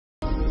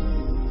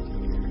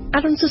អ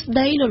រុនសុស្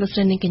ដីលោកលោកស្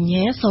រីនាងកញ្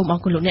ញាសូមអរ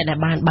គុណលោកអ្នកដែល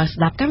បានបើកស្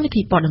ដាប់កម្មវិ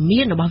ធីព័ត៌មា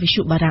នរបស់វិទ្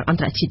យុបារាំងអន្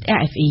តរជាតិ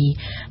RFI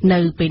នៅ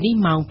ពេលនេះ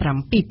ម៉ោង 7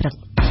 ព្រឹក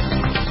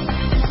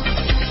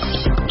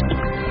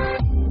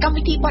កម្ម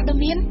វិធីព័ត៌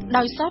មាន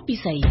ដោយសពិ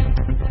សី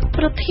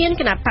ប្រធាន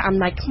គណៈបកអំ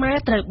ណាចខ្មែរ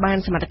ត្រូវបាន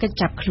សមត្ថកិច្ច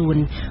ចាប់ខ្លួន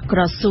ក្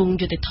រសួង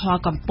យុតិធធម៌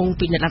កំពុង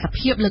ពិនិត្យលទ្ធ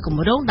ភាពលើគ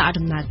ម្រោងដាក់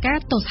ដំណើរការ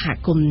ទោសសហ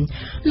គមន៍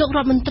លោករ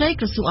ដ្ឋមន្ត្រី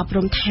ក្រសួងអប់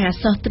រំថា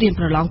សិស្សត្រៀម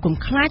ប្រឡងគុំ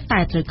ខ្លាច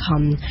តែត្រូវ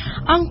ខំ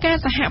អង្គការ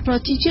សហប្រ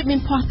ជាជាតិមាន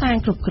ភស្តុតាង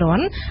គ្រប់គ្រា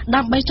ន់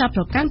ដើម្បីចាប់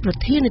ប្រកាន់ប្រ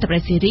ធាននាយករ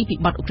ដ្ឋមន្ត្រីពី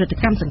បទឧក្រិដ្ឋ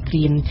កម្មសង្គ្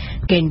រាម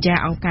កេណ្ឌា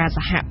អង្គការស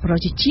ហប្រ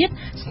ជាជាតិ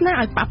ស្នើ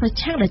ឲ្យបកប្រ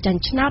ឆាំងដែលចា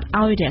ញ់ឆ្នោត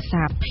ឲ្យរក្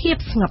សាភាព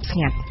ស្ងប់ស្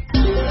ងាត់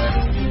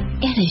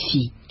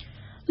RFI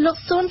លោក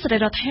ស៊ុនសេរី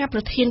រដ្ឋាប្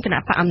រធានគណៈ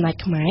បកអំណាច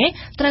ខ្មែរ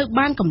ត្រូវ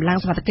បានកម្លាំង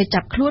សមត្ថកិច្ចចា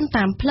ប់ខ្លួន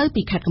តាមផ្លូវ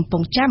ពីខេត្តកំព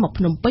ង់ចាមមក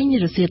ភ្នំពេញនា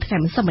រសៀលថ្ងៃ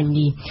ម្សិលមិញ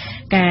នេះ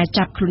ការ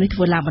ចាប់ខ្លួននេះធ្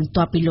វើឡើងបន្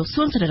ទាប់ពីលោក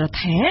ស៊ុនសេរីរដ្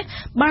ឋា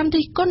បាន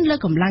រិះគន់លើ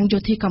កម្លាំងយោ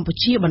ធាកម្ពុ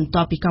ជាបន្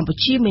ទាប់ពីកម្ពុ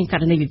ជាមានក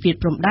រណីវិវាទ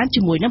ព្រំដែន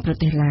ជាមួយនឹងប្រ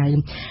ទេសឡាវ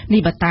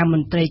នេះបើតាមម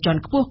ន្ត្រីជាន់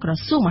ខ្ពស់ក្រ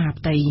សួងមហា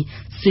ផ្ទៃ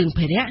សឿងភ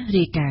រិយ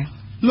រាយការ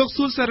ណ៍លោក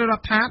ស៊ុនសេរីរ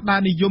ដ្ឋាដែ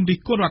លនិយមរិះ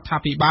គន់រដ្ឋា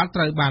ភិបាលត្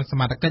រូវបានស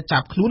មត្ថកិច្ចចា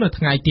ប់ខ្លួននៅ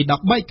ថ្ងៃទី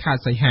13ខែ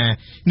សីហា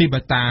នេះបើ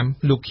តាម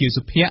លោកខៀវ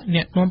សុភ័ក្រអ្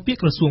នកនាំពាក្យ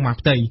ក្រសួងមហា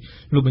ផ្ទៃ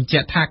លោកបញ្ជា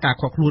ក់ថាការ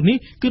ខកខ្លួននេះ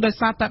គឺដោយ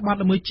សារតែបាត់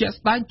ល្មើសជាក់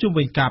ស្ដែងជុំ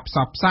វិញការផ្ស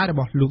ព្វផ្សាយរប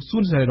ស់លោកស៊ុ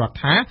នសេរីរដ្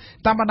ឋា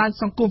តាមបណ្ដាញ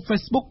សង្គម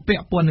Facebook ពា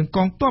ក់ព័ន្ធនឹងក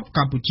ងទ័ពក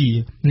ម្ពុជា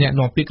អ្នក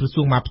នាំពាក្យក្រ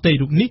សួងមហាផ្ទៃ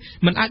រូបនេះ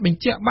មិនអាចបញ្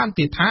ជាក់បាន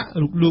ទេថា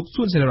លោក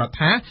ស៊ុនសេរីរដ្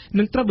ឋា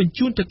នឹងត្រូវបញ្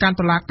ជូនទៅកាន់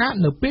តុលាការ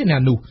នៅពេលណា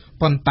នោះ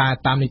ប៉ុន្តែ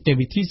តាមនីតិ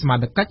វិធីសម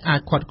ត្ថកិច្ចអាច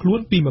ឃាត់ខ្លួន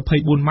ពី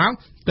24ម៉ោង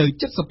ទៅ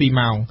72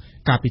ម៉ោង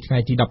កាលពីថ្ងៃ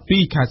ទី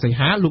12ខែសី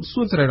ហាលោក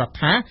ស៊ុនសេរីរដ្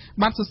ឋា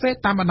បានសរសេរ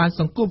តាមបណ្ដាញ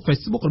សង្គម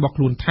Facebook របស់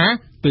ខ្លួនថា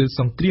ពេល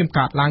សង្គ្រាម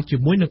កើតឡើងជា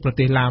មួយនឹងប្រ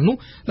ទេសឡាវនោះ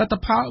លទ្ធ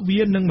ផល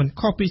វានឹងមិន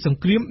ខុសពីសង្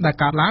គ្រាមដែល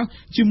កើតឡើង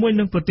ជាមួយ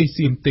នឹងប្រទេស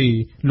សៀមទេ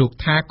លោក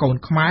ថាកូន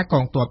ខ្មែរក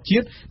ងទ័ពជា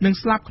តិនឹង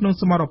ស្លាប់ក្នុង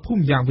សមរភូ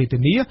មិយ៉ាងវេទ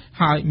នា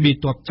ហើយមេ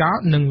ទ័ពចោល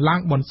នឹងឡើង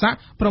បនស័ក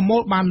ប្រមូ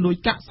លបានលួច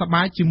កាក់ស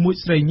បាយជាមួយ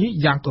ស្រីញី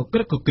យ៉ាងកក្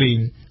រឹកកក្រែង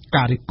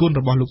ការរិះគន់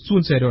របស់លោកស៊ុ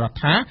នសេរីរ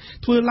ដ្ឋា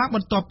ធ្វើឡើងប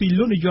ន្ទាប់ពី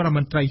លោកនាយករដ្ឋម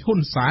ន្ត្រីហ៊ុន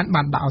សែន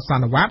បានដាក់អសា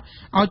នវត្ត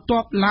ឲ្យទ័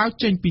ពឡាវ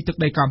ចេញពីទឹក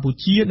ដីកម្ពុ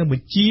ជានិងប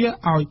ញ្ជា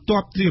ឲ្យទ័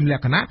ពត្រៀមល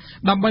ក្ខណៈ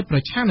ដើម្បីប្រ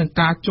ឆាំងនឹង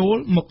ការចូល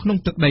មកក្នុង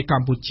ទឹកដីក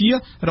ម្ពុជា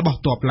របស់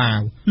ទ័ពឡាវ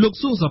លោក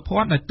ស៊ុនសុភ័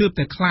ក្រដែលទើប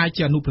តែក្លាយ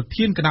ជាអនុប្រ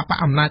ធានគណៈបក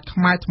អំណាចខ្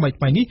មែរថ្មី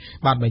ៗនេះ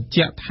បានបញ្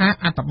ជាក់ថា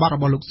អត្ថបទរ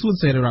បស់លោកស៊ុន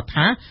សេរីរដ្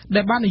ឋា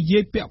ដែលបាននិយា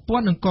យពាក់ព័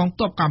ន្ធនឹងកង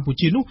ទ័ពកម្ពុ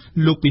ជានោះ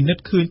លោកពិនិត្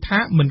យឃើញថា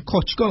មិនខុ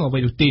សឆ្គងអ្វី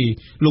នោះទេ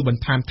លោកប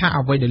ន្ថែមថា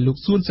អ្វីដែលលោក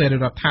ស៊ុនសេរី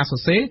រដ្ឋាសរ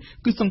សេរ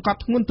គឺសង្កត់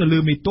ធ្ងន់ទៅលើ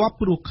មេទ័ព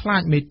ព្រោះខ្លា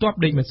ចមេទ័ព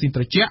ដេកម៉ាស៊ីន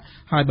ត្រជាក់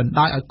ហើយបណ្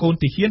ដាលឲ្យកូន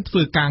ទាហានធ្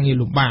វើការងារ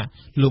លំបាក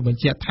លោកបញ្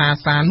ជាក់ថា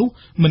សារនោះ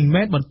មិន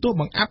មែនបន្ទោស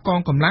បង្អាប់កង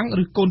កម្លាំង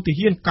ឬកូនទា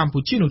ហានកម្ពុ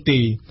ជានោះទេ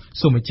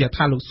សូមបញ្ជាក់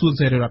ថាលោកស៊ុន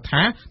សេរីរដ្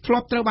ឋាធ្លា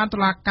ប់ត្រូវបានតុ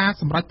លាការ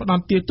សម្រេចផ្ត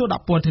ន្ទាទោសដា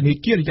ក់ពន្ធនា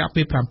គាររយៈ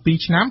ពេល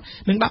7ឆ្នាំ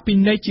និងដាក់ពិ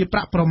ន័យជាប្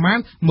រាក់ប្រមាណ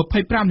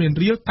25លាន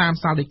រៀលតាម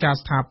សាលដីកា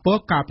ស្ថាពរ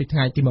កាលពីថ្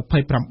ងៃទី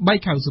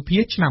28ខែឧសភា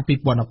ឆ្នាំ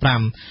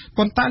2015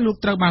ប៉ុន្តែលោក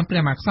ត្រូវបានព្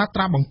រះមហាក្សត្រត្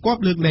រាស់បង្គាប់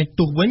លើកលែង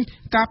ទោសវិញ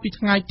កាលពី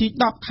ថ្ងៃទី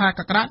10ខែ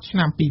កក្កដាឆ្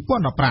នាំ2015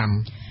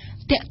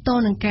តកត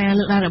នឹងការ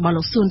លើកឡើងរបស់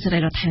លោកស៊ុនសេរី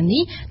រដ្ឋា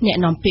នេះអ្នក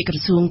នាំពាក្យក្រ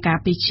សួងការ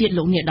ពារជាតិ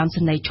លោកនាយឧត្តម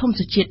សេនីយ៍ឈុំ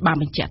សុជាតិបាន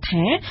បញ្ជាក់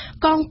ថា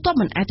កងទ័ព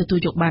មិនអាចទទួល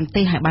យកបាន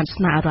ទេហើយបាន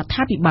ស្នើរដ្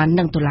ឋាភិបាល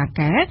និងតុលា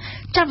ការ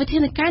ចាត់វិធា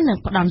នការនិង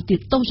ផ្ដន្ទា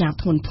ទោសយ៉ាង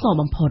ធ្ងន់ធ្ងរ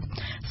បំផុត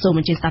សូម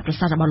អញ្ជើញស្ដាប់ប្រ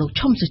សាសន៍របស់លោក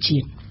ឈុំសុជា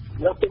តិ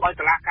លោកទុកឲ្យ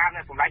តុលាការ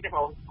នេះសម្រេចទេប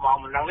ងមក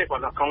មិនដឹងទេព្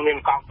រោះក្នុងនាម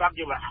កងទ័ព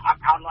យើងអ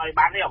ត់ថោនឲ្យ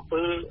បានទេអំ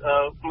ពើ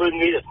មើល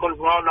ងាយធ្ងន់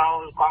ធ្ងរដល់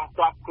កង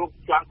ទ័ពគ្រប់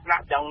ជាន់ថ្នា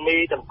ក់ទាំងមេ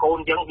ទាំងកូន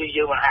យើងគឺ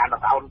យើងមិនអាចដ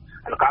ល់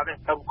អនកោតទេ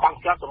ទៅកង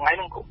ទ័ពថ្ងៃ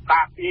ហ្នឹង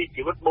ការពារ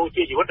ជីវិតបូ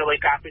ជាជីវិតដើម្បី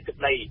ការពារទឹក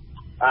ដី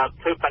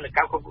ធ្វើផលិតក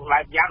ម្មគ្រប់ផ្នែ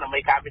កយ៉ាងដើម្បី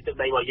ការពារទឹក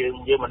ដីរបស់យើង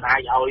មិនអា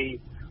ចឲ្យ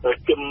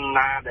ជំ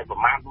នាដែលប្រ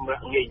មាថ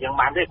ងាយយ៉ាង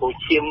បានទេព្រោះ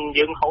ឈាម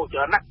យើងហូរច្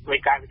រើនណាស់ដោយ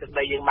ការពីទឹក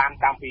ដីយើងបាន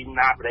តាំងពី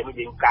ណាប្រទេស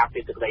យើងការពី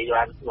ទឹកដី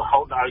បានរហូ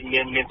តដល់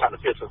មានសន្តិ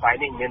ភាពសង្គម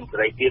នេះមានសេ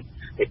រីភាព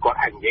ដែលគាត់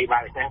អាចនិយាយបា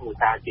នទេគឺ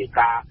ថាជា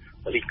ការ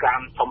រិះគ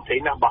ន់ធំធេង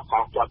ណាស់របស់ក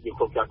ងទ័ពយើង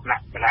គ្រប់ជាន់ថ្នា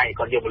ក់មិនហើយ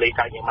គាត់យកមកលេង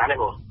កាយយ៉ាងបានទេ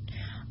បង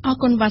អរ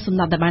គុណបាទសម្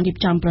រាប់តែបានរៀប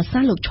ចំប្រសា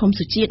សន៍លោកឈុំ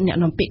សុជាតិអ្នក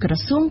នាំពាក្យក្រ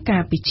សួងកា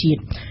រពារជា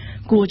តិ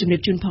គួរជំរា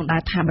បជូនផងដែ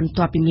រថាបន្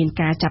ទាប់ពីមាន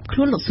ការចាប់ខ្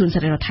លួនលោកស៊ុនសេ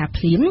រីរដ្ឋា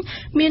ភ្លាម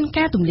មាន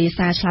ការទម្លាយ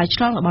សារឆ្លើយ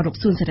ឆ្លងរបស់លោក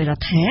ស៊ុនសេរីរ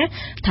ដ្ឋា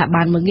ថា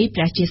បានមើងងាយ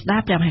ព្រះជាស្ដា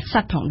ព្រះមហាក្ស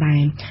ត្រផងដែ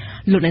រ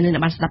លោកអ្នកនឹង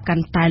បានស្ដាប់កា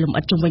ន់តែលម្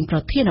អិតជុំវិញប្រ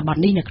ធានបទ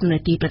នេះនៅក្នុងនា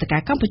ទីព្រឹត្តិកា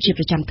រណ៍កម្ពុជា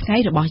ប្រចាំថ្ងៃ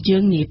របស់យើ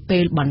ងនាពេ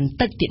លបន្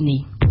តិចទៀតនេះ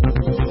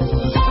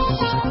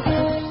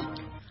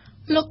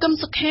លោកកឹម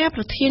សុខា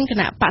ប្រធានគ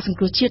ណៈបកសង្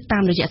គ្រោះជាតិតា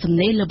មរយៈសំ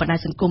ណេរលើបណ្ដាញ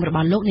សង្គមរប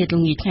ស់លោកនាយ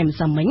ល្ងាចថ្ងៃម្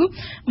សិលមិញ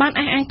បាន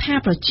អះអាងថា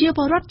ប្រជាព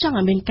លរដ្ឋចង់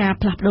ឲ្យមានការ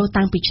ផ្លាស់ប្ដូរ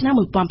តាំងពីឆ្នាំ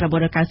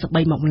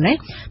1993មកម្លេះ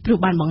ព្រោះ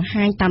បានបង្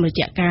ហាញតាមរ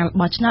យៈការ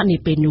បោះឆ្នោតនា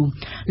ពេលនោះ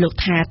លោក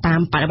ថាតាម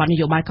បរិបទន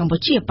យោបាយកម្ពុ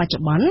ជាបច្ចុ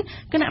ប្បន្ន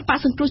គណៈបក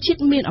សង្គ្រោះជាតិ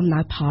មានអំណោ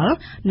យផល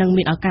និង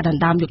មានឱកាសដ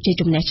ណ្ដើមយកជ័យ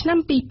ជំនះឆ្នាំ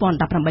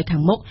2018ខា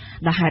ងមុខ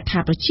ដែលហេតុថា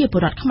ប្រជាពល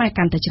រដ្ឋខ្មែរ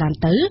កាន់តែច្រើន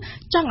ទៅ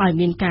ចង់ឲ្យ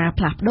មានការ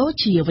ផ្លាស់ប្ដូរ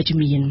ជាវិជ្ជ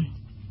មាន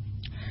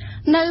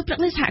នៅព្រឹក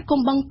នេះសហគម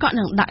ន៍បង្កក់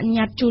នឹងដាក់ញ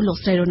ត្តិជូនលោក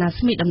ស្រីរ៉ូណា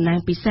ស្មីតតំណាង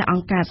ពិសេសអ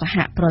ង្គការសហ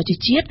ប្រជា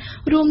ជាតិ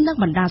រួមនឹង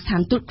បណ្ដាស្ថា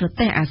នទូតប្រ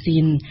ទេសអាស៊ា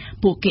ន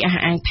ពួកគេអះ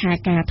អាងថា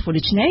ការធ្វើ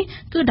ដូច្នេះ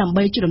គឺដើម្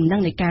បីជួយដំណឹ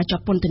ងនៃការជា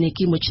ប់ពន្ធនា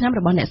គារមួយឆ្នាំរ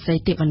បស់អ្នកស្រី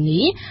ទេវនី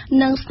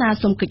និងស្នើ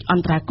សុំកិច្ចអ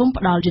ន្តរាគមន៍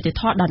ផ្ដល់យុត្តិ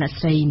ធម៌ដល់អ្នក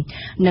ស្រី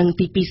និង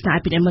ទី2ស្នើឲ្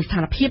យពិនិត្យមើលស្ថា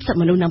នភាពសិទ្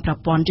ធិមនុស្សនិងប្រ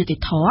ព័ន្ធយុត្តិ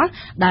ធម៌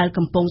ដែល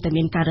កំពុងតែ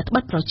មានការរឹតប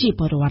ន្តឹងប្រជា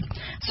ពលរដ្ឋ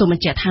សូមប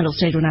ញ្ជាក់ថាលោក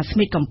ស្រីរ៉ូណាស្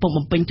មីតកំពុង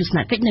បំពេញទស្សន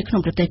កិច្ចនៅក្នុ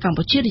ងប្រទេសកម្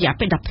ពុជារយៈ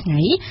ពេល10ថ្ងៃ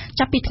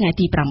ចាប់ពីថ្ងៃ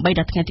ទី8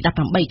ដល់ថ្ងៃទី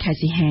18ខែ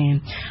សីហា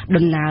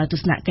ដំណើរទ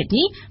ស្សនកិច្ច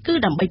នេះគឺ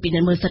ដើម្បីពិនិ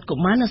ត្យមើលសិទ្ធិកុ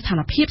មារនិងស្ថា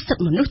នភាពសិទ្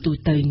ធិមនុស្សទូ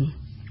ទៅ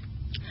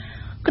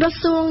ក្រ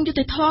សួងយុ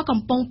តិធធម៌កំ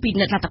ពុងពិ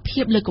និត្យលទ្ធ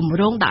ភាពលើគម្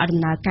រោងដាក់ដំ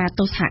ណើរការ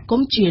ទស្សនគម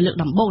ន៍ជាលើក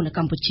ដំបូងនៅក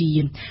ម្ពុជា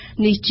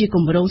នេះជាគ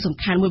ម្រោងសំ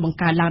ខាន់មួយបង្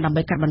កើតឡើងដើម្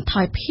បីកាត់បន្ថ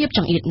យភាពច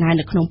ង្អៀតណែន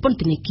នៅក្នុងពន្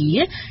ធនាគារ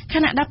ខ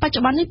ណៈដែលបច្ចុ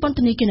ប្បន្ននេះពន្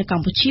ធនាគារនៅក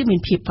ម្ពុជាមាន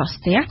ភាពកក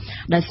ស្ទះ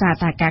ដោយសារ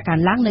តែការកើន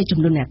ឡើងនៃចំ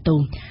នួនអ្នកទោស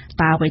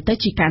តើអ្វីទៅ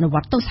ជាការអនុវ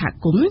ត្តទស្សន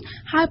គមន៍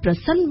ហើយប្រ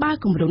សិនបើ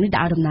គម្រោងនេះដា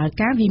ក់ដំណើរ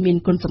ការវាមាន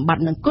គុណសម្បត្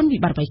តិនិងគុណវិ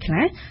បត្តិអ្វីខ្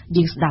លះ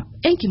យើងស្ដាប់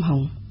អេងគឹមហុ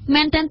ង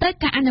មែនតើត្រូវ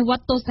ការអនុវត្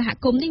តទស្សន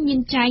គមន៍នេះមាន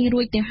ចែង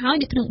រួចទៅហើយ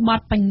នៅក្នុងប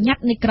ទបញ្ញត្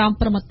តិនៃក្រម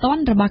ព្រហ្មទណ្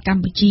ឌរបស់ក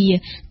ម្ពុជា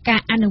កា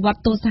រអនុវត្ត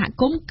ទស្សន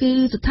គមន៍គឺ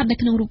ស្ថិតនៅ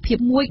ក្នុងរូបភាព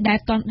មួយដែល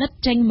តនដិត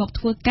ចេញមក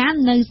ធ្វើការ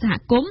នៅសហ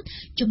គមន៍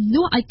ជំ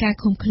នួសឲ្យការ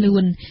ឃុំខ្លួ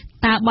ន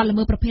តើបទល្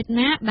មើសប្រភេទ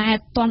ណាដែល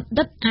តន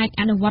ដិតអាច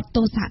អនុវត្តទ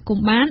ស្សនគម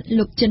ន៍បាន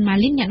លោកចិនម៉ា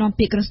លីនអ្នកនាំ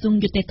ពាក្យក្រសួង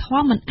យុតិធធ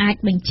ម៌មិនអាច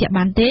បញ្ជាក់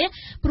បានទេ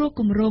ព្រោះ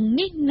គម្រោង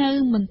នេះនៅ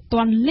មិន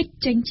ទាន់លេច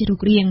ចេញជារូ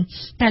បរាង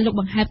តែលោក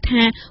បង្ហើប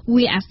ថា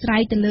វាអាស្រ័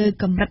យទៅលើ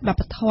កម្រិតវប្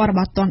បធម៌រប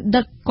ស់តន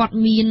ដិតគាត់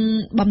មាន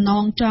បំណ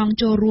ងចង់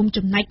ចូលរួម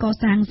ចំណែកក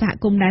សាងសហ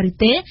គមន៍ដែរឬ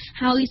ទេ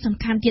ហើយសំ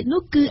ខាន់ទៀត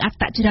នោះគឺអត្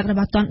តចរិតរ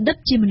បស់តនដិត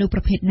ជាមនុស្សប្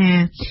រភេទណា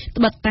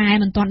ត្បិតតែ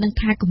មិនទាន់ដឹង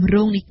ថាគម្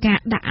រោងនៃការ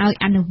ដាក់ឲ្យ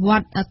អនុវ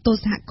ត្តទស្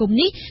សនគមន៍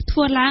នេះធ្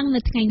វើឡើងនៅ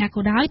ថ្ងៃណា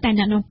ក៏ដោយតែ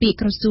អ្នកនាំពាក្យ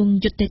ក្រសួង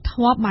យុតិធធ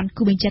ម៌បាន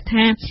គូបញ្ជាក់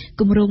ថា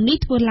គម្រោងនេះ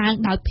ធ្វើឡើង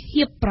ដោយ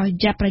ភាពប្រ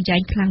យ័ត្នប្រយែ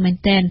ងខ្លាំងមែន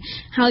ទែន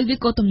ហើយវា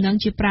ក៏ទំនង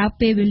ជាប្រើ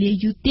ពេលវេលា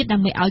យូរទៀតដើ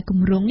ម្បីឲ្យគ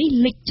ម្រោងនេះ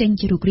លេចចេញ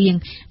ជារូបរាង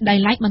ដែល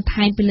ឡែកបន្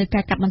ថែមពីលើ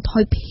ការកាត់បន្ថ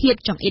យភាព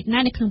ចង្អៀតណែ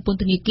ននៅក្នុងពន្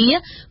ធនាគារ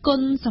គុណ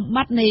សម្ប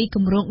ត្តិនៃគ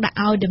ម្រោងដាក់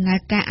ឲ្យដំណើរ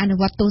ការអនុ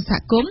វត្តទស្សន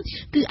គមន៍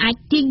គឺអាច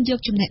ទាញយក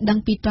ចំណេះដឹង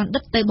ពីតនដិ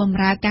តទៅបម្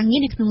រើការងា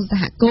រនៅក្នុងស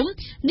ហគមន៍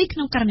នេះក្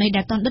នុងករណី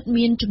ដែលតនដិត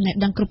មានចំណេះ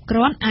ដឹងគ្រប់គ្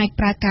រាន់អាច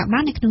ប្រើការបា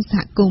ននៅក្នុងស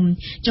ហគមន៍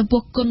ចំ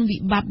ពោះគុណវិ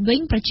បត្តិវិញ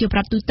ប្រជាប្រ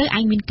ដ្ឋទូទៅអា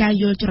ចមានការ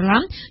យល់ច្រ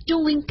ឡំជុំ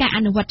វិញការអ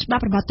នុវត្តច្បា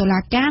ប់របស់តុលា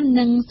ការ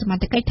និងសម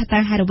ត្ថកិច្ចថាតើ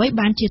ហេតុអ្វី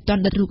បានជាតន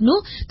ដិតរូបនោះ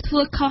ធ្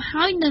វើខុស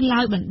ហើយនៅឡើ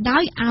យបណ្ដោ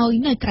យឲ្យ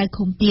នៅក្រៅ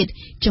ឃុំទៀត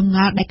ចម្ង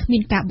ល់ដែលគ្មា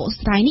នការបក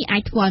ស្រាយនេះអា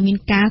ចធ្វើឲ្យមាន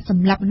ការស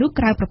ម្លាប់មនុស្ស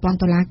ក្រៅប្រព័ន្ធ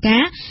តុលាកា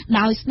រ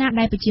ដោយស្នា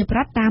ដៃប្រជាប្រ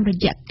ដ្ឋតាមរ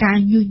យៈការ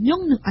ញុះញ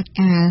ង់និងអុច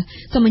អាល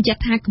សូមបញ្ជា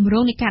ក់ថាគម្រោ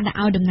ងនៃការដាក់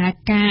ឲ្យដំណើរ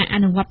ការអ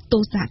នុវត្តទ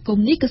ស្សនគម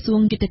ន៍នេះក្រសួ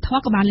ងយុតិធធ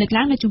ម៌ក៏បានលើក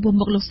ឡើងនៅចំពោះ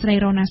មុខលោកស្រី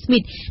រ៉ូណាស្មី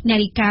តនា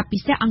យិកាពិ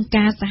សេសអង្គ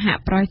ការសហ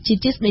ប្រជា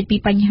ជាតិស្ដីពី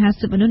បញ្ហា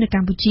សិទ្ធិមនុស្សនៅក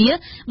ម្ពុជា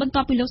បន្ទា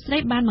ប់ពីលោកស្រី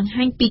បានបង្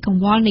ហាញពីក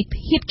ង្វល់នៃ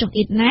ភាពចង្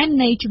អៀតណែន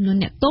នៃចំនួន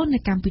អ្នកទោសនៅ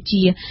កម្ពុ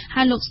ជា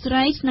ហើយលោកស្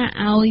រីស្នើ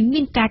ឲ្យ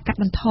មានការកាត់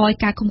បន្ថយ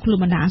ការឃុំខ្លួន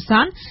បណ្ដោះអាស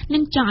ន្ននិ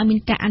ងចង់ឲ្យមាន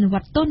ការអនុវ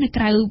ត្តទោសនៅ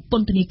ក្រៅព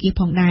ន្ធនាគារ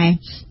ផងដែរ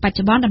បច្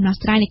ចុប្បន្នដំណោះ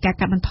ស្រាយនៃការ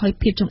កាត់បន្ថយ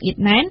ភាពចង្អៀត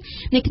ណែន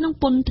នៅក្នុង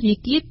ពន្ធនា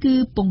គារគឺ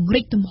ពង្រី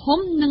កទំហំ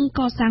និងក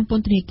សាងព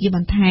ន្ធនាគារប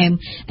ន្ថែម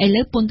ឥ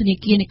ឡូវពន្ធនា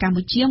គារនៅកម្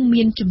ពុជា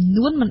មានចំ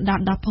នួនមិនដ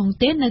ល់ផង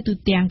ទេនៅទូ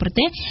ទាំងប្រ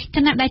ទេសខ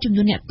ណៈដែលចំ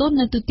នួនអ្នកទោស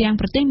នៅទូទាំង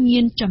ប្រទេសមា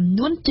នចំ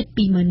នួនជិត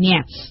 20,000 នា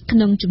ក់ក្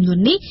នុងចំនួន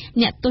នេះ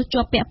អ្នកទោស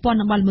ជាប់ពាក់ព័ន្ធ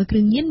នឹងបទល្មើសគ្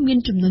រឿងញៀនមាន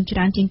ចំនួនច្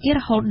រើនជាងគេរ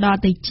ហូតដល់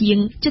ទៅជាង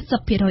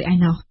 70% ឯ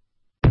ណោះ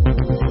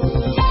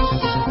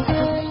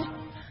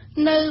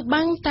នៅ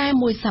បាំងតែ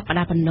មួយសប្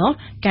តាហ៍ប៉ុណ្ណោះ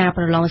ការ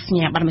ប្រឡងសញ្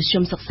ញាបត្រមធ្យ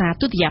មសិក្សា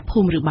ទុតិយភូ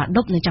មិឬបាក់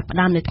ឌុបនឹងចាប់ផ្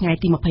ដើមនៅថ្ងៃ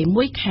ទី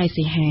21ខែ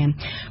សីហា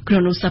ក្រុ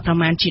មនុសិស្សប្រ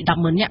មាណជា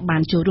 10,000 នាក់បា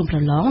នចូលរួមប្រ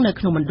ឡងនៅ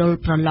ក្នុងមណ្ឌល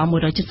ប្រឡង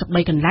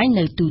173កន្លែង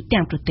នៅទូ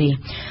ទាំងប្រទេស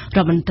រ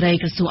ដ្ឋមន្ត្រី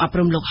ក្រសួងអប់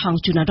រំលោកហង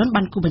ជូណារុន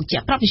បានគូបញ្ជា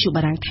ក់ប្រាប់វិទ្យុ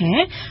បារាំងថា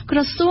ក្រ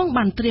សួង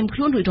បានត្រៀមខ្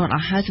លួនរួចរាល់អ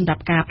ស់ហើយសម្រា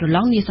ប់ការប្រឡ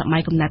ងនាសម័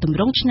យកំណែតម្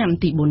រង់ឆ្នាំ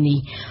ទី4នេះ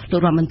លោក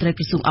រដ្ឋមន្ត្រី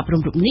ក្រសួងអប់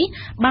រំរូបនេះ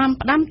បាន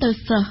ផ្ដាំទៅ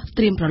សិស្ស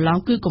ត្រៀមប្រឡង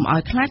គឺកុំឲ្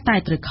យខ្លាចតែ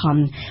ត្រូវខំ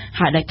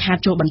ហើយដែលខាត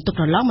ចូលបន្ទុក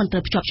ប្រឡងមិនត្រូ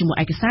វភ្ជាប់ជាមួយ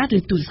ឯកសារឬ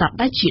ទូរស័ព្ទ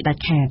ដែលជាដា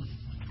ច់ខាត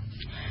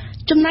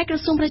ចំណែកក្រ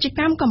សួងពាណិជ្ជ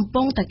កម្មកំ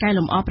ពុងតែកែល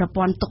ម្អប្រ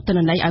ព័ន្ធទុកទិន្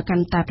នន័យឲ្យកា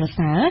ន់តែប្រ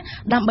សើរ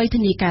ដើម្បីធា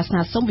នាការស្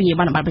នើសុំវិញ្ញា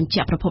បនបត្របញ្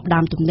ជាក់ប្រភពដើ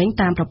មទំនិញ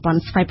តាមប្រព័ន្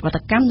ធស្វ័យប្រវត្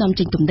តិកម្មនាំ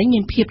ចេញទំនិញ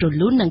មានភាពរ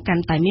លូននិងកា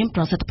ន់តែមាន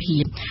ប្រសិទ្ធភា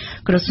ព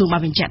ក្រសួងបា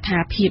នបញ្ជាក់ថា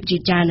ភាពយឺ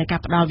តយ៉ាវនៃការ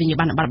ផ្ដល់វិញ្ញា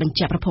បនបត្របញ្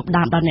ជាក់ប្រភព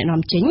ដើមដល់អ្នក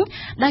នាំចេញ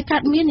ដែលកើ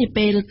តមាននា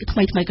ពេលថ្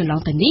មីៗកន្លង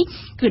ទៅនេះ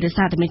គឺដោយ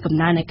សារតែមានកំ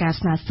ណើននៃការ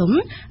ស្នើសុំ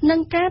និង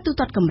ការទូ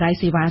ទាត់កម្រៃ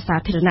សេវាសា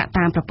ធារណៈ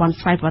តាមប្រព័ន្ធ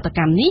ស្វ័យប្រវត្តិក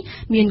ម្មនេះ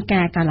មាន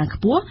ការកើនឡើង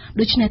ខ្ពស់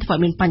ដូច្នេះធ្វើឲ្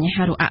យមានបញ្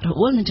ហារអាក់រ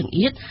អួលនិងចង្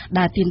អៀត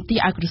ដែលទាមទារ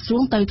ឲ្យក្រសួ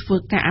ងទៅធ្វើ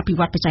ការអភិ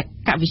វឌ្ឍបច្ចេក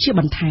វិទ្យា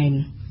បន្ថែម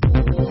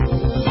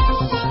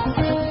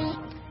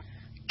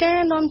កា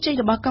រនាំចេញ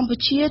របស់កម្ពុ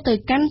ជាទៅ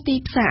កាន់ទី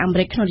ផ្សារអាមេ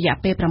រិកក្នុងរយៈ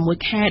ពេល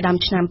6ខែដើម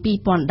ឆ្នាំ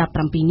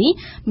2017នេះ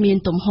មាន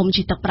ទំហំ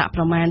ជាទឹកប្រាក់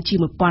ប្រមាណជា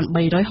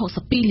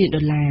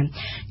$1,362 លាន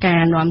កា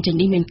រនាំចេញ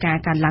នេះមានការ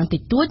កើនឡើងតិ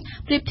ចតួច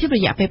ប្រៀបធៀបរ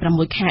យៈពេល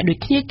6ខែដូច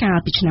គ្នាកាល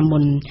ពីឆ្នាំមុ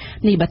ន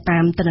នេះបើតា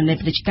មទិន្នន័យ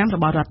ពាណិជ្ជកម្មរ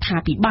បស់រដ្ឋា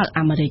ភិបាល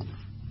អាមេរិក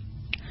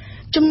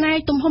ចំណែក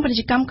ទំហំពាណិជ្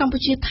ជកម្មកម្ពុ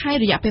ជាថៃ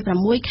រយៈពេល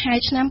6ខែ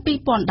ឆ្នាំ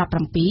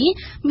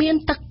2017មាន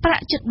ទឹកប្រា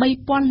ក់ជិត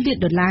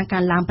 $3,000 លានកើ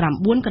នឡើង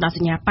 9 ក៏ដល់ស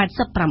ញ្ញា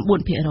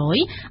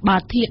 89% បើ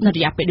ធៀបនៅរ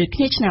យៈពេលដូចគ្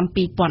នាឆ្នាំ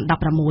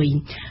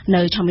2016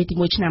នៅឆ្នាំទី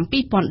1ឆ្នាំ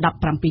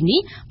2017នេះ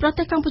ប្រ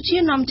ទេសកម្ពុជា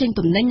នាំចេញ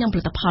ទំនិញនិងផ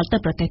លិតផលទៅ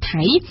ប្រទេស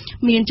ថៃ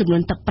មានចំនួ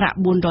នទឹកប្រាក់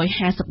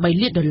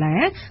 $453 លាន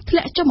ធ្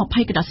លាក់ចុះ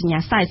 20 ក៏ដល់សញ្ញា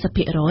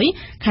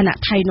 40% ខណៈ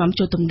ថៃនាំ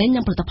ចូលទំនិញនិ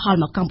ងផលិតផល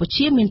មកកម្ពុ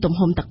ជាមានទំ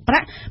ហំទឹកប្រា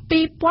ក់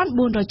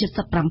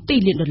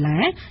 $2,477 លា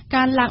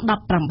នកើនឡើង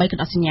 18 ក៏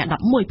ដល់សញ្ញា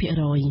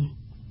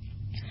 11%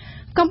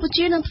កម្ពុ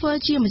ជានឹងធ្វើ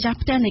ជាម្ចាស់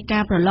ផ្ទះនៃកា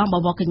រប្រឡងប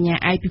វរកញ្ញា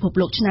ឯកពិភព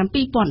លោកឆ្នាំ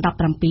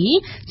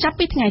2017ចាប់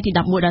ពីថ្ងៃទី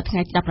11ដល់ថ្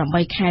ងៃទី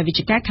18ខែវិច្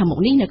ឆិកាខាងមុខ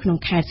នេះនៅក្នុង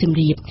ខេត្តសៀម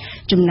រាប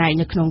ចំណែក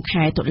នៅក្នុង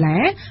ខែតុលា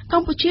ក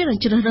ម្ពុជានឹង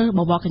ជ្រើសរើស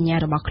បវរកញ្ញា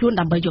របស់ខ្លួន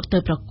ដើម្បីយកទៅ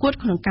ប្រកួត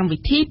ក្នុងកម្មវិ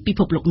ធីពិ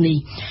ភពលោកនេះ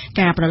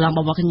ការប្រឡងប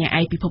វរកញ្ញា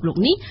ឯកពិភពលោក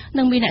នេះ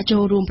នឹងមានអ្នកចូ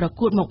លរួមប្រ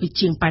កួតមកពី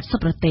ជាង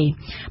80ប្រទេស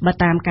បើ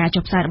តាមការ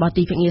ចុះផ្សាយរបស់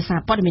ទីភ្នាក់ងារសារ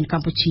ព័ត៌មានក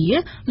ម្ពុជា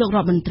លោករ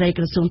ដ្ឋមន្ត្រី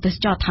ក្រសួងទេស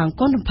ចរណ៍ថង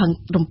កុនរំ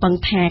ពឹង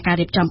ថាការ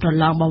រៀបចំប្រ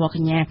ឡងបវរក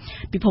ញ្ញា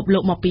ពិភព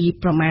លោកមកពី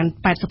ប្រមាណ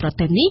80ប្រ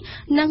ទេសនេះ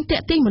នឹងទា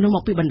ក់ទាញមនុស្សម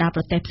កពីបណ្ដា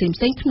ប្រទេសផ្សេង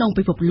ៗក្នុង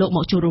ពិភពលោកម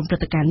កចូលរួមព្រឹ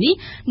ត្តិការណ៍នេះ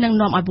នឹង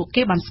នាំឲ្យពួក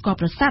គេបានស្គាល់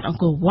ប្រាសាទអង្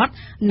គរវត្ត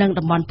និង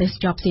តំបន់ទេស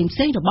ចរផ្សេ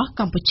ងៗរបស់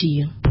កម្ពុជា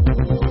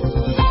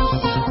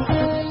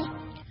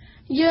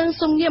យើង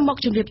សូមងាកមក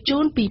ជម្រាបជូ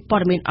នពីព័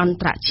ត៌មានអន្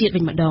តរជាតិវិ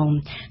ញម្ដង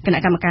គណៈ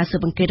កម្មការស៊ើ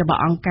បអង្កេតរប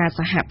ស់អង្គការ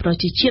សហប្រ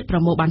ជាជាតិប្រ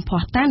មូលបានភ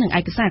ស្តុតាងនិង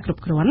ឯកសារគ្រ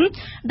ប់គ្រាន់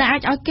ដែលអា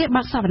ចឲ្យគេ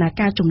បើកសវនា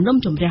ការជំនុំ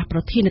ជម្រះប្រ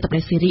ធានាធិប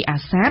តីស៊េរីអា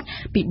សាដ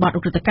ពីបទឧ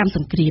ក្រិដ្ឋកម្មស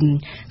ង្គ្រាម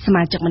ស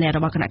មាជិកម្នាក់រ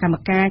បស់គណៈកម្ម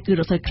ការគឺ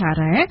លោកស្រីក្លា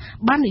រ៉ា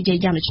បាននិយាយ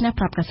យ៉ាងដូចនេះ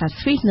ប្រាប់កាសែត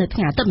ស្វីសនៅថ្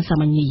ងៃអាទិត្យម្សិល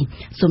មិញនេះ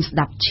សូមស្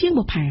ដាប់ឈៀង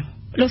បុ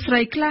ផាលោកស្រី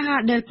ក្លាហា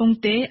ដែលពង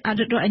ទេអ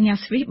តីតរដ្ឋអាជ្ញា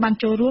ស្វីសបាន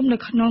ចូលរួមនៅ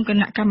ក្នុងគ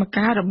ណៈកម្ម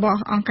ការរបស់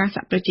អង្គការស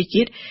ហប្រជា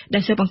ជាតិដែ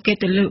លស៊ើបអង្កេត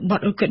ទៅលើបទ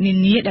ឧក្រិដ្ឋនា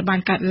នាដែលបាន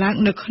កើតឡើង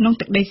នៅក្នុង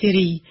ទឹកដីសេ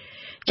រី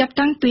ចាប់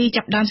តាំងពី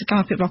ចាប់ដើមសកម្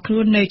មភាពរបស់ខ្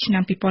លួននៅឆ្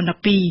នាំ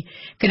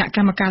2012គណៈក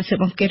ម្មការស៊ើប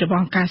អង្កេតរប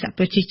ស់អង្គការសហ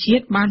ប្រជាជា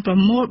តិបានប្រ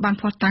មូលបាន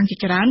ភស្តុតាងជា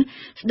ច្រើន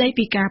ស្ដី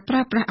ពីការប្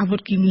រើប្រាស់អាវុធ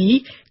គីមី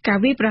ការ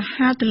វាយប្រ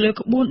ហារទៅលើ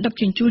ក្បួនដឹក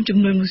ជញ្ជូនជំ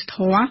នួយមនុស្សធ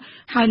ម៌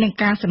ហើយនឹង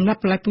ការសម្លាប់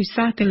បល្ល័ង្កពូជ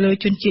សាសន៍ទៅលើ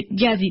ជនជាតិ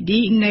យ៉ាស៊ីឌី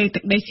នៅទឹ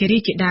កដីសេរី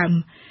ជាដើម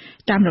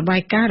តាមរបា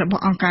យការណ៍រប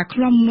ស់អង្គការឃ្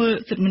លាំមើល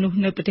សិទ្ធិមនុស្ស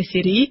នៅប្រទេស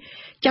សេរី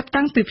ចាប់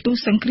តាំងពីផ្ទុះ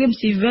សង្គ្រាម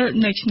ស៊ីវិល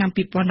នៅឆ្នាំ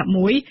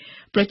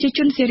2011ប្រជាជ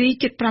នសេរី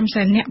ជិត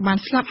500,000នាក់បាន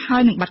ស្លាប់ហើ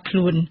យនិងបាត់ខ្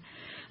លួន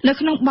នៅ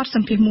ក្នុងបទស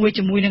ម្ភាសន៍មួយ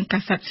ជាមួយនឹងកា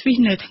សែតស្វីស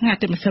នៅថ្ងៃអា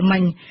ទិត្យម្សិលមិ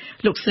ញ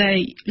លោកស្រី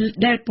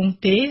ដែលពង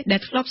ទេដែល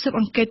ធ្លាប់ស៊ើប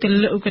អង្កេតទៅ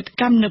លើឧក្រិដ្ឋ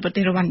កម្មនៅប្រ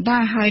ទេសរ៉ូវ៉ាន់ដា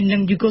ហើយនិ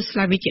ងយូហ្គោស្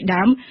លាវីជា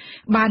ដើម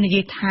បាននិ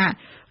យាយថា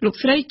លោក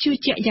ស្រីជឿ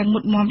ជាក់យ៉ាងមុ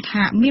តមម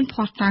ថាមានភ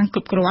ស្តុតាងគ្រ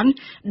ប់គ្រាន់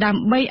ដើ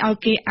ម្បីឲ្យ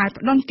គេអាច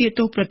ផ្ដន្ទា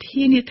ទោសប្រ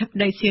ធានាធិប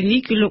តីសេរី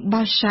គឺលោក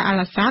បាសាអា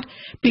ល់អាសាដ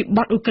ពីប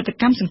ទឧក្រិដ្ឋ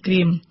កម្មសង្គ្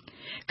រាម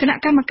គណៈ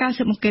កម្មការ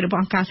ស៊ើបអង្កេតរប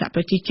ស់អង្គការសហប្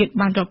រជាជាតិ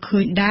បានរកឃើ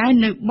ញដែរ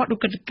នៅបទឧ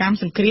ក្រិដ្ឋកម្ម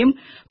សង្គ្រាម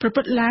ប្រព្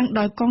រឹត្តឡើង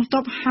ដោយកងទ័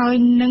ពហើយ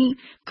និង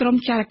ក្រុម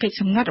ចារកិច្ច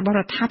សម្ងាត់របស់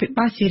រដ្ឋាភិ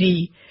បាលសេរី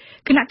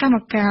គណៈកម្ម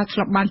ការធ្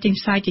លាប់បានចេញ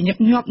ផ្សាយជាញឹក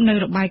ញាប់នៅ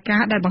របាយកា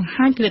រណ៍ដែលបង្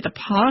ហាញផលិត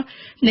ផល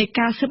នៃ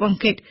ការស៊ើបអ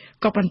ង្កេត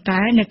ក៏ប៉ុន្តែ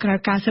នៅក្រៅ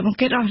ការស៊ើបអង្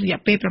កេតអស់រយៈ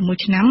ពេល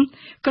6ឆ្នាំ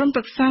ក្រុមប្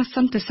រឹក្សាស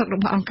ន្តិសុខរ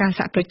បស់អង្គការស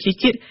ហប្រជា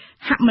ជាតិ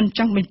ហាក់មិនច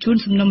ង់បញ្ជូន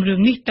សំណុំរឿង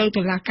នេះទៅ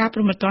តុលាការព្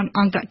រហ្មទណ្ឌ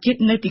អន្តរជាតិ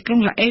នៅទីក្រុង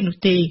ឡាអេនោះ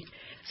ទេ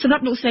សម្រា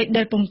ប់លោកស្រី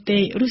ដែលពងទេ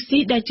រុស្ស៊ី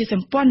ដែលជាស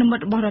ម្ព័ន្ធមិ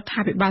ត្តរបស់រដ្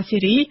ឋាភិបាលសេ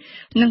រី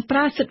នឹងប្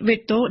រើសិទ្ធិវេ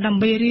តូដើ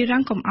ម្បីរារាំ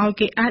ងកុំឲ្យ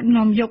គេអាច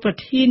នាំយកប្រ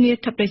ធានា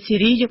ធិបតីសេ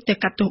រីយកទៅ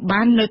កាត់ទោស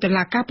បាននៅតុ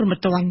លាការព្រហ្ម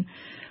ទណ្ឌ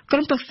ក្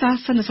រុមប្រឹក្សា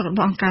សន្តិសុខរប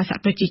ស់អង្គការសហ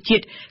ប្រជាជា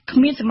តិគ្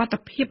មានសមត្ថ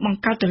ភាពបង្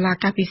កើតតុលា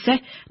ការពិសេស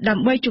ដើ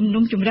ម្បីជំ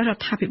នុំជម្រះរ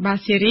ដ្ឋាភិបាល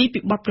សេរីពី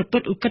បទប្រព្រឹ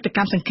ត្តឧក្រិដ្ឋក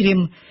ម្មសង្គ្រាម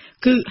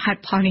គឺហេ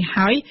តុផលនេះ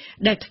ហើយ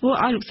ដែលធ្វើ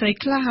ឲ្យលោកស្រី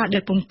ក្លាហាដែ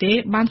លពងទេ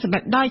បានសម្រេ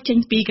ចដោយចេញ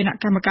ពីគណៈ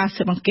កម្មការ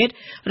ស៊ើបអង្កេត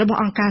របស់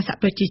អង្គការសហ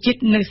ប្រជាជាតិ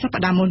នៅស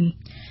ប្តាហ៍មុន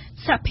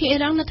សហភាពអ៊ី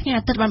រ៉ង់នៅថ្ងៃ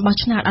អាទិត្យបានបោះ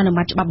ឆ្នោតអនុ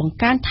ម័តច្បាប់បង្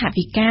កើនថ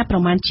វិកាប្រ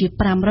មាណជា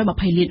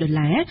$520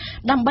 លាន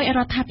ដើម្បីឲ្យរ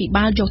ដ្ឋាភិ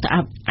បាលយកទៅ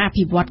អ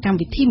ភិវឌ្ឍកម្ម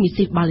វិធីមី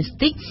ស៊ីលបាល់លីស្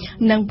ទិក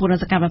និងពង្រឹង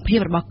សកម្មភាព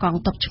របស់កង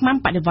ទ័ពឆ្មាំ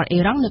បដិវត្តន៍អ៊ី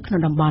រ៉ង់នៅក្នុង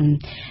តំបន់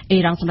អ៊ី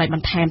រ៉ង់សម្រេចប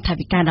ន្ថែមថ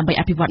វិកាដើម្បី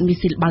អភិវឌ្ឍមី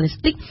ស៊ីលបាល់លី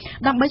ស្ទិក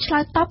ដើម្បីឆ្លើ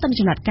យតបទៅនឹង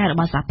ចំណាត់ការរ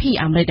បស់សហភាព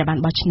អាមេរិកដែលបាន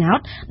បោះឆ្នោត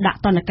ដាក់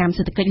ទណ្ឌកម្ម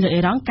សេដ្ឋកិច្ចលើ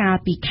អ៊ីរ៉ង់កាល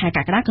ពីខែក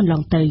ក្កដាកន្ល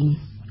ង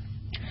ទៅ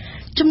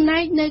ចំណែ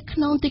កនៅក្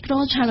នុងទីក្រុ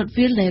ង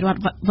Charlottesville នៃរដ្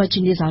ឋ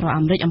Virginia សហរដ្ឋ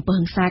អាមេរិកអំពើ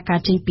ហិង្សាកើត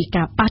ចេញពី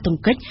ការប៉ះទ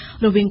ង្គិច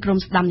រវាងក្រុម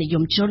ស្ដាំនិយ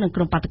មជ្រុលនិងក្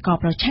រុមបាតកោ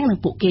ប្រឆាំងនឹង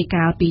ពួកគេ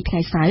កាលពីថ្ងៃ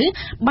សៅរ៍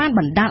បានប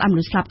ណ្ដាលឲ្យម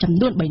នុស្សស្លាប់ចំ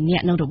នួន3នា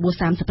ក់និងរបួ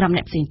ស35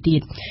នាក់ផ្សេងទៀ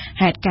ត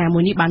ហេតុការណ៍មួ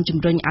យនេះបានជំ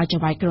រុញឲ្យចៅ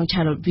ហ្វាយក្រុង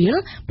Charlottesville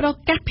ប្រ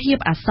កាសភាព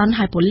អាសន្ន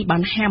ហើយប៉ូលីសបា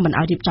នហាមមិន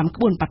ឲ្យរៀបចំក្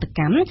បួនបាតក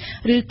ម្ម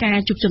ឬការ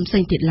ជួបជុំផ្សេ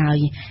ងទៀតឡើយ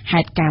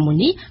ហេតុការណ៍មួយ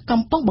នេះ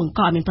កំពុងបង្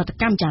កឲ្យមានប្រតិ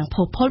កម្មយ៉ាង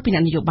ផុសផុលពីអ្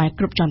នកនយោបាយ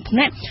គ្រប់ជាន់ថ្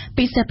នាក់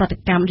ពិសេសប្រតិ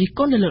កម្មរិះគ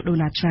ន់លើលោក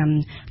Donald Trump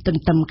ទ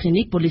ន្ទឹមគ្នា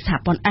នេះប៉ូលីសសហ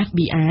ព័ន្ធ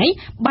FBI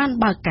បាន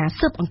បើកការ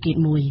ស៊ើបអង្កេត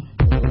មួយ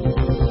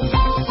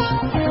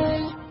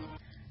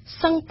ស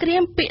សង្គ្រា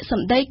មពាក្យស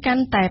ម្ដីកា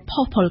ន់តែផុ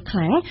សផុលខ្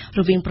លាំង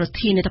រវាងប្រ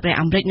ធានាធិបតី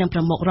អាមេរិកនិងប្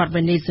រមុខរដ្ឋ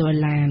វេណេស៊ុយ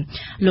ឡា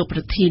លោកប្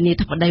រធានា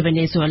ធិបតីវេ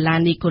ណេស៊ុយឡា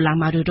នីកូឡា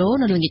ម៉ាឌូរ៉ូ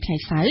នៅល្ងាចថ្ងៃ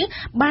សៅរ៍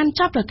បាន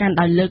ចាប់ប្រកាន់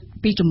ដោយលើក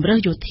ពីជំរើស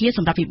យោធាស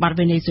ម្រាប់វិបត្តិ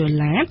វេណេស៊ុយ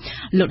ឡា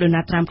លោកដូណា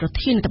ល់ត្រាំប្រ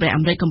ធានាធិបតី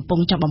អាមេរិកកំពុង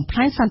ចង់បំផ្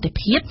លាញសន្តិ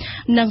ភាព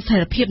និងស្ថិ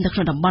រភាពនៅក្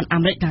នុងតំបន់អា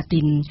មេរិកឡាទី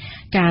ន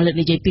ការលើក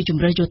និយាយពីជំ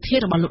រើសយោធា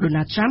របស់លោកដូ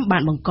ណាល់ត្រាំបា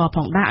នបង្កផ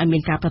ងដែរឲ្យមា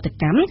នការប្រតិ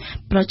កម្ម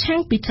ប្រឆាំង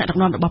ពីថ្នាក់ដឹក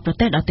នាំរបស់ប្រ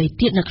ទេសដទៃ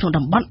ទៀតនៅក្នុង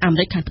តំបន់អាមេ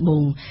រិកខាងត្បូ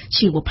ង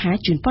ជាវផា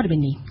ជួនព័ត៌មា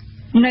ននេះ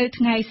នៅ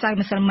ថ្ងៃសៅរ៍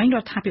ម្សិលមិញរ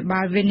ដ្ឋាភិបា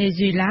លវេណេ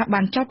ស៊ុយឡា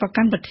បានចោទប្រ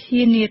កាន់ប្រធា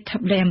នាធិប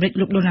តីអាមេរិក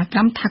លោកដូណាល់ត្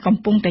រាំថាកំ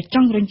ពុងតែច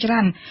ង់រុញច្រា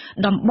ន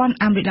តំបន់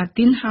អាមេរិកឡា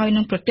ទីនហើយ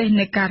និងប្រទេស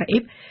នៅការ៉ាអ៊ី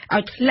បឲ្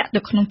យធ្លាក់ទៅ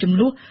ក្នុងជម្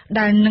លោះ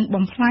ដែលនឹង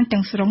បំផ្លាញ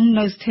ទាំងស្រុង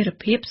នៅស្ថិរ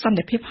ភាពសន្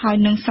តិភាពហើយ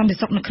និងសន្តិ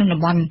សុខនៅក្នុង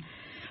តំបន់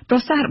ប្រ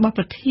សាសន៍របស់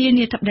ប្រធា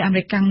នាធិបតីអាមេ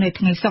រិកនៅ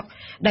ថ្ងៃសុក្រ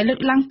ដែលលើក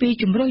ឡើងពី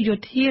ជំរើសយោ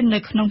ធានៅ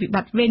ក្នុងវិប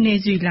ត្តិវេណេ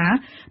ស៊ុយឡា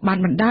បាន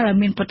បណ្ដាលឲ្យ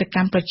មានប្រតិក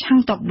ម្មប្រឆាំង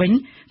តបវិញ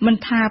មិន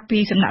ថាពី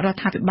សំណាក់រ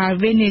ដ្ឋាភិបាល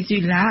វេណេស៊ុ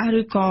យឡា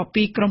ឬក៏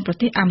ពីក្រុមប្រ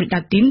ទេសអាមេរិក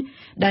ឡាទីន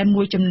ដែល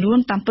មួយចំនួន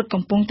តាមពិត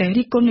កំពុងតែ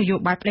រិះគន់នយោ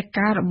បាយផ្ដាច់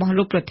ការរបស់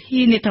លោកប្រធា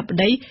នាធិប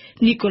តី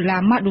នីកូឡា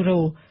ម៉ាឌូ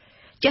រ៉ូ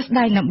ជាក់ស្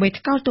ដែងដើម្បី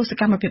ថ្កោលទោស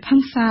កម្មភាពហិ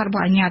ង្សារប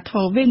ស់អាជ្ញាធ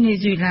រវេណេ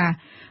ស៊ុយឡា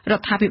រ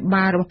ដ្ឋាភិ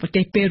បាលរបស់ប្រ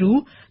ទេសប៉េរូ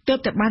ទើប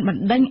តែបានប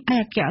ណ្ដេញឯកអ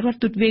គ្គរដ្ឋ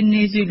ទូតវេ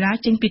ណេស៊ុយឡា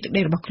ចេញពីទឹក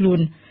ដីរបស់ខ្លួន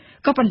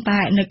ក៏ប៉ុន្តែ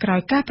នៅក្រៅ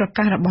ការប្រ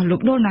កាសរបស់លោ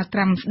កដូណាល់ត្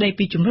រាំស្ដី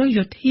ពីជំរើស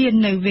យោធា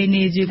នៅវេ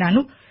ណេស៊ុយឡា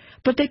នោះ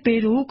ប្រទេសប៉េ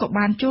រូក៏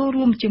បានចូល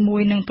រួមជាមួ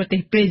យនឹងប្រទេស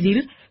ប្រេស៊ីល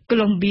កូ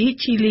ឡុំប៊ី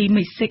ឈីលី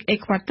មិចស៊ិកអេ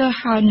ក្វាទ័រ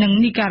ហើយនិង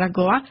នីការ៉ាហ្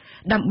គ័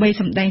ដើម្បី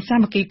សម្ដែងសា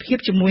មគ្គីភាព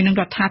ជាមួយនឹង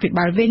រដ្ឋាភិ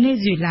បាលវេណេ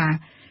ស៊ុយឡា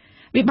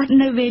វិបត្តិ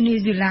នៅវេណេ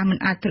ស៊ុយឡាមិន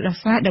អាចត្រូវដោះ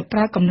ស្រាយដោយប្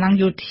រើកម្លាំង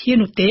យោធា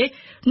នោះទេ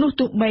នោះ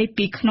ទោះបី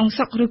ពីក្នុង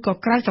ស្រុកឬក៏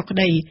ក្រៅស្រុកក្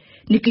តី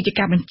នេះគឺជា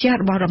ការបញ្ជាក់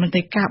របស់រដ្ឋមន្ត្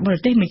រីការបរ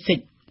ទេសមិចស៊ិក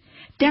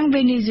ទាំង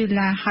វេណេស៊ុយ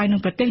ឡាហើយនិង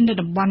ប្រទេសនៅ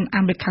តំបន់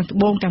អាមេរិកខាងត្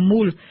បូងទាំង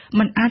មូល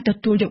មិនអាចទ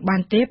ទួលយកបា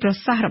នទេប្រ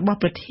សាសន៍របស់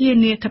ប្រធា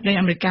នាធិបតី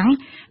អាមេរិក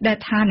ដែល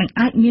ថានឹង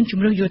អាចមានជំ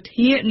រើសយោ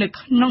ធានៅ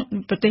ក្នុង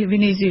ប្រទេសវេ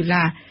ណេស៊ុយ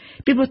ឡា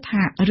ពីព្រោះ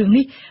ថារឿង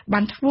នេះបា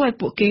នធ្វើឲ្យ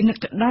ពួកគេនឹក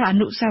ទៅដល់អ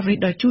នុស្សាវរី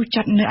យ៍ដ៏ជូរច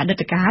ត់នៅអតី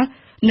តកាល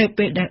នៅ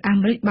ពេលដែលអា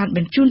មេរិកបានប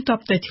ញ្ជូនទ័ព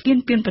ទៅឈ្លាន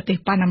ពានប្រទេស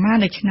ប៉ាណាម៉ា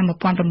នៅឆ្នាំ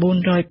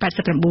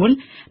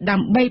1989ដើ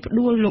ម្បីផ្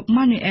ដួលលោក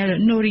ម៉ានូអែល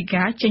ណូរីហ្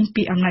កាចេញ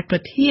ពីអំណាចប្រ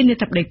ធានា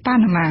ធិបតីប៉ា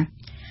ណាម៉ា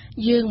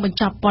យើងបញ្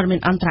ចប់ព័ត៌មាន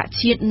អន្តរ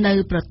ជាតិនៅ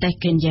ប្រទេស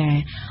កេនយ៉ា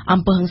អំ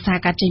ពើហិង្សា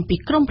កើតចេញពី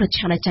ក្រុមប្រ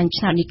ឆាំងដែលចាញ់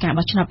ឆ្នោតនៃការ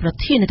បោះឆ្នោតប្រ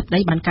ធានាធិបតី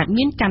បានកើត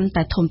មានកាន់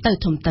តែធំទៅ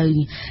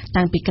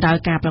តាំងពីក្រោយ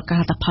ការប្រកាស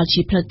លទ្ធផល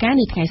ជាផ្លូវការ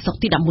នៅថ្ងៃសុក្រ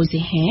ទី11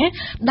សីហា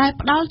ដែល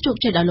ផ្ដល់ជោគ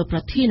ជ័យដល់លោកប្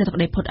រធានាធិប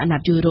តីផុតអាណ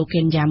ត្តិយូរ៉ូ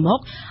កេនយ៉ាមក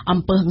អំ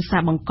ពើហិង្សា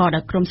បង្កដោ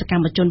យក្រុមសក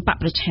ម្មជនបក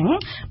ប្រឆាំង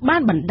បា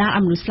នបណ្ដាលឲ្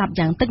យមនុស្សស្លាប់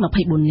យ៉ាងតិច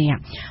24នាក់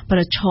ប្រ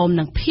ឈម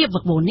នឹងភាព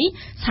វឹកវរនេះ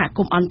សហគ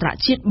មន៍អន្តរ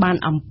ជាតិបាន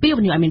អំពាវ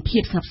នាវឲ្យមានភា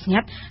ពស្ងប់ស្ងា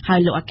ត់ហើយ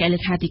លោកអគ្គលេ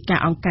ខាធិការ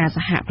អង្គការស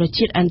ហប្រជា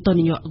ជាតិអានតូ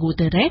នីញ៉ូហ្គូ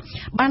តេរ៉េស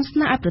បានស្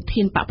នើឲ្យប្រ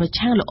ធានបកប្រ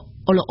ឆាំងលោក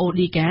អូ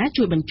ឌីហ្កា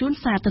ជួយបញ្ជូន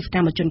សារទៅសក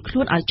ម្មជនខ្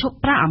លួនឲ្យឈប់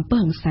ប្រើអំពើ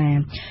ហិង្សា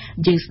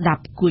យើងស្ដា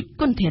ប់គួច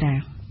គុនធេរ៉ា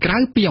ក្រៅ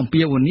ពីអំ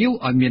ពាវនាវ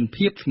ឲ្យមាន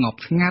ភាពស្ងប់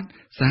ស្ងាត់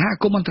សហ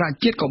គមន៍អន្តរ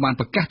ជាតិក៏បាន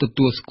ប្រកាសទ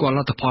ទួលស្គាល់ល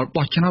ទ្ធផល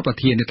បោះឆ្នោតប្រ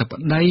ធានាធិប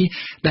តី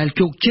ដែល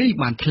ជោគជ័យ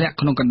បានធ្លាក់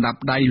ក្នុងកណ្ដាប់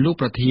ដៃលោក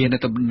ប្រធានា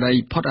ធិបតី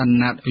ផុតអា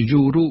ណត្តិ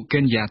យូរូកេ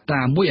នយ៉ាតា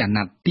មួយអាណ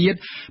ត្តិទៀត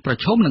ប្រ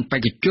ឈមនឹងបេ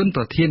ក្ខជន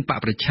ប្រធានបក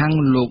ប្រឆាំង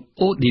លោក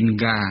អូឌីន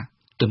ហ្កា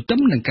ទន្ទឹម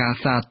នឹងការ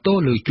សាទរ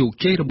លើជោគ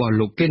ជ័យរបស់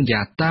លោកកេន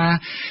យ៉ាតា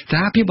ស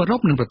ហភាពអឺរ៉ុប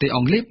និងប្រទេសអ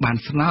ង់គ្លេសបាន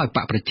ស្នើឲ្យប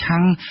កប្រឆាំ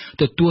ង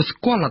ទទួលស្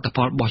គាល់លទ្ធផ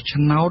លបោះ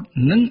ឆ្នោត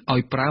និងឲ្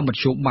យប្រើម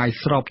ធ្យោបាយ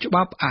ស្របច្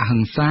បាប់អហិ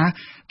ង្សា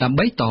ដើម្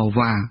បីត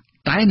វ៉ា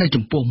តែនៅ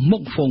ចំពោះមុ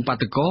ខហ្វូងបា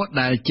តកោ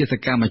ដែលជាស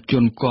កម្មជ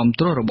នគាំ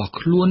ទ្ររបស់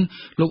ខ្លួន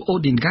លោកអូ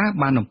ឌីនហ្កា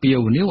បានអំពា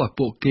វនាវឲ្យ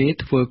ពួកគេ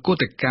ធ្វើកោ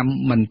តកម្ម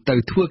មិនទៅ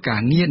ធ្វើការ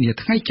ងារនា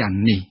ថ្ងៃច័ន្ទ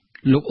នេះ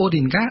លោកអូ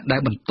ឌីនហ្កាដែ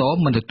លបន្ត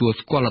មិនទទួល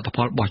ស្គាល់លទ្ធផ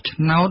លបោះឆ្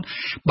នោត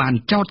បាន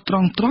ចោទត្រ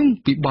ង់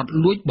ពីបទ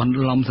លួចបន្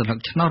លំសន្លឹក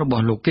ឆ្នោតរប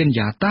ស់លោកកេន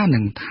យ៉ាតានឹ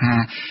ងថា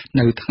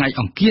នៅថ្ងៃ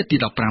អង្គារទី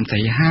15សី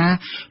ហា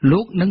លោ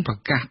កនឹងប្រ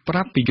កាសប្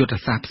រាប់ពីយុទ្ធ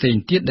សាស្ត្រផ្សេង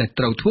ទៀតដែល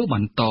ត្រូវធ្វើប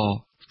ន្ត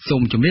សូ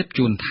មជម្រាប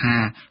ជូនថា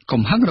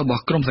កំហឹងរប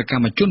ស់ក្រុមសក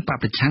ម្មជនបក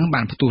ប្រឆាំង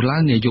បានផ្ទុះឡើ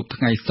ងនាយប់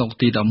ថ្ងៃសុក្រ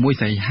ទី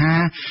11សីហា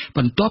ប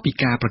ន្ទាប់ពី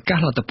ការប្រកាស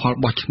លទ្ធផល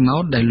បោះឆ្នោ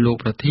តដែលលោក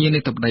ប្រធានា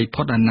ធិបតី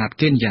ផុតអាណត្តិ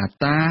កេនយ៉ា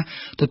តា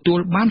ទទួល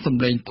បានស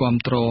ម្លេងគាំ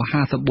ទ្រ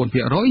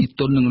 54%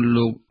 ទល់នឹង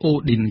លោកអូ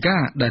ឌីនហ្កា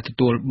ដែលទ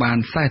ទួលបាន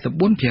 44%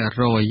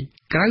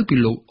ក្រៅពី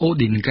លោកអូ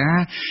ឌីនហ្កា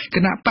គ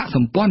ណៈបកស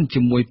ម្ព័ន្ធ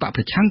ជាមួយបក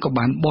ប្រឆាំងក៏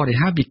បានបរិ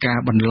ហារពីការ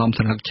បន្លំស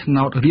ន្លឹកឆ្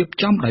នោតរៀប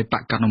ចំដោយប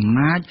កកណ្ដាលអំ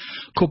ណាច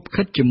ខុប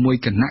ខិតជាមួយ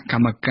គណៈក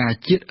ម្មការ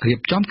ជាតិរៀប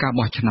ចំការ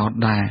បោះឆ្នោត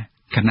ដែរ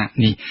គណៈ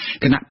នេះ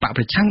គណៈបក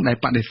ប្រឆាំងដែល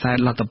បដិសេធ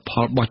លទ្ធផ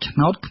លបោះឆ្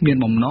នោតគ្មាន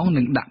បំណង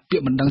នឹងដាក់ពា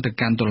ក្យបណ្ដឹងទៅ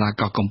កាន់តុលា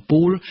ការកំ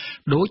ពូល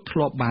ដោយធ្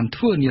លាប់បាន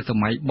ធ្វើនាស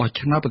ម័យបោះ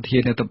ឆ្នោតប្រធា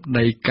នាធិប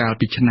តីកាល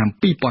ពីឆ្នាំ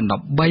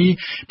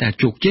2013ដែល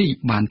ជោគជ័យ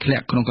បានធ្លា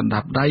ក់ក្នុងកណ្ដា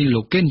ប់ដៃ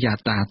លោកកេនយ៉ា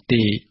តា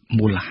ទេ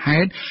មូលហេ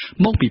តុ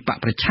មកពីបក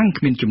ប្រឆាំង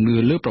គ្មានជំនឿ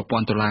លើប្រព័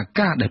ន្ធតុលា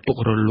ការដែលពុក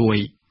រលួយ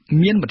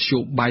មានមធ្យោ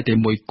បាយតែ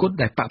មួយគត់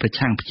ដែលបកប្រ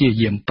ឆាំងព្យា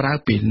យាមប្រើ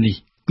ពេលនេះ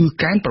គឺ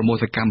កែនប្រមូល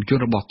សកម្មជន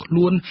របស់ខ្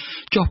លួន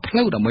ចុះផ្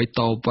លូវដើម្បី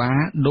តវ៉ា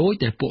ដោយ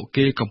តែពួក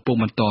គេកំពុង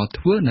បន្ត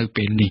ធ្វើនៅ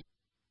ពេលនេះ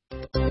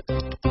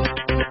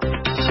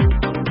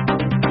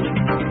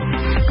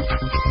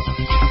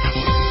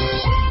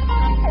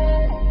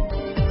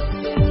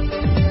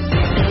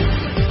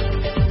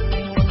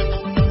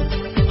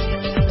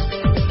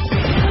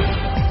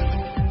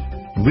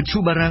វិទ្យុ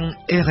បារាំង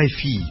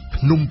RFI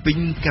ភ្នំពេញ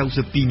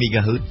 92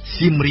 MHz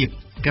សៀមរាប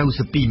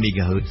 92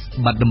 MHz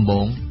បាត់ដំប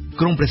ង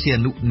ក្រុងព្រះសីហ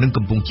នុនិង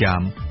កំពង់ចា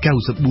ម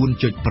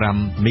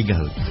 94.5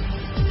 MHz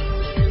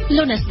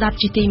លោកអ្នកស្ដាប់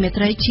ជាទីមេ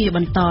ត្រីជាប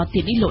ន្តទៀ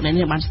តនេះលោកអ្នក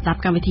នាងបានស្ដាប់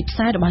កម្មវិធីផ្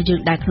សាយរបស់យើង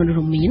ដែលក្នុង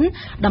រួមមាន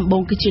ដំបូ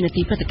ងគឺជានា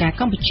ទីព្រឹត្តិការណ៍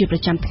កម្ពុជាប្រ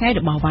ចាំថ្ងៃ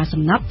របស់វ៉ា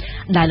សំណាប់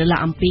ដែលលើកឡើ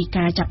ងអំពី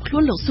ការចាប់ខ្លួ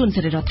នលោកស៊ុន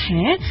សេរីរដ្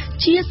ឋា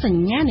ជាស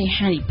ញ្ញានៃ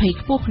ហានិភ័យ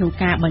ខ្ពស់ក្នុង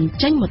ការបញ្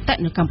ចេញមតិ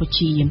នៅកម្ពុ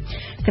ជា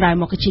ក្រោយ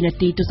មកគឺជានា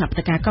ទីទស្សនព្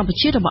រឹត្តិការណ៍កម្ពុ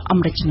ជារបស់អម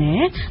រិជណា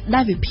ដែ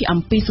លវិភាគអំ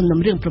ពីសំណុំ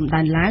រឿងព្រំ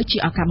ដែនឡាវជា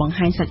ឱកាសបង្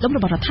ហាញសាច់ដុំរ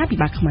បស់រដ្ឋាភិ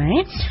បាលខ្មែរ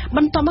ប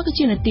ន្តមកគឺ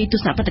ជានាទីទ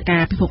ស្សនព្រឹត្តិកា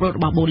រណ៍ពិភពលោករ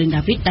បស់បូលីន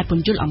ដាវីតដែលព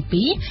ន្យល់អំ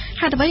ពី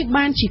ហេតុអ្វី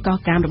បានជាកោះ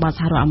កាមរបស់ស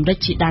ហរដ្ឋអាមេរិក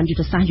ជាយុទ្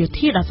ធសាស្ត្រយោ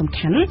ធាដ៏សំ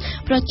ខាន់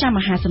ប្រចាំម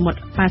ហាសមុទ្រ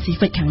ប៉ាស៊ី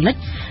ហ្វិកខាងលិច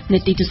នី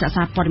តិទស្ស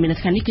នៈព័ត៌មាននៅ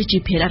ថ្ងៃនេះគឺជា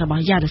ភារកិច្ចរប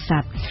ស់យ៉ារសា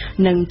ទ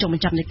និងចុងប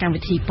ញ្ចប់នៃកម្ម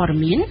វិធីព័ត៌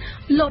មាន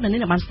លោកអ្នកនា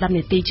ងបានស្ដាប់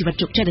នីតិជីវិត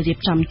ជោគជ័យដែលរៀប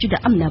ចំជូនដ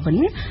ល់អំណាវិន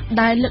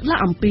ដែលលើកឡើង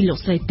អំពីលោក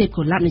ស្រីទេព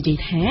កូឡាប់និយាយ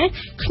ថា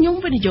ខ្ញុំ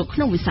វិនិយោគក្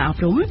នុងវិស័យអ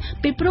ប់រំ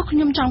ពីព្រោះខ្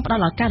ញុំចង់ផ្ដ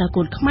ល់ឱកាសដល់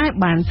កូនខ្មែរ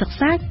បានសិក្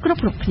សាគ្រ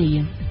ប់គ្នា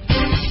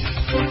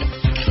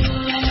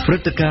ព្រឹ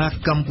ត្តិការណ៍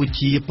កម្ពុ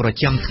ជាប្រ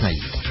ចាំថ្ងៃ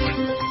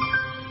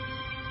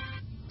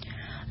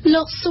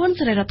លោកស៊ុន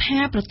សេរីរដ្ឋា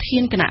ប្រធា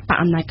នគណៈបក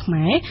អំណាចខ្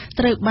មែរ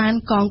ត្រូវបាន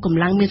កងកម្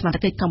លាំងមានសមត្ថ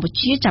កិច្ចកម្ពុ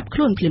ជាចាប់ខ្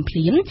លួនភ្លា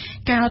ម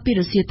កាលពី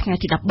រសៀលថ្ងៃ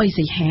ទី13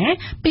សីហា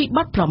ពីប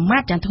ទប្រមា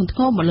ថយ៉ាងធ្ងន់ធ្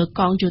ងរមកលើ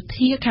កងយោ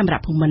ធាខេមរ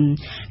ភូមិន្ទ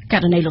ក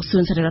រណីលោកស៊ុ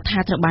នសេរីរដ្ឋា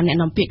ត្រូវបានអ្នក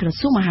នាំពាក្យក្រ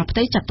សួងមហាផ្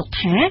ទៃចាត់ទុក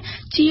ថា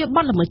ជាប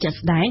ទល្មើសជាក់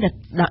ស្ដែង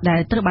ដែល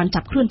ត្រូវបាន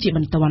ចាប់ខ្លួនជាប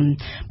ន្ទាន់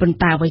ប៉ុន្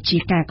តែអ្វីជា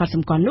ការកត់ស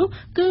ម្គាល់នោះ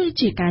គឺ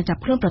ជាការចាប់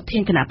ខ្លួនប្រធា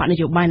នគណៈបកន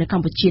យោបាយនៅក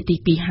ម្ពុជាទី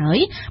2ហើយ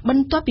ប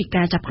ន្ទាប់ពី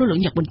ការចាប់ខ្លួនលោក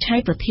ញឹកប៊ុនឆៃ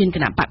ប្រធានគ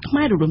ណៈបកខ្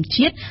មែររួមរួម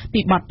ជាតិពី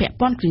បទពាក់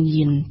ព័ន្ធគ្រឿង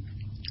ញៀន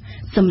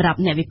សម្រាប់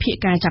អ្នកវិភាគ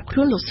ការចាប់ខ្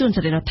លួនលោកស៊ុន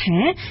សេរីរដ្ឋា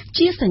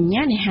ជាសញ្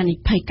ញានៃហានិ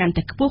ភ័យកាន់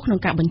តែខ្ពស់ក្នុង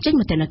ការបញ្ចេញ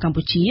មតិនៅកម្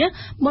ពុជា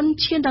មុន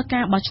ឈានដល់កា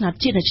របោះឆ្នោត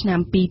ជាតិនៅឆ្នាំ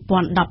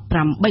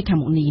2018ខាង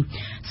មុខនេះ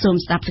សូម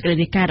ស្ដាប់សេចក្តី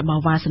រាយការណ៍រប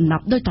ស់វ៉ាសំណា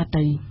ប់ដូចត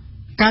ទៅ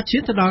ការឈា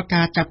នទៅដល់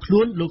ការចាប់ខ្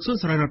លួនលោកស៊ុន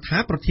សេរីរដ្ឋា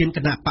ប្រធានគ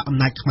ណៈបកអំ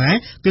ណាចខ្មែរ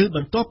គឺប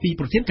ន្ទាប់ពី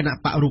ប្រធានគណៈ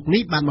បករូប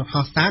នេះបានបង្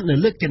ហោះសារនៅ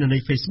លើគណនី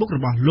Facebook រ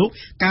បស់លោក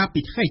កាលពី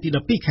ថ្ងៃទី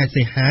12ខែ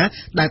សីហា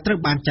ដែលត្រូវ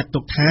បានចាត់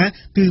ទុកថា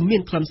គឺមា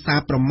នខ្លឹមសារ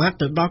ប្រមាថ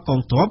ទៅដល់ក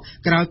ងទ័ព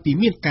ក្រោយពី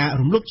មានការ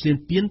រំលោភឈ្លាន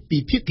ពានពី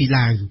ភាគី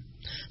ឡាវ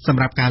ស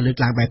ម្រាប់ការលើក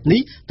ឡើងបែប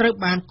នេះត្រូវ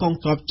បានកង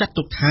ទ័ពចាត់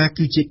ទុកថា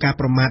គឺជាការ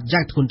ប្រមាថ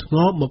យ៉ាងធ្ងន់ធ្ង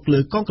រមកលើ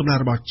កងកម្លាំង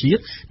របស់ជា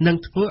តិនិង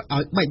ធ្វើ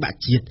ឲ្យបែកបាក់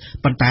ជាតិ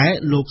ប៉ុន្តែ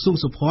លោកស៊ុំ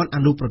សុភ័ណ្ឌអ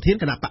នុប្រធាន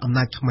គណៈបកអំ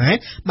ណាចខ្មែរ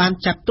បាន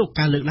ចាត់ទុក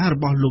ការលើកឡើងរ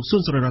បស់លោកស៊ុ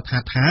នសេរីរដ្ឋា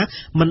ថា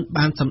មិន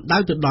បានសម្ដៅ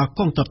ទៅដល់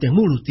កងទ័ពទាំង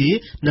មូលនោះទេ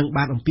និង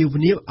បានអំពាវ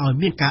នាវឲ្យ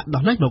មានការ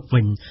ដោះលែងមក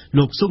វិញ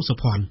លោកស៊ុំសុ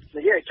ភ័ណ្ឌ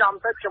និយាយចំ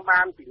ទៅខ្ញុំ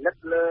បានពិនិត្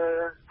យលើ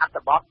អត្ថ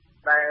បទ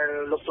ដែល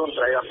លោកស៊ុន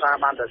សេរីរដ្ឋា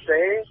បានសរ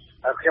សេរ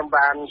ខ្ញុំ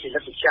បានពិនិ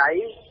ត្យវិจัย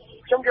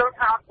ខ្ញុំយល់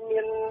ថាអត់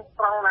មាន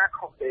ត្រង់ណា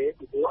ខុសទេ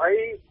ពីព្រោះអី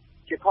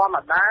ជាធម្ម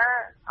តា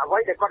អ្វី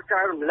ដែលគាត់ចែ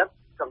ករំលឹក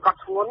សង្កត់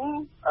ធ្ងន់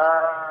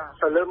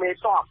ទៅលើមេត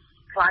ប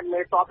ខ្លាចមេ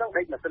តបហ្នឹង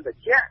ដេកម៉ាស៊ីនត្រ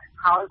ជាក់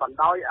ហើយបណ្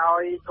ដោយឲ្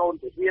យកូន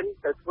ទាហាន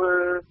ទៅធ្វើ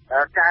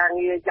ការ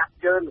ងារយ៉ាប់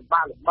យ៉ឺនលំ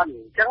បាកលំបិន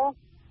អញ្ចឹង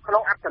ក្នុ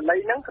ងអត្ថន័យ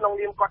ហ្នឹងក្នុង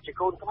នាមគាត់ជា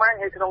កូនខ្មែរ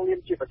ហើយក្នុងនាម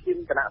ជាប្រធាន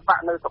គណៈបក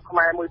នៅស្រុកខ្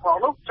មែរមួយផង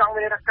នោះចង់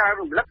មានការ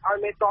រំលឹកឲ្យ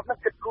មេតបហ្នឹង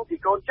គិតគូរពី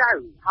កូនចៅ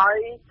ហើយ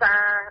សា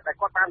រដែល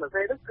គាត់បានសរ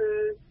សេរនោះគឺ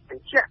ប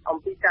ញ្ជាក់អំ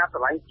ពីការស្រ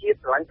ឡាញ់ជាតិ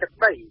ស្រឡាញ់ទឹក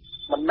ដី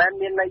មិនមែន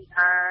មានន័យ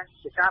ថា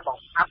ជាការប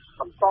ង្អាប់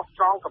បន្ត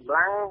ស្រង់កម្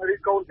លាំងឬ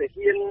កូនទា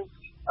ហាន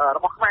រ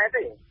បស់ខ្មែរ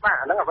ទេបាទ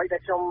អាហ្នឹងអ្វីដែ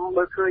លខ្ញុំ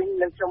មើលឃើញ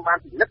និងខ្ញុំបាន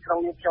ពិនិត្យក្នុង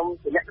នាមខ្ញុំ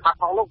ជាអ្នកច្បាប់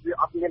ផងនោះវា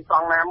អត់មានត្រ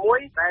ង់ណាមួយ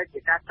ដែលជា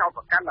ការចោទ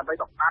ប្រកាន់ដើម្បី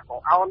បង្អាប់ប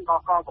ង្អោនដ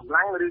ល់កងកម្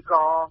លាំងឬ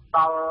ក៏ដ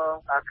ល់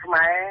ខ្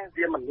មែរ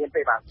វាមិនមាន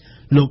ទេបាទ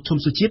លោកឈុំ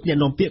សុជាតិអ្នក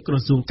នាំពាក្យក្រ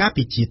សួងការ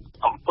ពារជាតិ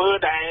អំពើ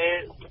ដែល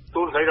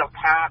ទូលសេរីរដ្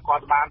ឋាគា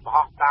ត់បាន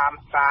បោះតាម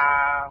សា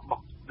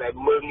រដែល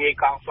មើងងាយ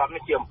កងទ័ព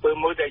នេះជាអំពើ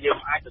មួយដែលយើង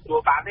អាចទទួល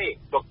បានទេ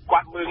ព្រោះគា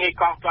ត់មើងងាយ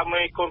កងទ័ព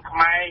មេកូនខ្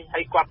មែរហើ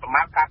យគាត់ប្រ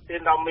មាថការទា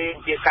នដល់មេ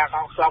ជាការក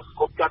ងទ័ព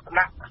គ្រប់ជាប់ថ្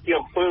នាក់ជា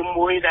អំពើ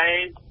មួយដែល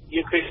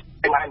យើងឃើញ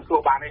បានទទួ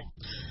លបានទេ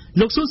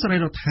លោកស៊ុនសេរី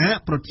រដ្ឋា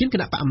ប្រធានគ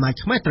ណៈបកអំណាច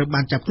ខ្មែរត្រូវ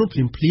បានចាប់ខ្លួន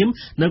ភ្លាម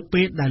នៅ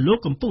ពេលដែលលោក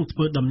កំពុងធ្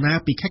វើដំណើរ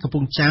ពីខេត្តកំព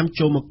ង់ចាម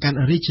ចូលមកកាន់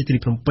រាជធា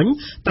នីភ្នំពេញ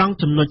ត្រង់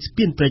ចំណុចស្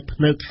ពានព្រែកភ្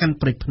នៅខណ្ឌ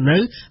ព្រែកភ្នៅ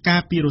កា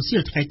លពីរសៀ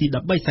លថ្ងៃទី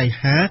13សី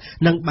ហា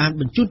និងបាន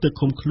បញ្ជូនទៅ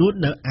ឃុំខ្លួន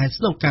នៅឯ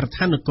ស្នងការដ្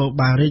ឋាននគរ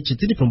បាលរាជ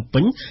ធានីភ្នំ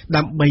ពេញ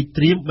ដើម្បី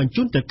ត្រៀមបញ្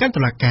ជូនទៅកាន់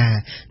តុលាការ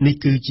នេះ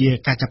គឺជា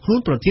ការចាប់ខ្លួន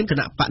ប្រធានគ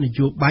ណៈបកន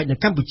យោបាយនៅ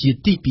កម្ពុជា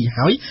ទី2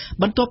ហើយ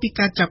បន្ទាប់ពី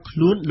ការចាប់ខ្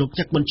លួនលោក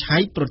ញឹកប៊ុនឆៃ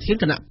ប្រធាន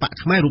គណៈបក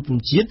ខ្មែររួម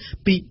ជាតិ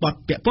ពីបទ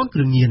ពាក់ព័ន្ធគ្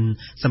រឿងញៀន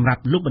សម្រា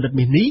ប់លោកបណ្ឌិត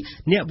មាសនេះ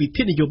អ្នកវិ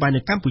ភាគនយោបាយ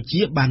នៅកម្ពុ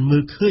ជាបានមើ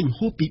លឃើញ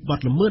ហួសពីបទ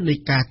ល្មើសនៃ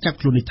ការចាប់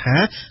ខ្លួននេះថា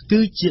គឺ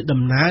ជា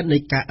ដំណើរនៃ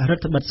ការរ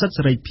ដ្ឋបិទសិទ្ធិ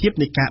សេរីភាព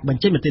នៃការប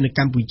ញ្ចេញមតិនៅក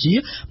ម្ពុជា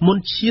មុន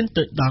ឈាន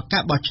ទៅដល់កា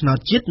របោះឆ្នោត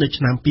ជាតិនៅ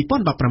ឆ្នាំ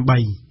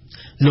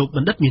2018លោកប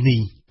ណ្ឌិតមាស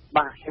នេះ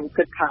បាទខ្ញុំ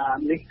គិតថា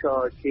នេះក៏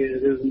ជា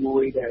រឿងមួ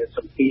យដែលស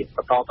ម្ពាធប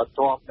ន្តបន្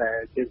ទាប់ដែល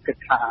យើងគិត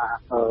ថា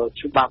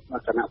ច្បាប់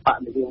គណៈបក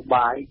នយោ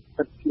បាយ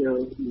ពិតជា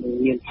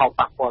មានផល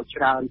ប៉ះពាល់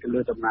ច្រើនទៅលើ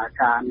ដំណើរ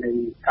ការនៃ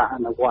ការអ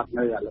នុវត្ត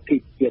នៅលទ្ធិ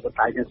ប្រជាធិប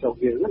តេយ្យនៅស្រុក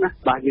យើងណា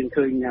បាទយើង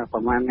ឃើញប្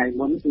រហែលថ្ងៃ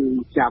មុនគឺ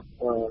ចាប់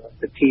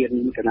ប្រធាន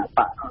គណៈប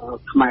ក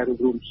ខ្មែរ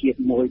រួមជាតិ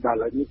មួយដល់ឥ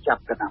ឡូវនេះចា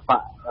ប់គណៈប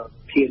ក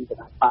ធានគ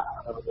ណៈបក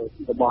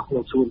របស់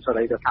លោកសួនសេ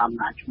រីរដ្ឋាភិ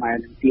បាលខ្មែរ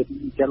នឹងទៀត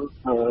អញ្ចឹង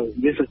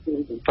យើងស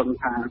ង្ឃឹម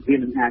ថាវា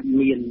នឹងអាច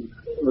មាន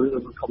រឿ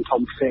ង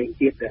ធំផ្សេង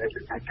ទៀតដែល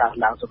អាចកើត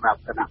ឡើងសម្រាប់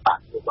គណៈបកន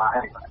យោបា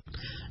យ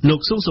លោក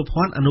ស៊ុងសុ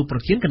ភ័ណ្ឌអនុប្រ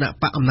ធានគណៈ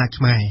បកអំណាច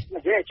ខ្មែរ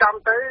និយាយចំ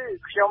ទៅ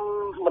ខ្ញុំ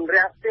មិន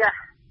រាំងស្ទះ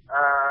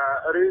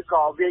ឬ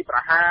ក៏វាយប្រ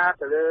ហារ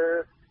ទៅលើ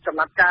ចំ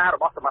ណាត់ការរ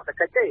បស់សមាជិ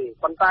កទេ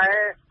ប៉ុន្តែ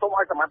សូម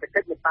ឲ្យសមាជិក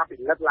មេត្តាពិ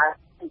និត្យឡើង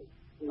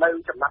នៅ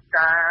ចំណាត់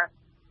ការ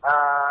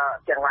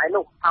ទាំងឡាយ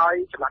នោះហើយ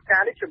ចំណាត់កា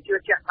រនេះខ្ញុំជឿ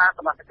ជាក់ថាស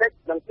មាជិក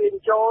នឹងទាញ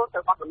ចូលទៅ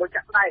បទល្មើស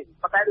ចាក់ស្ដែង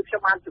ប៉ុន្តែដូចខ្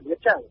ញុំបានជម្រាប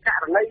ចឹងក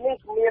រណីនេះ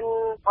មាន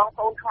បង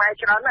ប្អូនខ្មែរ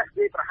ច្រើនណាស់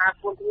វាយប្រហារ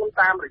ធ្ងន់ធ្ងរ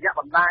តាមរយៈ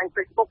បណ្ដាញ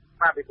Facebook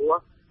បាទពីព្រោះ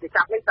គេ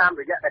ចាប់នេះតាម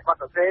រយៈដែលគាត់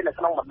សរសេរនៅ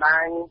ក្នុងបណ្ដា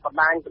ញ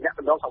ទំនាក់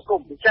ទំនងសង្គ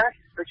មអញ្ចឹង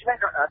ដូច្នេះ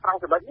ត្រង់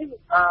ចំណុចនេះ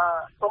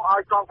សូមឲ្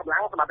យកងកម្លាំ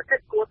ងសមត្ថកិ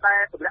ច្ចគួរតែ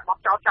ទម្លាក់បទ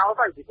ចោល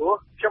ទៅពីព្រោះ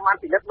ខ្ញុំបាន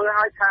ពិនិត្យមើល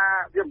ហើយថា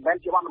វាមិនមែន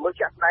ជាបទល្មើស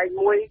ជាក់ស្ដែង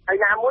មួយហើយ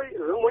ណាមួយ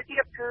រឿងមួយទៀ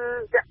តគឺ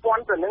ពាក់ព័ន្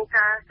ធទៅនឹង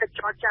ការកិច្ច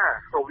ចរចារ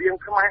វាង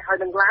ខ្មែរហើយ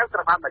និងឡាវត្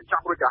រូវបានបញ្ច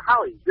ប់រួចទៅហើ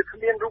យវាគ្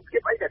មានរូបភា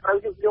ពអីដែលត្រូវ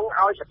ញុះញង់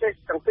ឲ្យប្រទេស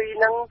ទាំងពីរ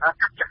ហ្នឹង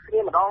កាត់ចាក់គ្នា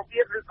ម្ដងទៀ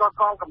តឬក៏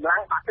កងកម្លាំ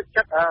ងបាក់ទឹក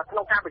ចិត្តក្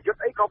នុងការប្រយុទ្ធ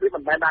អីក៏វាមិ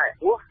នមែនដែរ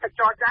ព្រោះកិច្ច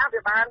ចរចា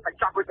វាបានបញ្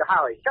ចប់រួចទៅ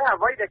ហើយអញ្ចឹង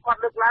អ្វីដែលគា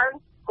ត់លើកឡើង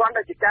គាត់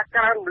តែជាការ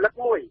កើនរំលឹក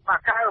មួយបា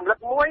ទកើនរំលឹក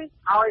មួយ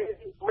ឲ្យ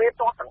មេត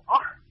បទាំងអ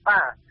ស់បា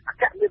ទអ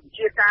គ្គនាយកវិ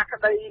ជាការក្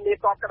តីមេត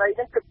បក្តីហ្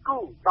នឹងគិតគូ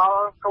រដ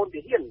ល់កូន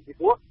ទាហានពី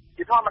ព្រោះ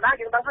ជាធម្មតា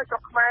យើងដឹងថាស្រុ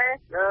កខ្មែរ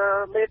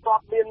មេតប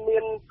មា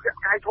នភាគ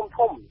កាយធំ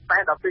តែ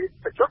ដល់ពេល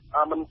ប្រយុទ្ធ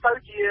មិនទៅ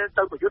ជា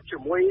ទៅប្រយុទ្ធជា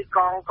មួយក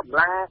ងកម្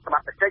លាំងសម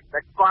ត្ថកិច្ចដែ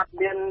លគាត់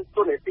មាន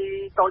ទូនាទី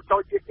តូ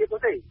ចទៀតនោះ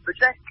ទេដូ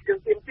ច្នេះយើង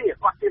ទាមទារ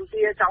គាត់ទាម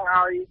ទារចង់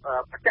ឲ្យ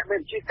អគ្គនាយកវិ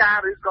ជាការ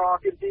ឬក៏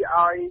ទាមទារ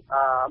ឲ្យ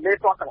មេត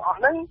បទាំងអស់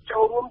ហ្នឹងចូ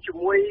លរួមជា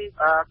មួយ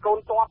កូន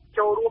តប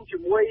ចូលរួមជា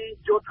មួយ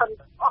យោធិន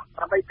ទាំងអស់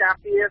ដើម្បីការ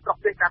ពារស្រុក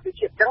ទេសការពារ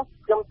ជាតិអញ្ចឹង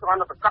ខ្ញុំគ្រាន់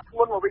តែប្រកាសធ្ង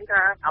ន់មកវិញ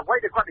ថាអ្វី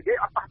ដែលគាត់និយាយ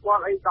អត់ប៉ះពា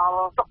ល់អីដល់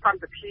សុខស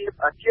ន្តិភាព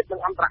ជាតិនិ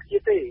ងអន្តរជា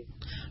តិទេ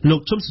លោ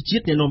កឈុំសុជា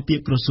តិអ្នកនាំពាក្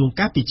យក្រសួង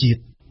ការពារជាតិ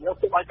ខ្ញុំ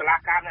គិតឲ្យតុលា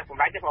ការនេះស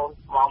ម្ដេចទេបង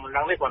មកមិន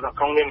ដឹងទេគាត់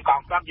ក្នុងនាមក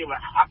ងទ័ពយើង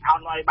អត់ថោន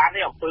ឲ្យបាន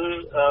ទេអំពើ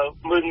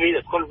មើលងាយដ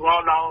ល់គុណង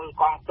ដល់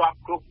កងទ័ព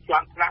គ្រប់ជា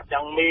ន់ថ្នាក់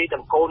ទាំងមេ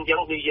ទាំងកូនអញ្ចឹ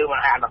ងគឺយើងមិ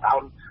នអាចដ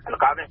ល់អន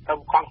កោនេះទៅ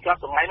កងទ័ព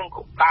ថ្ងៃហ្នឹង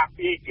ការ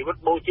ពារជីវិត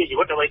បូជាជី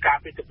វិតដើម្បីការ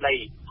ពារទឹកដី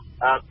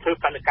ធ្វើ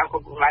បដកម្មគ្រ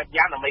ប់ផ្នែក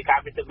យ៉ាងដើម្បីការ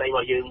ពារទឹកដីរប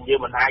ស់យើង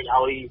មិនអាច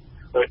ឲ្យ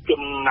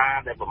ជំនា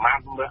ដែលប្រមាថ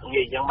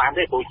ងាយយ៉ាងបាន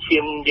ទេព្រោះឈា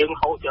មយើង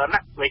ហូរច្រើនណា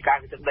ស់នៃការ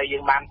ពីទឹកដីយើ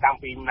ងបានតាំង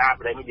ពីណា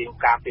ប្រទេសយើង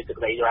ការពីទឹក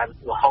ដីបាន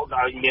រហូតដ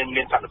ល់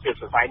មានសន្តិភាព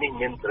សន្តិនេះ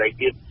មានសេរី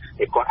ភាព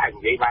ដែលគាត់អាច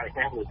និយាយបាន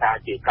នេះគឺថា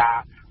ជាការ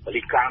ប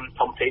រិកម្ម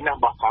ធំធេងណាស់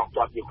របស់កង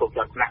ទ័ពយើងគ្រប់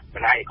ជាន់ថ្នាក់មិ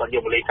នហើយគាត់យ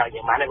កមកលេងថា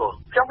យ៉ាងម៉េចទេបង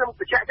ខ្ញុំប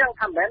ញ្ជាក់ចឹង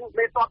ថាមិនមែន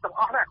មេទ័ពទាំង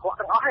អស់ណាអាក្រក់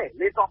ទាំងអស់ទេ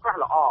មេទ័ពខ្លះ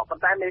ល្អប៉ុ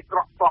ន្តែមេក្រ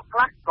ក់ទ័ពខ្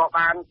លះក៏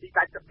បានទី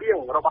កាច់ស្បៀង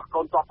របស់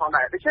កូនទ័ពផង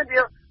ដែរដូច្នេះ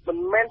វាមិន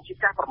មែនជា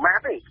ការប្រមាថ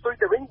ទេផ្ទុយ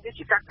ទៅវិញវា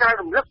ជាការកែ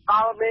រំលឹកដ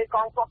ល់មេក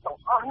ងទ័ពទាំង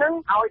អស់ហ្នឹង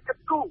ឲ្យគិត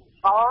គូរ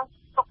ដល់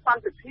សុខស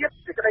ន្តិភាព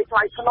សេចក្តីថ្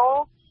លៃថ្នូរ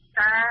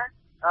ការ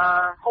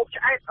ហូប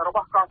ឆ្អែតរប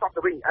ស់កងទ័ព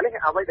ទៅវិញអានេះ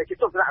អ្វីដែលជា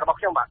ទស្សនៈរបស់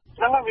ខ្ញុំបាទ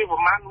ហ្នឹងវាប្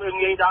រមាណមើល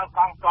ងាយដល់ក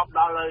ងទ័ព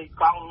ដល់ហើយ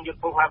កងយុទ្ធ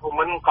ភូមិ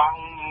មិនកង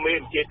មេ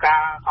បញ្ជាកា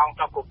រកង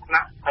ទ័ពគ្រប់ថ្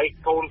នាក់ហើយ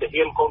កូនទា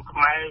ហានកូនខ្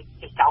មែរ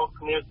ចោល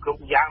គ្នាគ្រ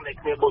ប់យ៉ាងដែល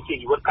គ្នាបូជា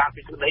ជីវិតការ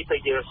ពីទឹកដីទៅ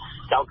ជា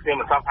ចោលគ្នា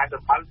មិនស្បហើយទៅ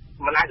ផល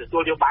មិនអាចទទួ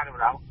លយកបាន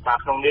ម្ដងបាទ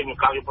ក្នុងនាម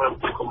កងយុទ្ធភូ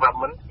មិគម្រាប់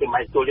មិនគេមិ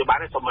នទទួលយកបាន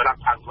ទេសូមរ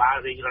ដ្ឋាភិបាល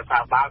រាជរដ្ឋា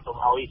ភិបាលសូម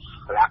ឲ្យ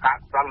តុលាការ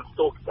ប្រំ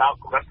ទោសដល់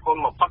កម្រិតធ្ង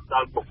ន់បំផុតដ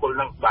ល់បុគ្គល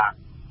នឹងបាទ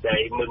ដែ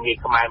លមើលងាយ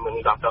ខ្មែរមើល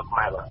ងាយដល់ខ្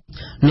មែរបាទ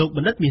លោកប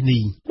ណ្ឌិតមាស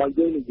នេះបើ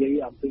យើងនិយាយ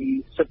អំពី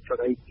សិទ្ធិសេ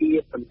រីភាព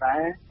ប៉ុន្តែ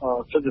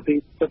សិទ្ធិ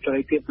សេ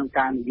រីភាពក្នុង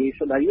ការនិយាយ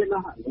ស្ដីណា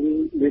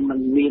វាមិន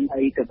មាន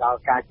អីទៅដល់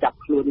ការចាប់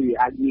ខ្លួនវា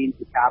អាចមាន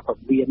ពីការពំ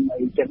រាម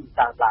អីចឹង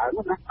កើតឡើង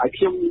ណាហើយ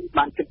ខ្ញុំ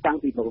បានគិតតាំង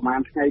ពីប្រហែល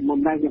ថ្ងៃមុន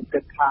ដែរខ្ញុំ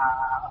គិតថា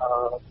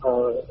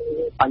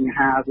បញ្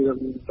ហារឿង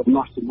ដំ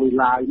ណោះជាមួយ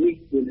ឡាវនេះ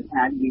វានឹង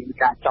អាចមាន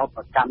ការចោទ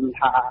ប្រកាន់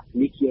ថា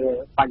នេះជា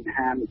បញ្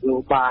ហានយោ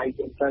បាយ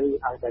ចឹងទៅ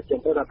ហើយតែចឹង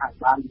ទៅរដ្ឋាភិ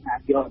បាលអា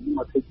ចយកម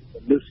កធ្វើ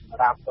លឹះសម្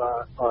រាប់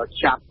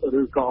ចាប់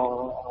ឬក៏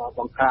ប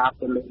ង្ក្រាប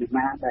ទៅលើអ្នក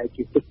ណាដែល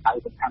ជាទឹកដៃ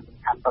សំខាន់ប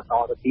ន្ត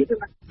ទៅទៀត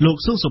ណាលោក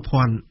ស៊ុសុ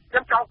ភ័ណ្ឌខ្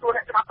ញុំចង់សួរ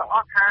អ្នកច្បាប់ទាំងអ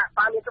ស់ថា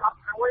តើមានច្បាប់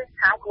ខាងមួយ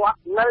ខាងគាត់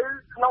នៅ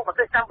ក្នុងប្រ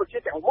ទេសកម្ពុជា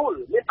ទាំងមូល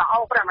មានតែអ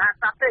ង្គព្រះមហាក្ស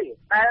ត្រទេ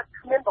តែ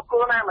គ្មានបុគ្គ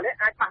លណាម្នាក់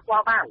អាចប៉ះពា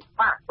ល់បាន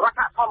បាទរដ្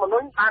ឋធម្មនុ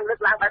ញ្ញបានលើក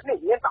ឡើងបែបនេះ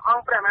មានតែអ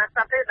ង្គព្រះមហាក្ស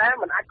ត្រទេដែល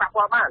មិនអាចប៉ះ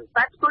ពាល់បាន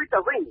តែផ្ទុយទៅ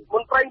វិញម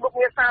ន្ត្រីមុខ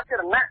ងារសាធា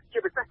រណៈជា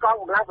ពិសេសកង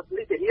កម្លាំងប៉ូ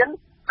លីសទាហាន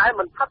ដែល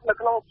មិនស្ថិតនៅ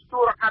ក្នុងស្ទួ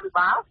រដ្ឋាភិ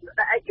បាល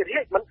ដែលឯករា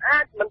ជ្យមិន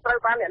ត្រូវ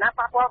បានអ្នកណា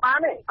ប៉ះពាល់បាន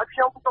ទេហើយខ្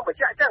ញុំសូមបញ្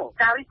ជាក់អញ្ចឹង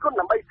ការរិះគន់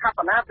ដើម្បីស្ថាប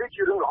នាវា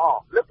ជារឿងល្អ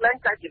លើកលែង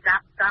តែជាកា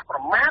រប្រ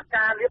មាថ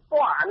ការលៀបព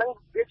ណ៌អានឹង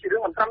វាជារឿ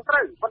ងមិនត្រឹមត្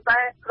រូវប៉ុន្តែ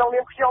ក្នុង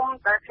នាមខ្ញុំ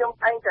តែ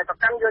ងតែប្រ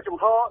កាន់យកជំ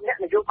ហរអ្នក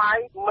នយោបាយ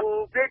មិន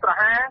វាយប្រ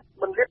ហារ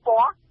មិនលៀបព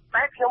ណ៌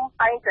តែខ្ញុំ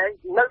តែងតែ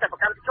នៅតែប្រ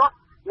កាន់ខ្ជាប់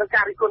នឹង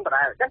ការរិះគន់ដ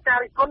ដែលអញ្ចឹងការ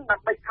រិះគន់ដើ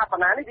ម្បីស្ថាប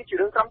នានេះវាជា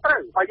រឿងត្រឹមត្រូ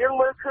វហើយយើង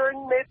មើលឃើញ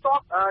មេតប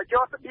យ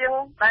កស្បៀង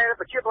ដែល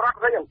ប្រជាពលរដ្ឋ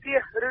រៃអង្គា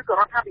សឬក៏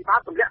រដ្ឋាភិបាល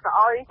ទម្លាក់ទៅ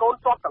ឲ្យកូន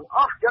តបទាំងអ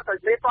ស់យកទៅ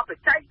មេតបទៅ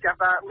ចែកចា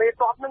ថាមេ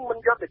តបនឹងមិន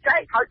យកទៅចែក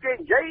ហើយគេ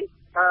និយាយ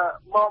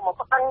មក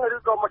ប្រកាន់ឬ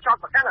ក៏មកចោត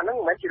ប្រកាន់អាហ្នឹង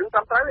មិនមែនជារឿងត្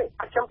រឹមត្រូវទេ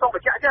ខ្ញុំសូមប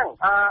ញ្ជាក់អញ្ចឹង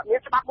មាន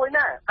ច្បាប់មួយ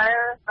ណា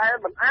តែ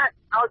មិនអាច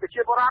ឲ្យប្រ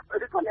ជាពលរដ្ឋ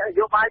ឬក៏អ្នកន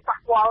យោបាយប៉ះ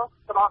ពាល់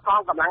ទៅដល់ក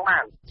ងកម្លាំងបា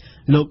ន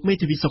លោកមេ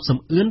ធាវីសុកសំ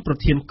អឿនប្រ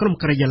ធានក្រុម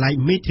ការិយាល័យ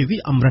មេធាវី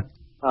អមរិត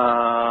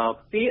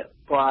ពាក្យ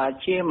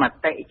ជាម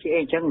តិជា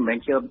អញ្ចឹងមិនមែន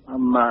ជា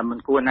មិន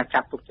គួរណាចា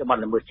ប់ទុកជាបទ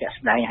ល្មើសជាក់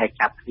ស្ដែងហើយ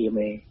ចាប់ព្រាម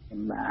ទេ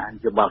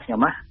យោបល់ខ្ញុំ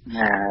ណា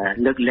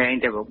លើកលែង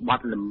តែប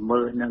ទល្មើ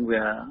សនឹង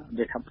វា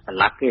ថាប្រ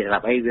ឡាប់គេសម្រា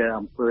ប់អីវា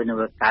អំពើនឹង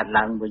វាកើត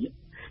ឡើងវិញ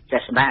ជា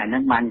ក់ស្ដែងអាហ្នឹ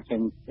ងបានចឹ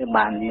ង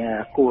បាន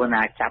គួរ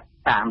ណាចាប់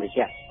តាមរ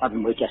យៈបទ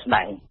ល្មើសជាក់ស្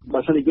ដែងបើ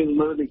សិនជាយើង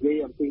មើលនិយាយ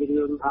អំពី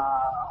រឿងថា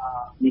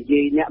និយា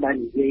យអ្នកដែល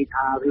និយាយ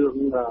ថារឿង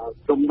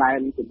ព្រំដែន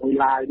ជាមួយ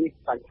ឡាវនេះ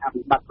បញ្ហា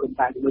វិបត្តិព្រំ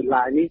ដែនជាមួយ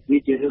ឡាវនេះវា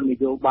ជារឿងន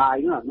យោបាយ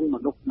ណាហ្នឹងម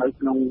នុស្សនៅ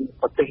ក្នុង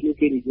ប្រទេសនេះ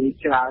គេនិយាយ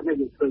ច្រើនណាស់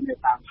យើងឃើញនៅ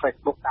តាម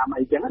Facebook តាម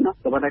អីចឹងណាតែ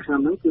ប៉ុន្តែក្នុង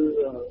ហ្នឹងគឺ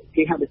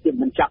គេហាក់ដូចជា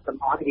មិនចាប់ទាំង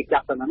អស់គេចា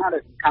ប់តែណាដែ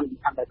លសំខាន់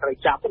តែត្រូវ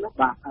ចាប់ណា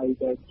បាទហើយ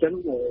តែអញ្ចឹង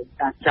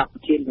ការចាប់ប្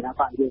រធានគណៈ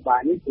បកនយោបា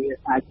យនេះវា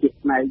អាចជា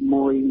ផ្នែក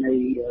មួយនៃ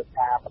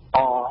ការបន្ត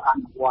អ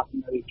នុវត្ត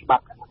នៅច្បា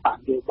ប់គណៈបកន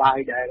យោបាយ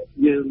ដែល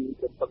យើង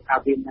រំពឹងថា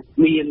វានឹង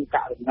មានក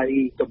រណី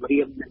គម្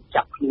រាមនឹង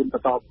ចាប់ខ្លួនប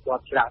ន្តបន្ទា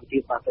ប់ច្រើនទៀ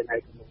តបាទថ្ងៃ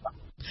ខាងមុខបាទ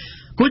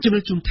គួរជំ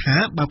រាបជូនថា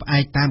បើផ្អែ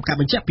កតាមការ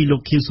បញ្ជាក់ពីលោ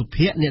កខៀវសុ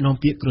ភ័ក្រអ្នកនាំ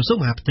ពាក្យក្រសួង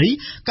មហាផ្ទៃ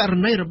ករ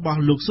ណីរបស់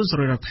លោកស៊ុនស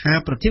ររដ្ឋា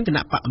ប្រធានគ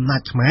ណៈបកអំណា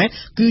ចខ្មែរ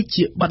គឺ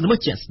ជាបទល្មើស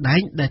ជាក់ស្ដែ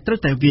ងដែលត្រូវ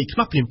តែវាយខ្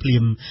នោះភ្លា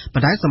មប៉ុ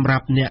ន្តែសម្រា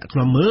ប់អ្នកខ្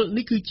លាំមើល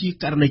នេះគឺជា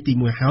ករណីទី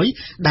1ហើយ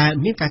ដែល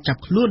មានការចាប់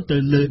ខ្លួនទៅ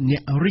លើអ្ន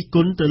ករិះគ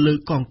ន់ទៅលើ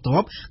កងទ័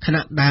ពខ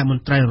ណៈដែលម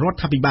ន្ត្រីរដ្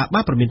ឋាភិបាល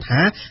បានប្រមាន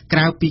ថាក្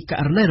រៅពីក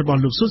រណីរបស់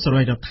លោកស៊ុនសររ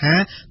ដ្ឋា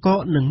ក៏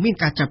នឹងមាន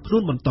ការចាប់ខ្លួ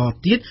នបន្ត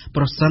ទៀត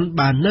ប្រសិន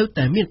បើនៅ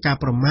តែមានការ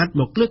ប្រមាថ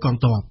មកលើកង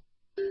ទ័ព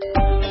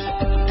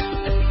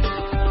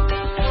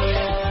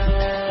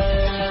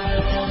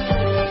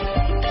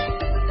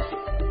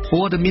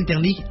ព័ត៌មានទាំ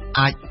ងនេះ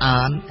អាច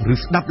អានឬ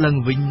ស្ដាប់ឡើង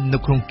វិញនៅ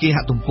ក្នុងគេហ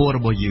ទំព័ររ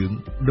បស់យើង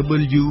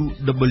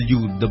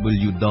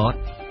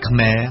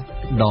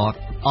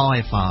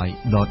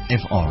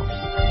www.khmer.rfi.fr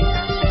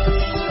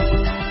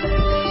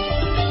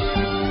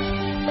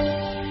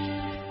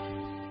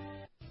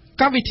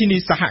កម្មវិធីនេះ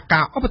សហ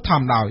ការឧបត្ថ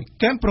ម្ភដោយ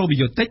Cambodia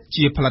Probiotic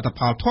ជាផលិតផ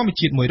លធម្ម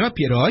ជាតិ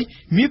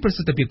 100% មានប្រ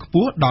សិទ្ធភាពខ្ព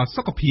ស់ដល់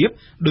សុខភាព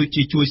ដូច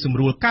ជាជួយសម្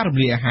រួលការរំ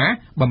លាយអាហារ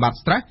បំបាត់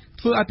stress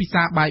ធ្វើឲ្យពិ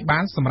សាបាយបា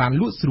នសម្រាន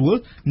លក់ស្រួល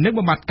និង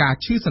បំបាត់ការ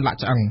ឈឺសន្លាក់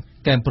ឆ្អឹង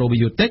Cambodia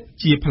Probiotic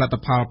ជាផលិត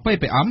ផល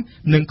PPM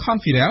និង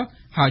Confidel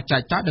ហើយចែ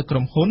កចាយដោយក្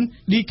រុមហ៊ុន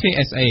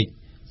DKSH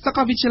សាក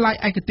លវិទ្យាល័យ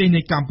ឯកទេស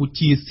នៃកម្ពុ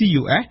ជា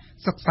CUS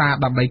សិក្សា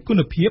ដើម្បីគុ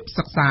ណភាព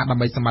សិក្សាដើ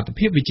ម្បីសមត្ថ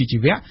ភាពវិជ្ជាជី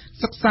វៈ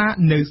សិក្សា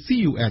នៅ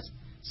CUS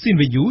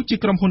Sinvayu ជា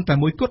ក្រុមហ៊ុនតែ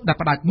មួយគត់ដែល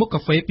ផ្ដាច់មុខកា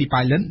ហ្វេពី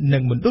ប៉ៃលិននិ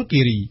ងមណ្ឌល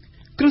គិរី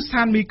គ្រឹះស្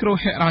ថានមីក្រូ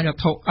ហិរញ្ញវ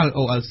ត្ថុ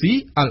LOLC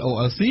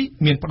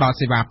មានផ្ដល់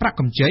សេវាប្រាក់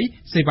កម្ចី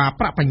សេវា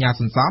ប្រាក់បញ្ញា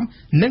សន្សំ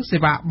និងសេ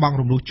វាបង់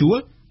រំលោះជួល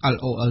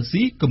LOLC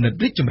គំនិត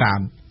រីកចម្រើន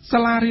សា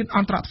លារៀនអ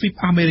ន្តរជាតិ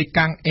អាមេរិក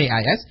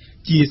AIS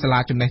ជាសាលា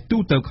ចំណេះទូ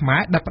ទៅខ្មែ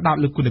រដែលផ្ដោត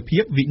លើគុណភា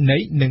ពវិន័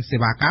យនិងសេ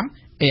វាកម្ម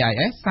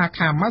AIS សា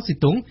ខាម៉ាស៊ី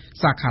តុង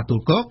សាខាទូល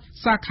គោក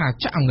សាខា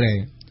ចាក់អង់គ្លេស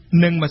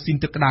និងម៉ាស៊ីន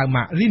ទឹកក្តៅ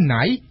ម៉ារី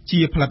ណៃជា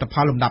ផលិតផ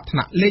លលំដាប់ថ្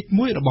នាក់លេខ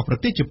1របស់ប្រ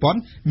ទេសជប៉ុន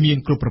មាន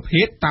គ្រប់ប្រ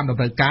ភេទតាមត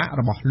ម្រូវការ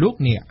របស់លោក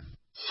អ្នក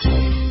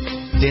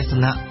ទេស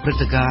នាព្រឹត្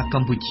តិការណ៍ក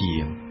ម្ពុជា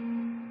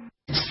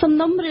សំ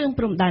ណុំរឿង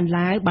ព្រំដែន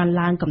ឡាវបាន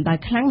ឡើងកម្ដៅ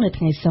ខ្លាំងនៅ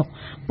ថ្ងៃសុក្រ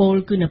ពល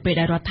គឺនៅពេល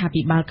ដែលរដ្ឋា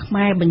ភិបាលខ្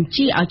មែរបញ្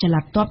ជាឲ្យចល័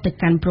តទ័ពទៅ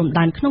កាន់ព្រំ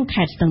ដែនក្នុង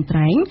ខេត្តស្ទឹងត្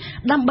រែង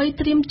ដើម្បី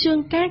ត្រៀមជើង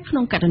ការក្នុ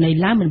ងករណី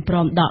ឡាវមិនព្រ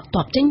មដក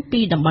ទ័ពចេញពី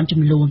តំបន់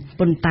ចំនួន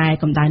ប៉ុន្តែ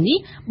កម្ដៅនេះ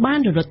បាន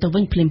រត់ទៅវិ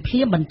ញភ្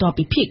លាមបន្ទាប់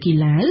ពីភាគី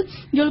ឡាវ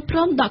យល់ព្រ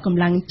មដកកម្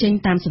លាំងចេញ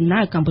តាមសំណើ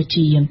កម្ពុ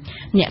ជា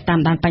អ្នកតាម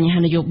ដានបញ្ហា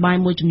នយោបាយ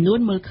មួយចំនួន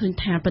មើលឃើញ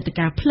ថាព្រឹត្តិ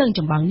ការណ៍ភ្លើងច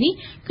ម្បាំងនេះ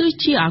គឺ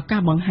ជាឱកាស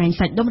បង្ហាញ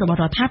សាច់ដុំរបស់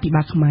រដ្ឋាភិ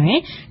បាលខ្មែរ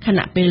ខ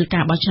ណៈពេល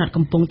ការបោះឆ្នោត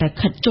កំពុងតែ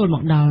ខិតចូលម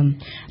កដល់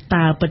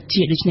តើពិត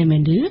ជាដូច្នេះមែ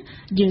នឬ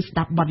យើងស្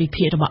ដាប់បទវិ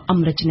ភាគរបស់អម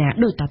រជនា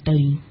ដូចតទៅ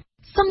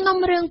សំណុំ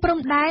រឿងព្រំ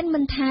ដែនមិ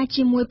នថា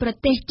ជាមួយប្រ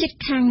ទេសជិត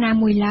ខាងណា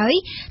មួយឡើយ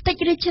តិច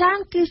ឬច្រើន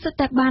គឺសុទ្ធ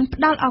តែបាន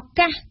ផ្ដល់ឱ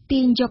កាស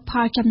ទាញយកផ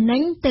លចំណេ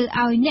ញទៅ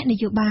ឲ្យអ្នកន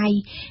យោបាយ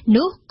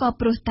នោះក៏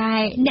ព្រោះតែ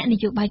អ្នកន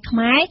យោបាយខ្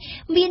មែរ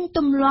មានទ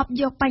ម្លាប់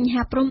យកបញ្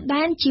ហាព្រំ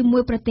ដែនជាមួ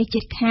យប្រទេសជិ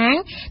តខាង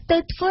ទៅ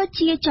ធ្វើ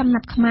ជាចំណា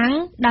ត់ខ្មាំង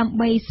ដើម្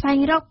បីស្វែង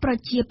រកប្រ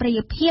ជាប្រិយ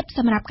ភាពស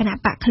ម្រាប់គណៈ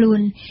បកខ្លួន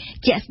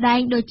ជាក់ស្ដែង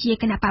ដូចជា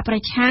គណៈបកប្រ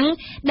ឆាំង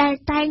ដែល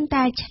តែង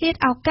តែឆ្លៀត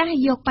ឱកាស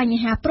យកបញ្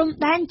ហាព្រំ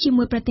ដែនជា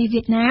មួយប្រទេស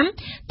វៀតណាម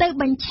ទៅ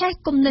បញ្ឆេះ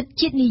គំនិត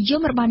ជាតិនិយ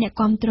មរបស់អ្នក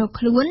គាំទ្រ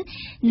ខ្លួន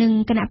និង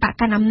គណៈបក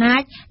កណ្ដាលអំណា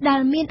ចដែល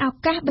មានឱ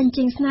កាសបញ្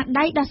ចេញស្នា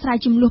ដៃដោះស្រាយ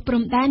ជម្លោះព្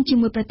រំដែនជា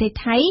មួយប្រទេស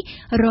ថៃ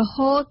រ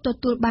ហូតទ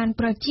ទួលបាន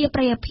ប្រជាប្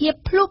រិយភាព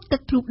ភ្លុកទឹ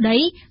កភ្លុកដី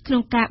ក្នុ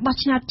ងការបោះ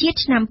ឆ្នោតជាតិ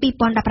ឆ្នាំ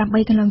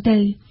2018កន្លងទៅ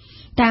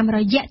តាមរ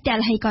យៈទ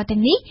ឡ្ហីកទាំ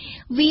ងនេះ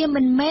វា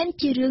មិនមែន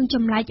ជារឿងច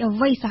ម្លែកអ្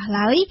វីសោះ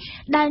ឡើយ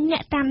ដែលអ្ន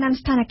កតាមដាន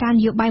ស្ថានភាពន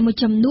យោបាយមួយ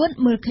ចំនួន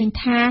មើលឃើញ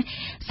ថា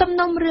សំ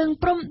ណុំរឿង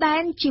ព្រំដែ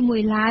នជាមួ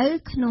យឡាវ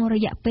ក្នុងរ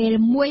យៈពេល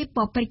មួយ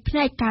ប៉ព្រិចភ្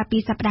នែកកាលពី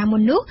សប្តាហ៍មុ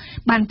ននោះ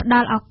បានផ្ដ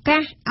ល់ឱកា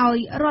សឲ្យ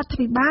រដ្ឋា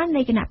ភិបាល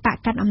នៃគណៈបក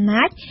កាន់អំ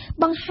ណាច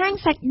បង្ហាញ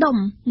សាច់ដុំ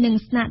និង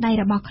ស្នាដៃ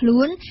របស់ខ្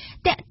លួន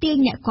តាក់ទាញ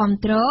អ្នកគាំ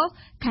ទ្រ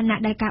ខណៈ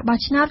ដែលការបោះ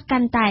ឆ្នោតកា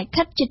ន់តែ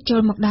ខិតជិតចូ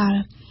លមកដល់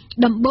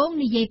ដំបូង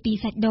និយាយពី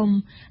សាច់ដុំ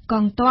ក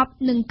ងទ័ព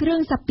និងគ្រឿង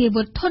សព្វា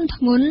វុធធុន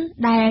ធ្ងន់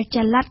ដែលច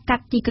ល័តកា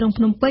ត់ទីក្រុង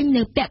ភ្នំពេញ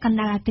នៅពាក់កណ្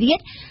ដាលអាធ្រាត្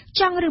រ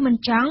ចង់ឬមិន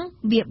ចង់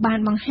វាបាន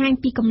បង្ហាញ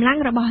ពីកម្លាំង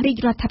របស់រាជ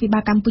រដ្ឋាភិបា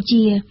លកម្ពុ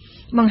ជា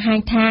បង្ហាញ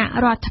ថា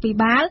រដ្ឋាភិ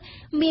បាល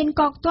មាន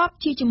កងទ័ព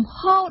ជាជំហ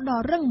រដ៏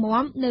រឹង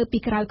មាំនៅពី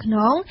ក្រោយខ្ន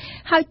ង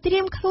ហើយត្រៀ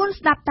មខ្លួន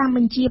ស្ដាប់តាមប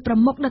ញ្ជាប្រ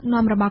មុខដឹក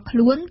នាំរបស់ខ្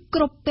លួន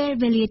គ្រប់ពេល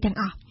វេលាទាំង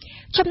អស់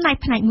ចំណែក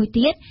ផ្នែកមួយ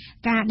ទៀត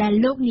ការដែល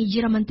លោកនាយ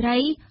រដ្ឋមន្ត្រី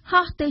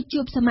ហោះទៅ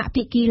ជួបសមា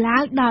ភិកីឡា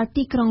វដល់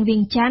ទីក្រុងវៀ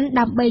ងច័ន្ទ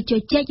ដើម្បីជ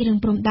ជែករឿង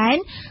ព្រំដែន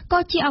ក៏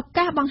ជាឱ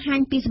កាសបង្ហាញ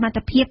ពីសមត្ថ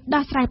ភាព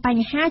ដោះស្រាយប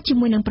ញ្ហាជា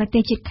មួយនឹងប្រទេ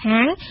សជិតខា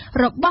ង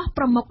របស់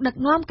ប្រមុខដឹក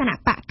នាំគណៈ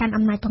បកកាន់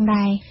អំណាចផង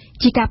ដែរ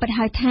ជាការពិត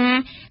ហើយថា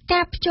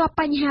ការភ្ជាប់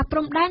បញ្ហាព្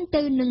រំដែន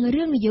ទៅនឹង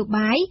រឿងនយោ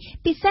បាយ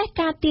ពិសេស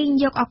ការទាញ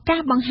យកឱកាស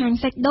បង្ហាញ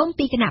សាច់ដុំ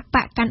ពីគណៈប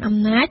កកាន់អំ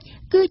ណាច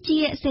គឺជា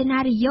សេណា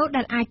រីយ៉ូ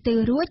ដែលអាចទៅ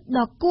រួច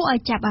ដ៏គួរឲ្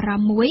យចាប់អារ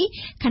ម្មណ៍មួយ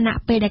ខណៈ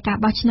ពេលដែលការ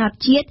បោះឆ្នោត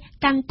ជាតិ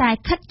កាន់តែ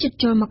ខិតជិត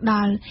ចូលមកដ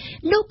ល់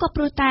នោះក៏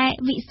ព្រោះតែ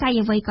វិស័យ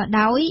អ្វីក៏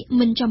ដោយ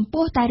មិនចំ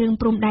ពោះតែរឿង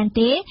ព្រំដែន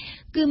ទេ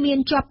គឺមាន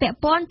ជាប់ពាក់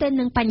ព័ន្ធទៅ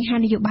នឹងបញ្ហាន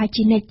យោបាយ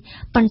ជានិច្ច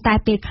ប៉ុន្តែ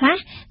ពេលខ្លះ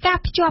ការ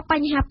ភ្ជាប់ប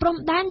ញ្ហាព្រំ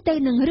ដែនទៅ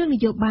នឹងរឿងន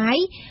យោបាយ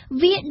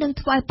វានឹង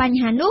ធ្វើឲ្យបញ្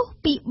ហានោះ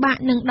ពិបាក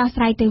នឹងដោះ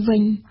ស្រាយទៅវិ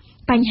ញ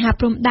បញ្ហា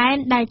ព្រំដែន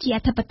ដែលជាអ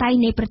ធិបតេយ្យ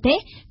នៃប្រទេស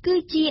គឺ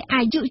ជា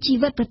អាយុជី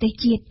វិតប្រទេស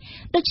ជាតិ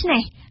ដូច្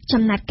នេះ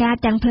ចំណាត់ការ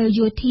ទាំងផ្លូវ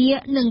យោធា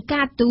និង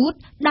ការទូត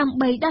ដើម្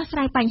បីដោះស្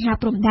រាយបញ្ហា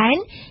ព្រំដែន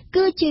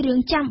គឺជារឿង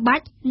ចាំបា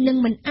ច់និង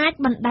មិនអាច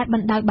បណ្តែតប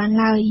ណ្តោយបាន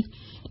ឡើយ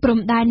ព្រំ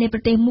ដែននៃប្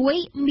រទេសមួយ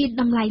មាន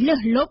តម្លៃលើ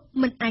សលប់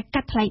មិនអាចកា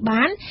ត់ថ្លៃ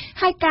បាន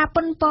ហើយការ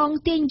ប៉ុនប៉ង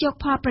ទាញយក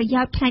ផលប្រ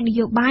យោជន៍ផ្នែកន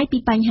យោបាយពី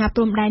បញ្ហា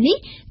ព្រំដែននេះ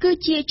គឺ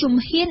ជាជំ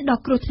ហានដ៏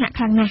គ្រោះថ្នាក់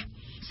ខ្លាំងណាស់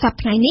សប្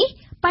តាហ៍នេះ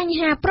បញ្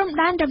ហាព្រំ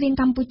ដែនរវាង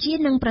កម្ពុជា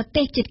និងប្រ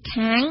ទេសជិត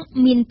ខាង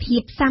មានភា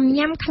ពសាំ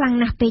ញ៉ាំខ្លាំង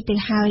ណាស់ពេកទៅ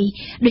ហើយ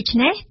ដូច្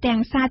នេះទាំង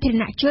សាធារ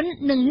ណជន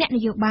និងអ្នកន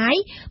យោបាយ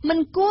មិន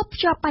គួរភ្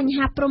ជាប់បញ្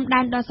ហាព្រំ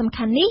ដែនដ៏សំ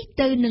ខាន់នេះ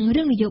ទៅនឹង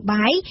រឿងនយោ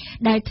បាយ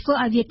ដែលធ្វើ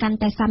ឲ្យវាកាន់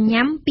តែសាំ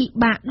ញ៉ាំពិ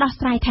បាកដោះ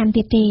ស្រាយថែម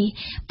ទៀតទេ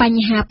ប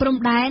ញ្ហាព្រំ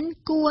ដែន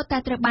គួរតែ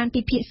ត្រូវបាន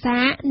ពិភាក្សា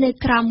នៅ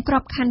ក្រោមក្រ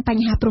បខ័ណ្ឌប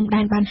ញ្ហាព្រំ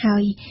ដែនបានហើ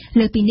យ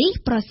លើពីនេះ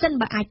ប្រសិន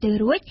បើអាចទៅ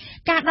រួច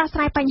ការដោះស្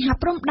រាយបញ្ហា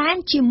ព្រំដែន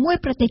ជាមួយ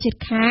ប្រទេសជិត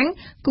ខាង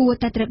គួរ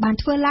តែត្រូវបាន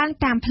ធ្វើឡើង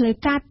តាមផ្លូវ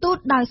ការទូត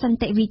ដោយសន្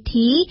តិវិ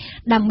ធី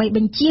ដើម្បីប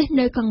ញ្ជៀស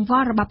នៅកង្វ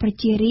ល់របស់ប្រ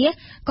ជារាស្ត្រ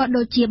ក៏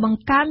ដូចជាប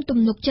ង្កើនទំ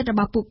នុកចិត្តរ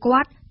បស់ពួកគា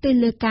ត់ទៅ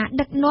លើការ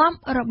ដឹកនាំ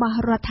របស់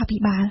រដ្ឋាភិ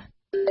បាល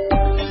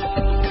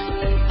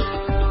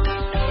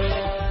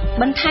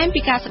បន្ថែម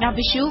ពីការស្ដាប់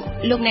វិទ្យុ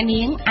លោកអ្នក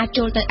នាងអាច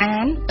ចូលទៅអា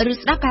នឬ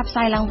ស្ដាប់ការផ្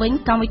សាយឡើងវិញ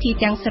កម្មវិធី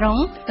ទាំងស្រុង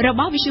រប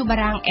ស់វិទ្យុបា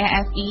រាំង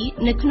RFI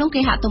នៅក្នុង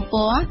គេហទំ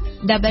ព័រ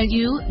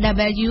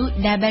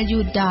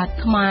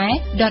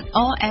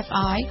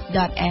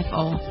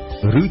www.khmer.rfi.fr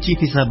ឬជា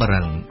ភាសាបា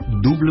រាំង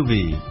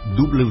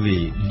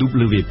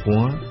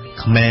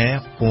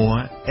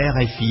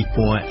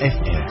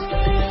www.khmer.rfi.fr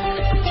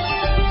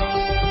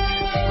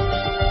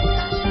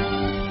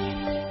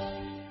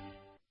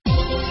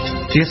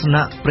ទេស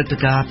នាព្រឹត្តិ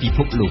ការណ៍ពិភ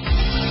ពលោក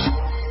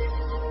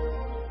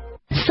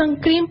សង្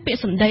គ្រាមពាក្យ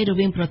សម្ដីរ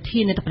វាងប្រធា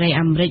នាធិបតី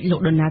អាមេរិកលោក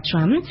Donald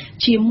Trump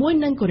ជាមួយ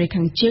នឹងកូរ៉េ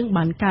ខាងជើង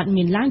បានកើត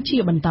មានឡើងជា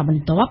បន្តប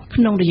ន្ទាប់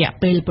ក្នុងរយៈ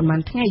ពេលប្រមាណ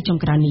ថ្ងៃចុង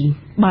ក្រោយនេះ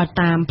បើ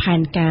តាមផែ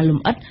នការល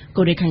ម្អិត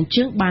កូរ៉េខាង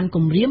ជើងបានគ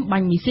ម្រាមបា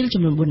ញ់មីស៊ីល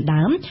ចំនួន4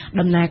ដើម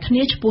ដំណើរគ្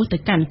នាឆ្ពោះទៅ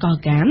កាន់កោះ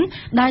ហ្គាម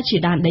ដែលជា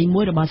ដែនដីមួ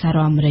យរបស់សហរ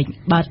ដ្ឋអាមេរិក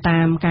បើតា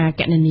មការ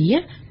គណនា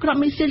គ្រាប់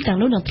មីស៊ីលទាំង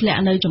នោះនឹងធ្លាក់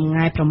នៅចម្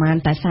ងាយប្រមាណ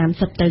តែ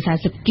30ទៅ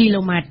40គី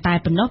ឡូម៉ែត្រតែ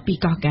ប៉ុណ្ណោះពី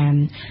កោះហ្គាម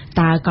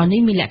តើកោះនេះ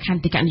មានលក្ខ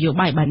ន្តិកៈនយោ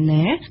បាយបែប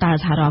ណាតើ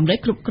សហរដ្ឋអាមេរិក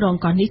គ្រប់គ្រង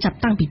កោះនេះចាប់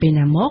តាំងពីពេល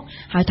ណាមក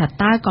ហើយថា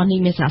តើកោះនេះ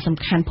មានសារៈសំ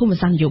ខាន់ភូមិ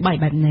សាស្ត្រនយោបាយ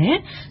បែបណា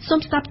សូម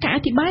ស្ដាប់ការអ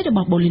ធិប្បាយរប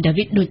ស់បូលីនដា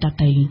វីតដូចត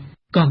ទៅ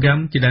កោះហ្គាម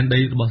ជាដែនដី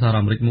របស់សហរ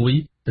ដ្ឋអាមេរិកមួយ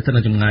ដែលស្ថិត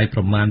នៅចម្ងាយប្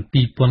រមាណ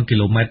 2000 គី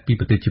ឡូម៉ែត្រពី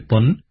ប្រទេសជប៉ុ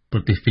នប្រ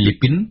ទេសហ្វីលី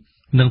ពីន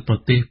និងប្រ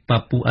ទេសប៉ា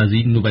ពូអាស៊ី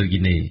នូវែលហ្គី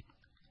ណេ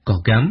កោះ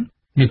ហ្គាម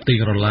មានផ្ទៃ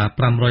ក្រឡា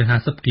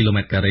550គីឡូ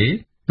ម៉ែត្រការ៉េ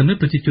និងមាន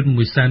ប្រជាជន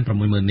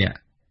 160,000 នាក់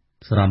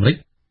សហរដ្ឋអាមេរិក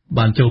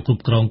បានចូលគ្រ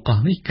ប់គ្រងកោះ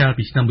នេះកាល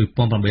ពីឆ្នាំ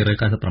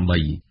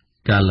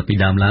 1898 កាលពី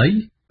ដើមឡើយ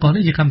កោះ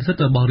នេះជាកម្មសិទ្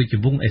ធិរបស់រាជ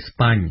វង្សអេស្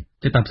ប៉ាញ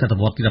តាមសត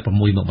វត្សទី 16 ម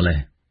កម្លេះ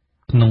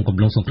ក្នុងកំ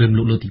ឡុងសង្គ្រាម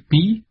លោកលើកទី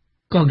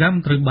 2 កោះហ្គាម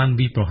ត្រូវបាន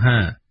វាយប្រហា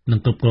រនិង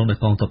គ្រប់គ្រងដោយ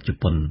កងទ័ពជ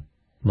ប៉ុន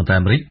ប៉ុន្តែ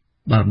អាមេរិក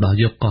បានរំដោះ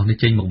យកកោះនេះ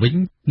ចេញមកវិញ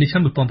នៅឆ្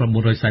នាំ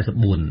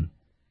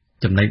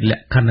 1944 ចំណែកល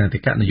ក្ខន្តិ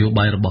កៈនយោ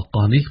បាយរបស់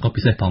កោះនេះក៏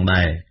ពិសេសផង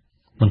ដែរ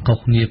មិនខុស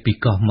គ្នាពី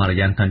កោះម៉ារ៉ា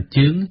យ៉ានខាង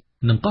ជើង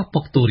និងកោះ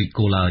ប៉ុកតូរី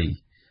កូឡើយ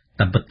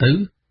តាមពិតទៅ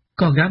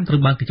កោះហ្គាមត្រូ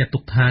វបានគេចាត់ទុ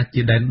កថា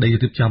ជាដែនដី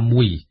រៀបចំ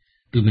មួយ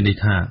គឺមានន័យ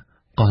ថា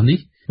កោះនេះ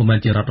មិនមែន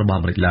ជារដ្ឋរបស់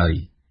អាមេរិកឡើយ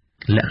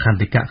លក្ខន្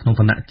តិកៈក្នុង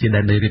ឋានៈជាដែ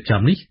នដីរៀប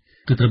ចំនេះ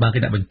គឺត្រូវបានគេ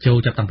ដាក់បញ្ចូល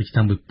ចាប់តាំងពីឆ្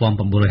នាំ 1950 ម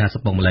ក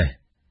ម្លេះ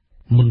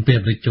មុនពេល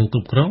អាមេរិកចូលគ្រ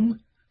ប់គ្រង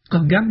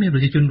កោះហ្គាមមានប្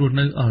រជាជនរស់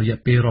នៅអស់រយៈ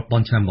ពេលរាប់ពា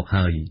ន់ឆ្នាំមក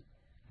ហើយ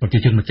ប្រជា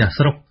ជនម្ចាស់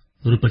ស្រុក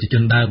ឬប្រជាជ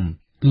នដើម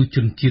គឺជ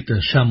នជាតិ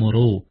សាម៉ូ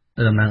រ៉ូ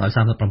ដែលតំណាងឲ្យ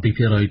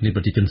 37% នៃ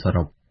ប្រជាជនស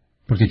រុប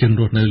ប្រជាជន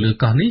រស់នៅលើ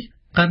កោះនេះ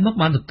កើតមក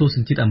បានទទួលស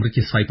ញ្ជាតិអាមេរិក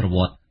ជាស្វ័យប្រវ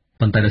ត្តិ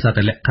ប៉ុន្តែដោយសារ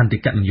តែលក្ខន្តិ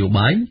កៈនយោ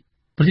បាយ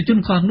ប្រជាជន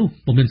កោះនោះ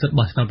ពុំមានសិទ្ធិ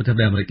បោះឆ្នោតប្រទេស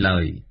អាមេរិកឡើ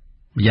យ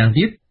ម្យ៉ាង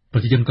ទៀតប្រ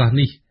ជាជនកោះ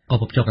នេះក៏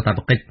ប្រកបកាត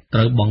ព្វកិច្ចត្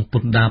រូវបង់ព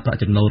ន្ធដារប្រាក់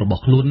ចំណូលរប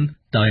ស់ខ្លួន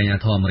ដោយអាជ្ញា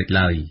ធរអាមេរិក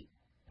ឡើយ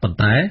ប៉ុន្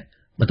តែ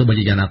បើទោះបី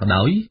ជាយ៉ាងណាក៏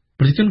ដោយ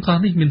ប្រជាជនកោះ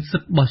នេះមានសិ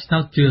ទ្ធិបោះឆ្នោ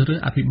តជ្រើសរើស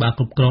អភិបាល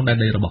គ្រប់គ្រងដែន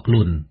ដីរបស់ខ្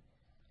លួន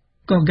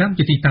កោះហ្គាម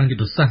ជាទីតាំងយុ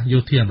ទ្ធសាស្ត្រយោ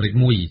ធាអាមេរិក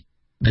មួយ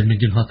ដែលមាន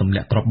យន្តហោះទម្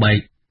លាក់គ្រាប់បែក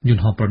យន្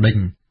តហោះប្រដេញ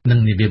និង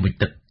នាវាមួយ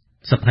ទឹក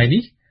សប្តាហ៍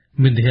នេះ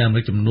មានទាហានអាមេ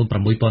រិកចំនួន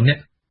 6,000 នា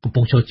ក់កំ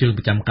ពុងឈរជើង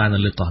ប្រចាំការនៅ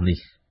លើកោះនេះ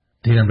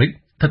ទាហានអាមេរិក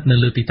ស្ថិតនៅ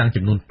លើទីតាំង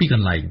ចំនួន2ក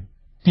ន្លែង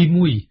ទី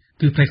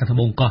1គឺផ្នែកខាងត្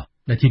បូងកោះ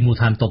ដែលជាមូល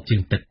ដ្ឋានទ័ពជើ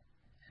ងទឹក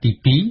ទី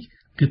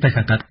2គឺផ្នែក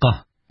ខាងកើតកោះ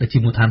ដែលជា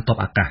មូលដ្ឋានទ័ព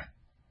អាកាស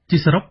ជា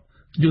សរុប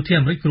យោធា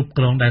អាមេរិកគ្រប់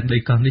គ្រងដែនដី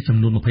កោះនេះចំ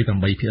នួន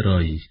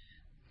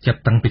 28% ចាប់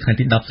តាំងពីថ្ងៃ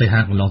ទី10សីហា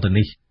កន្លងទៅ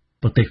នេះ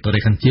ប្រទេសកូរ៉េ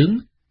ខាងជើង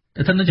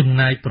ដែលស្ថិតនៅចម្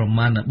ងាយប្រ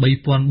មាណ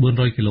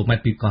 3,400 គីឡូម៉ែ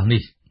ត្រពីកោះ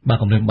នេះបាន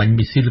គម្រាមបាញ់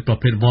មីស៊ីលប្រ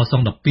ភេទវ៉ស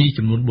ង12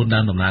ចំនួន4ដើ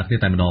មដំណើរគ្នា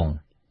តែម្ដង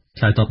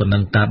ឆ្លើយតបទៅនឹ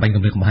ងការបាញ់គ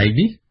ម្រាមកំហែង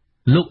នេះ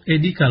លោកអេ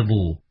ឌីកាល់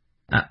វូ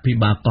អភិ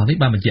បាលកោះនេះ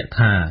បានបញ្ជាក់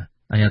ថា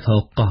អាជ្ញាធរ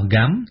កោះហ្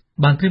គាម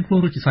បានត្រៀមខ្លួន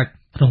រួចជាស្រេច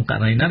ក្នុងករ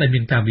ណីណាដែលមា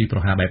នការវាយប្រ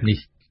ហារបែបនេះ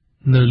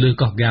នៅលើ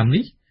កោះហ្គាម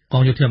នេះក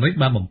ងយោធាអាមេរិក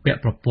បានបំពាក់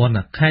ប្រព័ន្ធ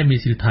ខែមី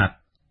ស៊ីលថាប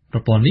ប្រ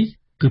ព័ន្ធនេះ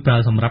គឺប្រើ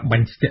សម្រាប់បា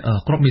ញ់ស្ទាក់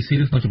គ្រាប់មីស៊ី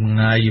លក្នុងចម្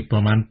ងាយប្រ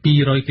មាណ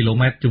200គីឡូ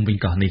ម៉ែត្រជុំវិញ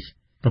កោះនេះ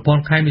ប្រព័ន្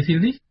ធខែមីស៊ីល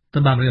នេះត្រូ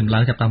វបានរៀបដំឡើ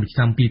ងចាប់តាំងពីឆ្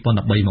នាំ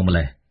2013មកម្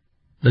ល៉េះ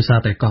ដោយសារ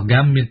តែកោះហ្គា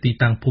មមានទី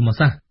តាំងភូមិ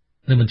សាស្ត្រ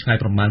នៅមិនឆ្ងាយ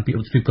ប្រមាណពីឧ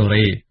បទ្វីបកូ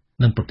រ៉េ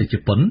និងប្រទេសជ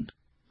ប៉ុន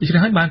ដូច្នេះ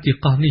ហើយបានជា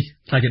កោះនេះ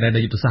ខ្លាចជាដែន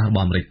ដីយុទ្ធសាស្ត្ររប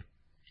ស់អាមេរិក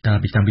កាល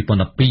ពីឆ្នាំ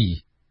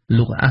2012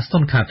លោក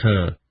Aston Carter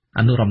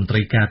អនុរដ្ឋមន្ត្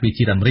រីការពារ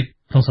ជាតិអាមេរិក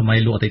ក្នុងសម័យ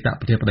លោកអតីត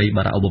ប្រធានាធិបតី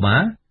Barack Obama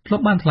ធ្លា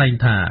ប់បានថ្លែង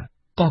ថា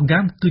កោះហ្គា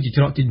មគឺជា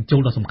ច្រកចេញចូ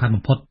លដ៏សំខាន់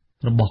បំផុត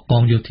របស់ក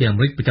ងយោធាអា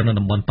មេរិកប្រចាំនៅ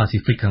តំបន់ប៉ាស៊ី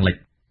ហ្វិកខាងលិច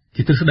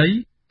ជាទ្រឹស្ដី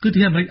គឺទា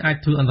ហានអាមេរិកអាច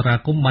ធ្វើអន្តរា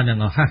គមន៍បានយ៉ាង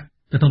រហ័ស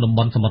នៅក្នុងតំប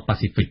ន់សមុទ្រប៉ា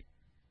ស៊ីហ្វិក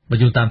បើ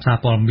យោងតាមសារ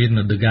ព័ត៌មាន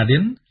The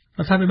Guardian រ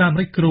ដ្ឋាភិបាលអាមេ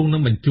រិកគ្រោងនឹ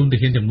ងបញ្ជូនទា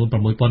ហានចំនួន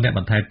 6,000 នាក់ប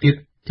ន្ថែមទៀត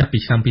ចាប់ពី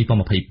ឆ្នាំ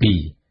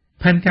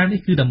2022ផែនការនេះ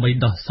គឺដើម្បី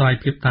ដោះស្រាយ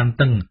ភាពតាន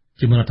តឹង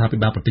ជាមួយរដ្ឋាភិ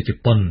បាលប្រទេសជ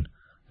ប៉ុន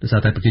ដោយសារ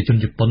តែប្រជាជន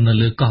ជប៉ុននៅ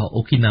លើកោះ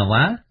អូគីណា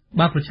វ៉ា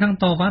បានប្រឆាំង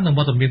តវ៉ានឹងវ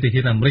ត្តមានទា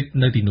ហានអាមេរិក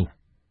នៅទីនោះ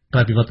ក្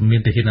រៅពីវត្តមា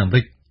នទាហានអាមេ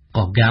រិក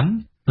កោះហ្គាម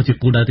ក៏ជា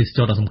គោលដៅទេសច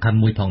រណ៍ដ៏សំខាន់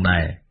មួយផងដែ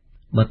រ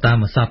បើតា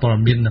មសារព័ត៌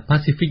មាន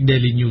Pacific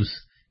Daily News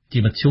ជា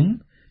មធ្យម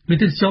មាន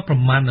ទេសចរប្រ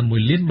មាណ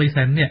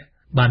 1,300,000 នាក់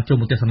បានចូល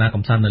មកទស្សនាក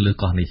ម្សាន្តនៅលើ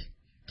កោះនេះ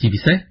ជាពិ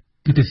សេស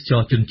គឺទេសច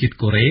រជនជាតិ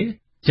កូរ៉េ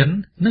ចិន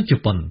និងជ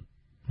ប៉ុន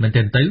មែន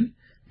ទែនទៅ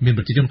មាន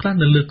ប្រជាជនខ្លះ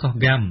នៅលើកោះ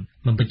ហ្គាម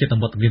មិនពេញចិត្តនឹ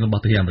ងវត្តមានរប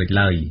ស់ទាហានអាមេរិក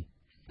ឡើយ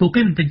ពួក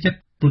គេមិនពេញចិត្ត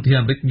ព្រោះទាហាន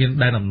អាមេរិកមាន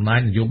ដែនអំណាច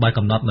នយោបាយ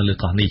កំណត់នៅលើ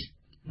កោះនេះ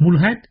មូល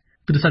ហេតុ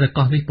គឺដោយសារតែ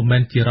កោះនេះពុំមែ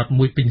នជារដ្ឋ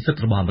មួយពេញសិទ្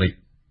ធិរបស់អាមេរិក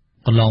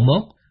កន្លងម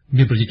ក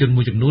មានប្រជាជន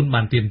មួយចំនួន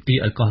បានទាមទារ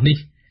ឲ្យកោះនេះ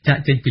ចាក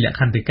ចេញពីលក្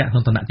ខន្តិកៈក្នុ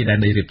ងឋានៈជាដែន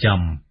ដីរៀបចំ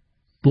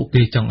ពួក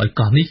គេចង់ឲ្យ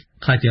កោះនេះ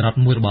ក្លាយជារដ្ឋ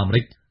មួយរបស់អាមេ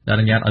រិកដែលអ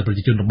នុញ្ញាតឲ្យប្រ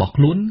ជាជនរបស់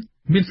ខ្លួន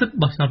មានសិទ្ធិ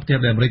បោះឆ្នោតប្រធានា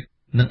ធិបតីអាមេរិក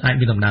និងអាច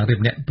មានតំណែងរាស្ត្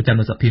រម្នាក់ប្រចាំ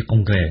នៅសភាកុ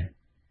ងក្រែ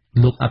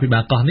លោកអភិបា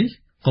លកោះនេះ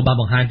ក៏បាន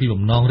បង្ហាញពី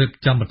បំណងរៀប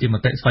ចំប្រតិម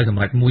តិស្វ័យស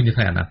ម្រេចមួយនាថ្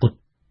ងៃអនាគត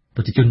ប្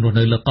រជាជនរស់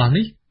នៅលើកោះ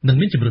នេះនឹង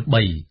មានជំរឿន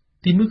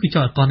3ទី1គឺច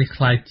ង់ឲ្យកោះនេះ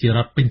ក្លាយជារ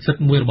ដ្ឋពេញសិទ្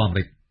ធិមួយរបស់អាមេ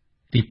រិក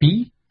ទី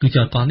2គឺច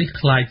ង់ឲ្យកោះនេះ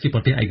ក្លាយជាប្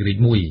រទេសឯករាជ្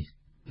យមួយ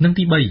និង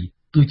ទី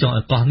3គឺចង់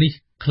ឲ្យកោះនេះ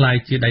ក្លាយ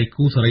ជាដៃ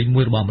គូសេរី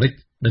មួយរបស់អាមេរិក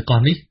ដោយកោះ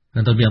នេះ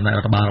នឹងទៅមានអំណាចរ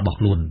ដ្ឋបាលរបស់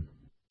ខ្លួន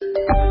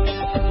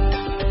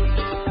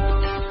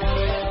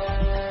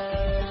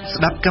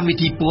ស្ដាប់កម្មវិ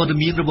ធីព័ត៌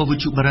មានរបស់វិ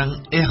ទ្យុបារាំង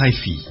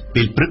RFI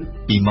ពេលព្រឹក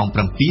ពីម៉ោង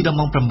 7 ដល់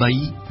ម៉ោង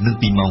 8 និង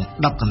ពីម៉ោង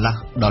 10 កន្លះ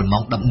ដល់ម៉ោ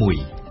ង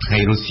 11 ថ្ងៃ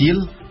រសៀល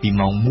ពី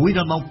ម៉ោង 1 ដ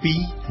ល់ម៉ោង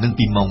 2 និង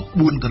ពីម៉ោង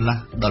 4 កន្លះ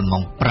ដល់ម៉ោ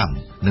ង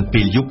 5 និង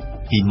ពេលយប់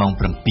ពីម៉ោង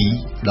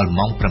 7 ដល់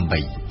ម៉ោង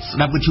 8 ស្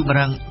ដាប់វិទ្យុបា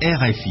រាំង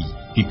RFI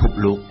ពិភព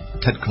លោក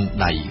ស្ថិតក្នុង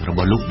ដៃរប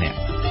ស់លោកអ្នក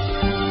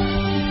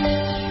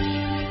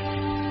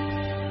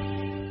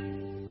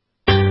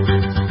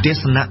ទេ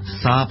សនា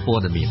សារព័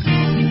ត៌មាន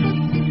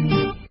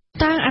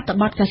អត្ថ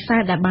បទកាសែ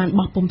តដែលបាន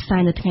បោះពុម្ពផ្សា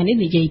យនៅថ្ងៃនេះ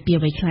និយាយពី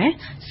អ្វីខ្លះ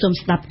សូម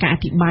ស្ដាប់ការអ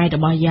ធិប្បាយរ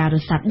បស់យ៉ារ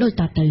សាត់ដូច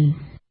តទៅ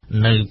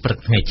នៅព្រឹក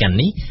ថ្ងៃច័ន្ទ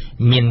នេះ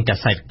មានកា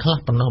សែតខ្លះ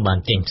ប៉ុណ្ណោះបាន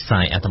ចេញផ្សា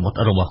យអត្ថបទ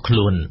របស់ខ្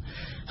លួន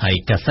ហើយ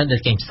កាសែតដែ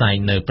លចេញផ្សាយ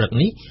នៅព្រឹក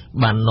នេះ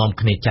បាននាំ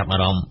គ្នាចាប់អា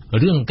រម្មណ៍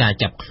រឿងការ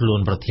ចាប់ខ្លួន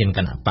ប្រធានគ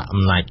ណៈបក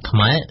អំណាចខ្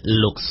មែរ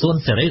លោកសួន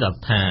សេរីរ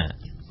ដ្ឋា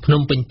ភ្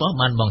នំពេញប៉ុស្តិ៍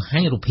បានបង្ហា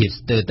ញរូបភាព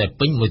ស្ទើរតែ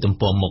ពេញមួយទំ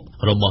ព័រមុខ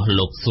របស់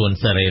លោកសួន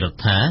សេរីរ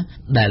ដ្ឋា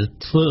ដែល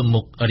ធ្វើ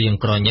មុខរៀង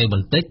ក្រញ៉ៅប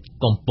ន្តិច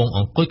កំពុងអ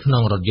ង្គុយក្នុ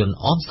ងរថយន្ត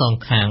អមសង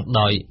ខាង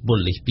ដោយប៉ូ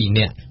លីស2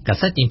នាក់កា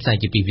សែតចេញផ្សាយ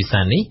ជាពីរភា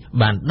សានេះ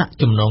បានដាក់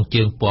ចំណង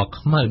ជើងពណ៌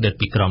ខ្មៅដែល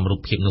ពីក្រោមរូប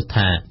ភាពនោះ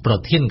ថាប្រ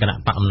ធានគណៈ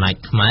បកអំណាច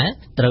ខ្មែរ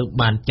ត្រូវ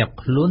បានចាប់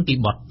ខ្លួនពី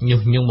បទ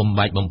ញុះញង់បំ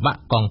បែកបំបាក់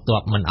កងទ័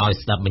ពមិនឲ្យ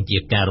ស្ដាប់បញ្ជា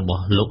ការរប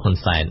ស់លោកហ៊ុន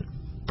សែន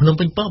ភ្នំ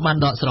ពេញប៉ុស្តិ៍បាន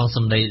ដកស្រង់ស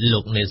ម្ដីលោ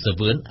កនេស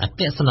វឿនអគ្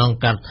គស្នង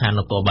ការដ្ឋាន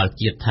នគរបាល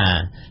ជាតិថា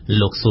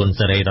លោកសួន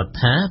សេរីរដ្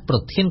ឋាប្រ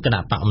ធានគណៈ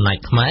បកអំណាច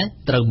ខ្មែរ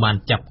ត្រូវបាន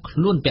ចាប់ខ្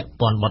លួនពាក់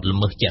ព័ន្ធបទល្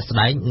មើសជាក់ស្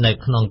ដែងនៅ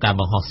ក្នុងការ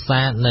បង្ហោះសា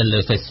រនៅលើ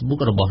Facebook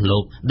របស់លោ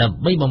កដើម្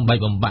បីបំបែក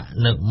បំបាក់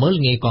និងមើល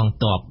ងាយកង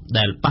ទ័ព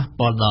ដែលប៉ះ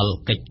ពាល់ដល់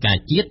កិច្ចការ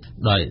ជាតិ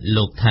ដោយ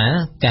លោកថា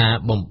ការ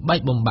បំបែក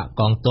បំបាក់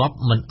កងទ័ព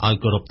មិនឲ្យ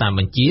គោរពតាមប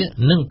ញ្ជា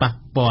និងប៉ះ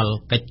ពាល់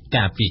កិច្ច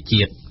ការពារ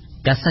ជាតិ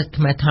កាសែត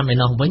ខ្មែរថាឯ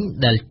ណោះវិញ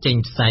ដែលចេញ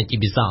ផ្សាយជា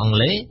ភាសាអង់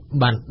គ្លេស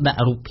បានដា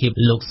ក់រូបភាព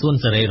លោកសួន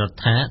សេរីរ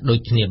ដ្ឋាដូច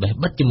គ្នាបេះ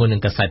បិទជាមួយនឹ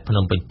ងកាសែតភ្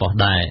នំពេញប៉ុស្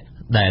តិ៍ដែរ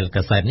ដែល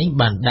កាសែតនេះ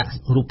បានដាក់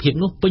រូបភាព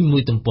នោះពេញមួ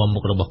យទំព័រមុ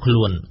ខរបស់ខ្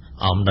លួន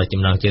អំដោយ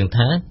ចំណងជើង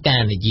ថាកា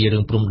រនិយាយរឿ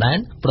ងព្រំដែន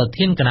ប្រ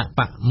ធានគណៈ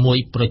បកមួយ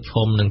ប្រឈ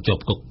មនឹងជា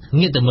ប់គុក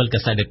ងាកទៅមើលកា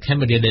សែត The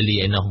Cambodia Daily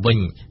ឯនោះវិញ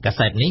កា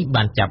សែតនេះ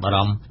បានចាប់អារ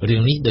ម្មណ៍រឿ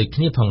ងនេះដូច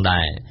គ្នាផង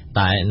ដែរ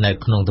តែនៅ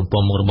ក្នុងទំព័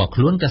រមុខរបស់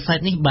ខ្លួនកាសែត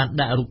នេះបាន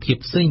ដាក់រូបភាព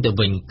ផ្សេងទៅ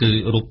វិញគឺ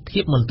រូបភា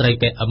ពមន្ត្រី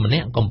PM ម្នា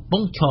ក់កំពុ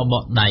ងឈរប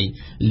កដៃ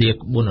លា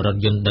ក្បួនរថ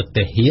យន្តដឹក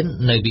ទាហាន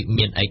នៅវិ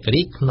មានឯក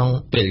រាជ្យក្នុង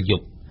ពេលយ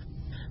ប់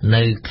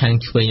នៅខាង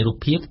ឆ្វេងរូប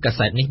ភាពកា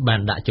សែតនេះបាន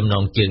ដាក់ចំណ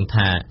ងជើង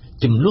ថា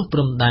ចំនួនព្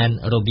រំដែន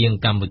រវាង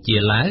កម្ពុជា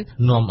ឡាវ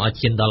នាំឲ្យ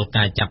ឈានដល់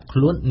ការចាប់ខ្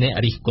លួនអ្នក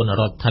រិះគន់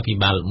រដ្ឋាភិ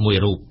បាលមួយ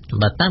រូប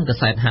បើតាមកា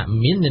សែតហាក់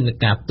មាននិន្នា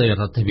ការផ្ទុយរ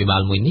ដ្ឋាភិបា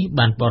លមួយនេះ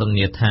បានពណ៌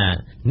នាថា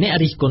អ្នក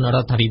រិះគន់រ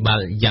ដ្ឋាភិបាល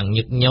យ៉ាង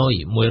ញឹកញយ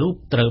មួយរូប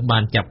ត្រូវបា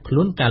នចាប់ខ្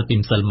លួនកាលពី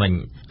ម្សិលមិញ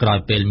ក្រោយ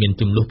ពេលមាន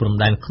ចំនួនព្រំ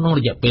ដែនក្នុង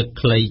រយៈពេល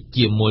ខ្លី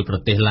ជាមួយប្រ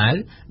ទេសឡាវ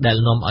ដែល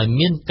នាំឲ្យ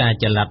មានការ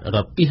ចល័តរ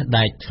ពាស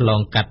ដែកឆ្លង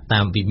កាត់តា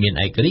មវិមាន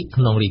ឯករាជ្យ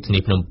ក្នុងរាជធានី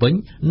ភ្នំពេញ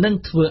និង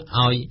ធ្វើ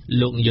ឲ្យ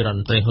លោកនាយរដ្ឋម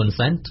ន្ត្រីហ៊ុន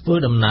សែនធ្វើ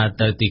ដំណើរ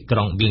ទៅទីក្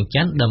រុងវៀង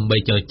ច័ន្ទដើម្បី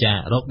ចរចា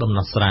រកដំ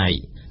ណោះស្រាយ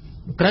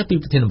ក្រៅពី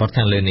ប្រធានបទ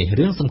ខាងលើនេះ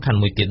រឿងសំខាន់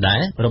មួយទៀតដែ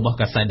ររបស់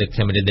កាសែត The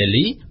Cambodia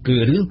Daily គឺ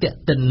រឿងទាក់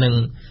ទិននឹង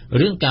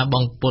រឿងការប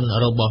ង់ពន្ធ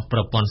របស់ប្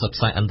រព័ន្ធផ្សព្វ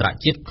ផ្សាយអន្តរ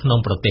ជាតិក្នុង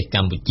ប្រទេសក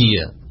ម្ពុជា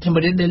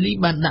Cambodia Daily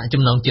បានដាក់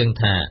ចំណងជើង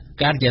ថា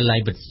ការិយាល័យ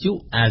វិទ្យុ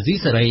អាស៊ី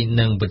សេរី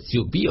និងវិទ្យុ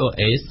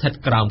VOA ស្ថិត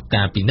ក្រោម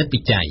ការពិនិត្យពិ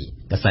ច័យ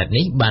កាសែត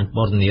នេះបានព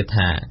ណ៌នា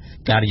ថា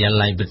ការិយា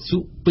ល័យវិទ្យុ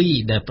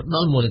2ដែលផ្ដ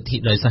ល់មូលនិធិ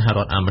ដោយសហរ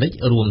ដ្ឋអាមេរិក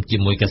រួមជា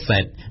មួយកាសែ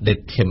ត The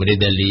Cambodia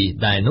Daily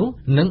ដែរនោះ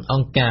និងអ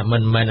ង្គការមិ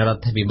នមែនរ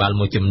ដ្ឋាភិបាល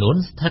មួយចំនួន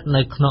ស្ថិត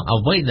នៅក្នុង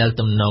អ្វីដែល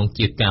ទំនង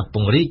ជាការព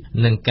ង្រីក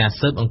និងការ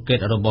ស៊ើបអង្កេត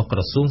របស់ក្រ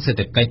សួងសេដ្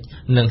ឋកិច្ច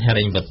និងហិរ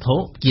ញ្ញវត្ថុ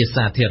ជា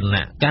សាធារ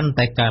ណៈកាន់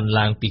តែកើន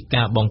ឡើងពី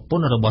ការបង់ព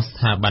ន្ធរបស់ស្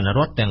ថាប័នរ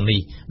ដ្ឋទាំងនេះ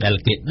ដែល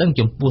គេដឹង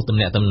ចំពោះទំ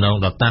នាក់ទំនង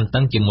ដ៏តានតឹ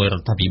ងជាមួយរ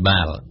ដ្ឋាភិបា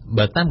ល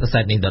បើតាមកាសែ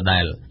តនេះដដែ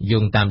លយោ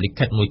ងតាមលិ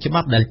ខិតមួយច្បា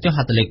ប់ដែលចុះហ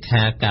ត្ថលេ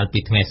ខាកាលពី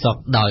ថ្ងៃសុក្រ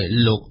ដោយ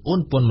លោកអ៊ុ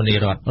នពុនមនី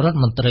រដ្ឋ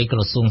មន្ត្រីក្រ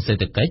សួងសេ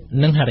ដ្ឋកិច្ច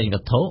និងហិរញ្ញវ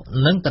ត្ថុ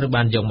នឹងត្រូវ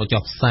បានយកមក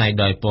ចុះផ្សាយ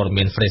ដោយព័ត៌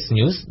មាន Fresh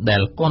News ដែ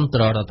លគាំទ្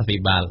ររដ្ឋាភិ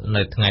បាល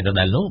នៅថ្ងៃដ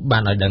ដែលនោះបា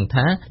នឲ្យដឹង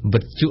ថាវិ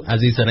ទ្យុអា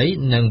ស៊ីសេរី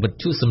និងវិទ្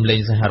យុសំឡេង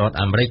សហរដ្ឋ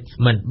អាមេរិក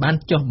មិនបាន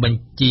ចុះប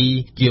ញ្ជី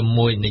ជា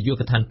មួយនាយ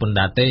កដ្ឋានពន្ធ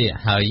ដារទេ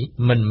ហើយ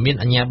មិនមាន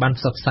អាជ្ញាប័ណ្ណ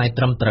ផ្សព្វផ្សាយ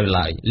ត្រឹមត្រូវ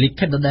ឡើយលិ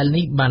ខិតដដែល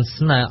នេះបាន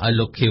ស្នើឲ្យ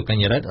លោកខៀវក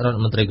ញ្ញរិទ្ធរដ្ឋ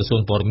មន្ត្រីក្រសួ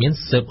ងព័ត៌មាន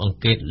ស៊ើបអង្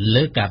កេត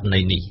លើករ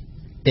ណីនេះ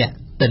តាក់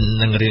ទិន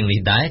នឹងរឿងនេះ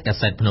ដែរកា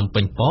សែតភ្នំ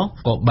ពេញប៉ុស្តិ៍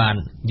ក៏បាន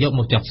យកម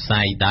កចុះផ្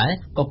សាយដែរ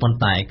ក៏ប៉ុន្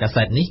តែកា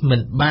សែតនេះមិន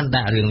បាន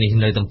ដាក់រឿងនេះ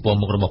នៅទំព័រ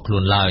មុខរបស់ខ្លួ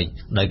នឡើយ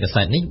ដោយកា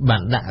សែតនេះបា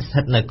នដាក់ស្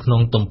ថិតនៅក្នុ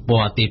ងទំព័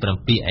រទី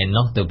7ឯ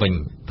ណោះទៅវិញ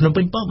ភ្នំ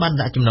ពេញប៉ុស្តិ៍បាន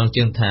ដាក់ចំណង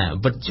ជើងថា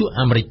វិទ្យុ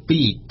អាមេរិក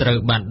2ត្រូវ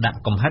បានដាក់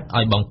កំហិត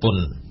ឲ្យបង់ព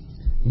ន្ធ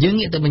យើង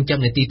ងាកទៅបញ្ច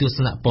ប់នីតិទស្ស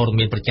នៈព័ត៌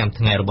មានប្រចាំ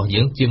ថ្ងៃរបស់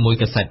យើងជាមួយ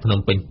កាសែតភ្នំ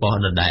ពេញប៉ុស្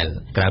តិ៍ដដែល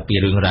ក្រៅពី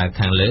រឿងរ៉ាវ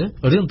ខាងលើ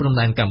រឿងព្រំ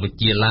ដែនកម្ពុ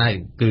ជាឡាវ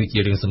គឺជា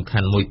រឿងសំខា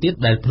ន់មួយទៀត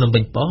ដែលភ្នំពេ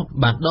ញប៉ុស្តិ៍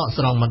បានដក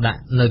ស្រង់មកដាក់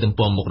នៅទំ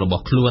ព័រមុខរប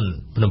ស់ខ្លួន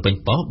ភ្នំពេញ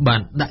ប៉ុស្តិ៍បា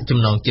នដាក់ចំ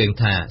ណងជើង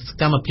ថាស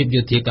កម្មភាព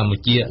យោធាកម្ពុ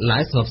ជាឡា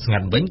វស្ងប់ស្ងា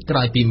ត់វិញក្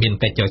រោយពីមាន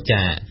កិច្ចចរ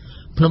ចា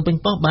ភ្នំពេញ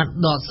ប៉ុស្តិ៍បាន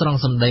ដកស្រង់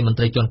សម្ដីមន្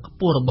ត្រីជាន់ខ្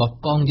ពស់របស់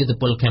កងយោធ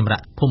ពលខេមរៈ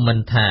ភូមិ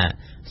ន្ទថា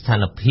ស្ថា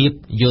នភាព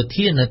យោ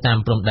ធានៅតាម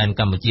ព្រំដែន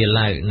កម្ពុជា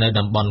ឡាវនៅ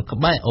តំបន់ក្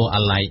បែរអូ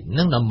អាឡៃ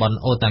និងតំបន់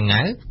អូតា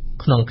ងាវ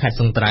ក្នុងខេត្ត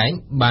សង្ត្រែង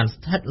បាន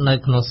ស្ថិតនៅ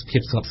ក្នុងភា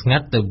ពស្ងប់ស្ងា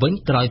ត់ទៅវិញ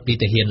ក្រោយពី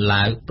ទាហាន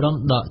ឡាវព្រម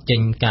ដកចេញ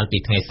កាលពី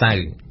ថ្ងៃសៅ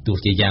រ៍ទោះ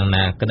ជាយ៉ាង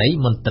ណាក្តី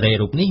មន្ត្រី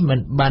រូបនេះមិន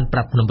បានប្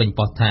រាប់ភ្នំពេញ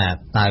ប៉ុស្តិ៍ថា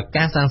តើ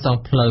ការសាងសង់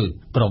ផ្លូវ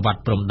ប្រវត្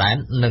តិព្រំដែន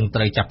នឹងត្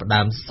រូវចាប់ផ្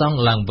ដើមសង់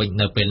ឡើងវិញ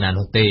នៅពេលណា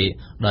នោះទេ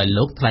ដោយ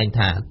លោកថ្លែង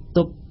ថា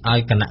ទុកឲ្យ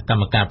គណៈក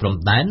ម្មការព្រំ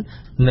ដែន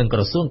និងក្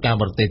រសួងការ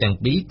បរទេសទាំង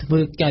ពីរធ្វើ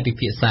ការពិ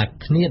ភាក្សា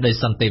គ្នាដោយ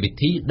សន្តិវិ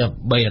ធីដើម្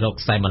បីរក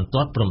ខ្សែបន្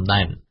ទាត់ព្រំ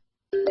ដែន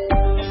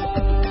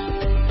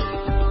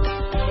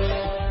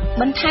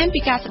បន្ថែម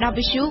ពីការស្ដាប់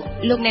វិទ្យុ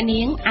លោកអ្នក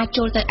នាងអាច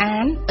ចូលទៅអា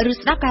នឬ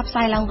ស្ដាប់ការផ្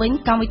សាយឡើងវិញ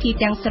កម្មវិធី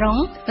ទាំងស្រុង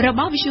រប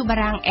ស់វិទ្យុបា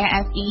រាំង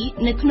RFI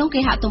នៅក្នុង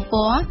គេហទំ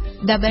ព័រ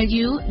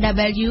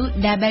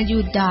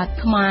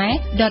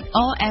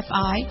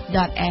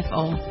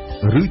www.khmer.orfi.fo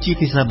ឬជា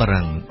ភាសាបា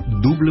រាំង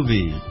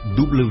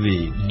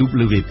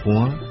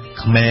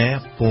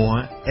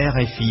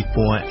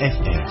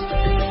www.khmer.rfi.fr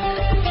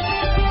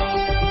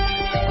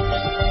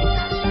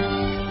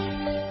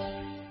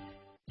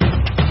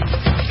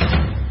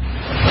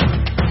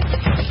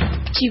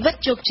ជីវិត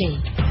ជោគជ័យ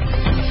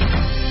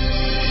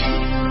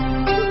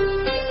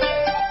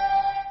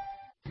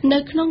នៅ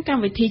ក្នុងកម្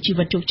មវិធីជី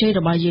វិតជោគជ័យ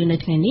របស់យើងនៅ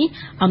ថ្ងៃនេះ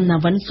អំណា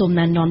វិនសូម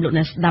ណែនាំលោក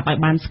អ្នកស្ដាប់ឲ្យ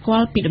បានស្គា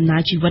ល់ពីដំណើ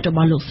រជីវិតរប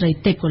ស់លោកស្រី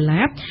ទេពកូ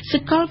ឡាបសា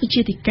កលវិទ្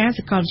យាធិការ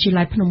សាកលវិទ្យា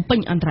ល័យភ្នំពេញ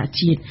អន្តរ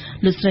ជាតិ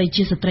លោកស្រី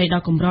ជាស្ត្រីដ៏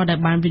កម្រដែល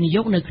បានវិនិ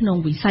យោគនៅក្នុង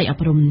វិស័យអ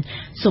ប់រំ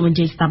សូមអញ្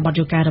ជើញស្ដាប់បទ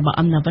យការបស់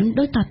អំណាវិន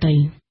ដូចតទៅ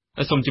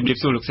សូមជម្រាប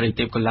សួរលោកស្រី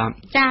ទេពកូឡាប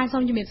ចាសូ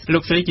មជម្រាបសួរលោ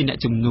កស្រីជាអ្នក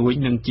ជំនួយ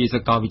និងជា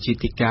សាកលវិទ្យា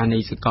ធិការនៃ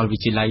សាកលវិ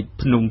ទ្យាល័យ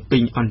ភ្នំពេ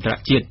ញអន្តរ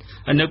ជាតិ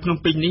នៅភ្នំ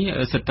ពេញនេះ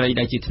ស្ត្រី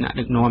ដែលជាថ្នាក់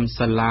ដឹកនាំ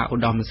សាលាឧ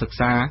ត្តមសិក្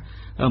សា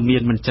មា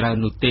នមិនច្រើន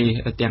នោះទេ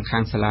ទាំងខា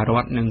ងសាលារ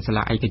ដ្ឋនិងសា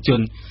លាឯកជន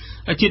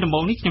ជាដំបូ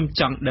ងនេះខ្ញុំ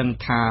ចង់ដឹង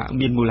ថា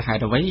មានមូលហេ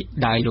តុអ្វី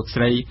ដែលលោក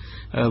ស្រី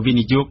វិ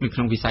និយោគនៅក្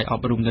នុងវិស័យអ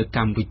ប់រំនៅក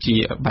ម្ពុជា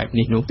បែប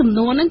នេះនោះសំ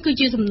ណួរហ្នឹងគឺ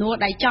ជាសំណួរ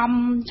ដែលចំ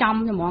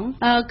ហ្មង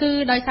គឺ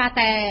ដោយសារ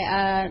តែ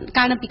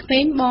កាលនៅពីក្មេ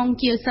ងបង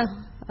ជាសិស្ស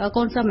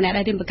កូនសិស្សម្នាក់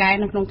ដែលរៀនបកាយ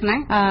នៅក្នុងថ្នា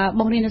ក់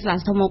បងរៀននៅសាលា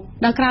ធំមុខ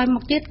ដល់ក្រោយម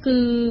កទៀតគឺ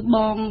ប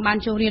ងបាន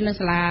ចូលរៀននៅ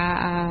សាលា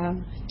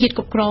ជាតិ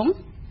គ្រប់គ្រង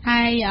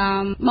ហើយ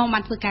បងបា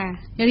នធ្វើការ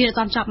រៀនអ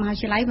ត់ចប់មហាវិ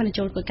ទ្យាល័យបាន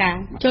ចូលធ្វើការ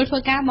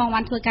បង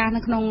បានធ្វើការ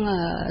នៅក្នុង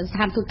ស្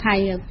ថានទូតថៃ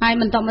ហើយ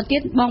បន្តមកទៀ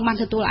តបងបាន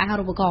ទទួលអាហា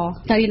រូបករណ៍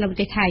ទៅរៀននៅប្រ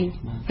ទេសថៃ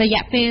រ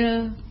យៈពេល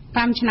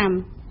5ឆ្នាំ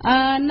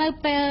នៅ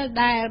ពេល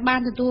ដែលបាន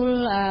ទទួល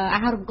អា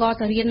ហារូបករណ៍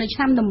ទៅរៀននៅឆ្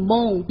នាំដំ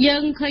បូងយើ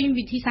ងឃើញ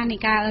វិធីសាស្ត្រនៃ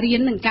ការរៀ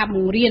ននិងការប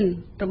ង្រៀន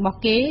របស់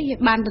គេ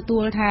បានទទួ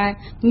លថា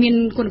មាន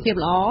គុណភាព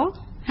ល្អ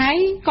ហើយ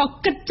ក៏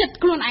គិតចិត្ត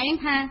ខ្លួនឯង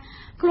ថា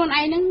ខ្លួន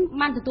ឯងនឹង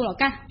បានទទួលឱ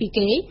កាសពី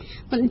គេ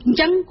អញ្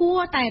ចឹងគួរ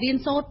តែរៀន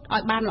សូត្រឲ្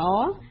យបានល្អ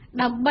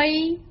ដើម្បី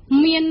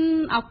មាន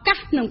ឱកាស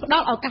នឹងផ្ដ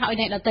ល់ឱកាសឲ្យ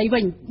អ្នកដទៃវិ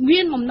ញមា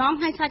នបំណង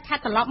ឲ្យសាច់ខា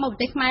ត់ត្រឡប់មកប្រ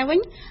ទេសខ្មែរវិញ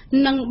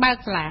និងបើក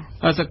សាលា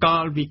សាក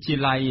លវិទ្យា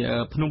ល័យ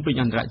ភ្នំពេញ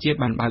អន្តរជាតិ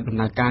បានបើកដំ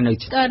ណើរការនៅ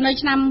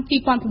ឆ្នាំ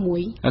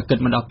2006គិត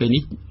មកដល់ពេល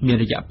នេះមាន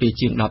រយៈពេល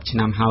ជាង10ឆ្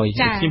នាំហើយ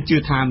ខ្ញុំជឿ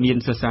ថាមាន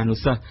សិស្សានុ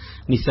សិស្ស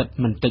និស្សិត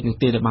មិនតិចនោះ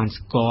ទេដែលបាន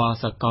ស្គាល់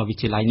សាកលវិ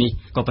ទ្យាល័យនេះ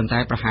ក៏ប៉ុន្តែ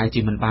ប្រហែល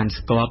ជាមិនបាន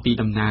ស្គាល់ពី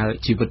ដំណើរ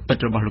ជីវិតពិត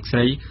របស់លោកស្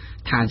រី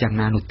ថាយ៉ាង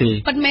ណានោះទេ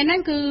ប៉ុន្តែ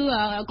គឺ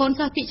កូន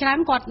សិស្សភាគច្រើន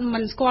គាត់មិ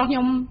នស្គាល់ខ្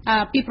ញុំ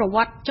ពីប្រវ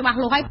ត្តិច្បាស់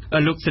លាស់ហើយ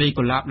លោកស្រី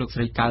កុលាបលោកស្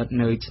រីកើត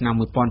នៅឆ្នាំ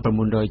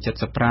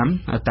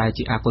1975តែ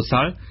ជាអកុស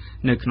ល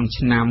នៅក្នុង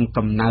ឆ្នាំ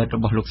កំណើតរ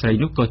បស់លោកស្រី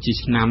នោះក៏ជា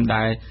ឆ្នាំ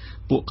ដែល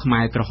ពួកខ្មែ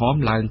រក្រហម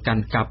ឡើងកា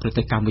ន់កាប់ប្រ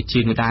ទេសកម្ពុជា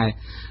នោះដែរ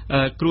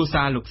គ្រួ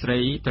សារលោកស្រី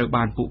ត្រូវ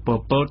បានពួកប៉ុល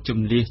ពតជំ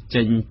នះ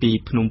ចេញពី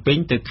ភ្នំពេញ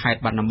ទៅខេត្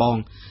តបាត់ដំបង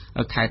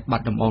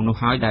នោះ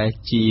ហើយដែល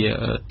ជា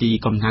ទី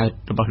កំណើត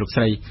របស់លោក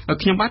ស្រី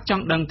ខ្ញុំបាទច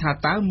ង់ដឹងថា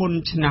តើមុន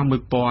ឆ្នាំ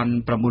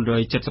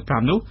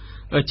1975នោះ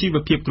ជីវ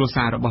ភាពគ្រួ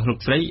សាររបស់លោក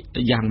ស្រី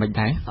យ៉ាងម៉េច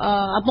ដែរ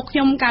ឪពុកខ្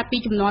ញុំកាលពី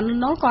ចំនួន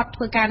នោះគាត់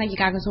ធ្វើការនៅ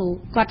ការកស៊ូ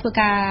គាត់ធ្វើ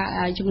ការ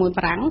ជាមួយ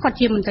បារាំងគាត់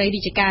ជាមន្ត្រី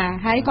រាជការ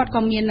ហើយគាត់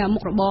ក៏មានមុ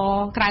ខរបរ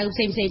ក្រៅផ្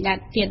សេងៗទៀត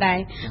ដែរ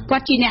គា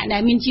ត់ជាអ្នកដែ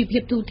លមានជីវភា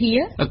ពទូធា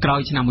ក្រោយ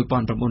ឆ្នាំ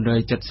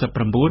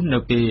1979នៅ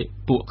ពេល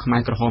ពួកខ្មែ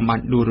រក្រហមបាន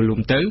ដួលរ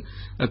លំទៅ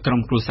ក្រុម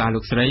គ្រួសារលោ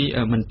កស្រី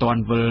មិនទា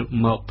ន់វិល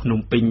មកភ្នំ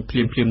ពេញភ្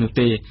លាមនោះ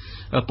ទេ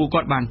ពួកគា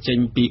ត់បានចេញ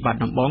ពីបាត់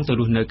ដំបងទៅ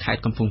រស់នៅខេត្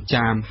តកំពង់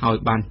ចាមហើយ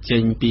បានចេ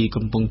ញពី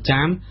កំពង់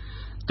ចាម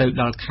ទៅ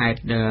ដល់ខេត្ត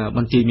ប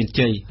ន្ទាយមាន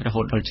ជ័យរហូ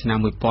តដល់ឆ្នាំ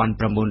1983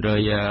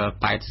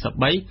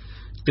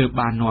ទើប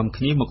បាននាំ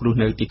គ្នាមករស់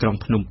នៅទីក្រុង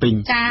ភ្នំពេញ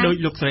ដោយ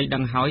លោកស្រីដឹ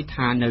ងហើយ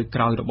ថានៅ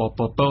ក្រោយរបប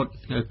ប៉ុលពត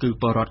គឺ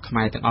ពលរដ្ឋខ្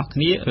មែរទាំងអស់គ្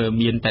នា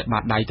មានតែបា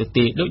តដៃទៅ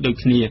ទេដូច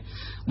គ្នា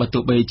បើ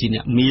ទោះបីជាអ្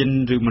នកមាន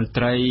ឬមន្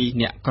ត្រី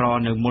អ្នកក្រ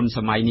នៅមុនស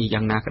ម័យនេះ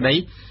យ៉ាងណាក្តី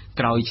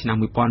ក្រោយឆ្នាំ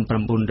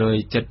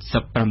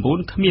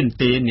1979គ្មាន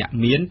ទេអ្នក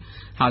មាន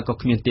ហើយក៏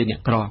គ្មានទេអ្នក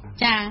ក្រ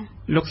ចា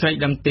លោកស្រី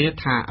ដឹងទេ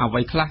ថាអ្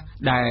វីខ្លះ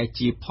ដែល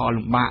ជាផល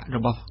លំបាករ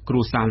បស់គ្រួ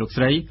សារលោក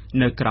ស្រី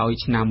នៅក្រោយ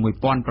ឆ្នាំ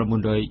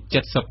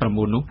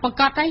1979នោះប្រ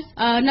កាសទៅ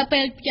នៅពេ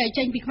ល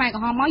ចេញពីខ្មែរក្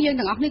រហមមកយើង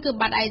ទាំងអស់គ្នាគឺ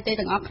បាត់ឯទេ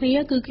ទាំងអស់គ្នា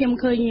គឺខ្ញុំ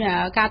ឃើញ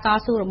ការត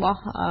ស៊ូរបស់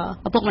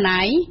ឪពុកម្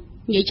ដាយ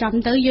និយាយចំ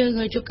ទៅយើង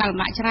ជួបការលំ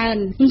បាកច្រើន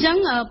អញ្ចឹង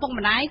ពុក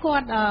ម្ដាយគា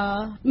ត់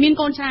មាន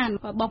កូនច្រើន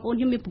បងប្អូន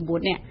ខ្ញុំមាន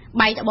9នាក់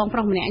បែកតែបងប្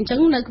រុសម្នាក់អញ្ចឹង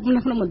នៅ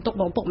ក្នុងបន្ទុករ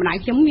បស់ពុកម្ដាយ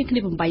ខ្ញុំមានគ្នា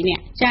8នា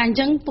ក់ចាអញ្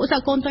ចឹងពួកសិ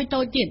ស្សកូនតូ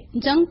ចទៀតអ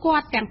ញ្ចឹងគា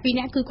ត់ទាំង2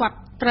នាក់គឺគាត់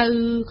ត្រូវ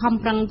ខំ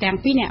ប្រឹងទាំង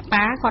2នាក់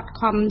ប៉ាគាត់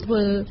ខំធ្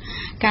វើ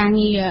ការ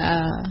ងារ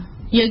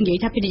យើងនិយាយ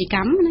ថាពាណិជ្ជក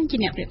ម្មណាជា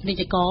អ្នកពាណិ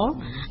ជ្ជករ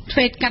ធ្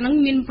វើកាន់ហ្នឹង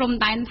មានព្រំ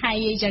ដែនថៃ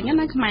អញ្ចឹង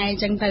ណាខ្មែរអ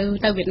ញ្ចឹង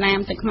ទៅវៀតណាម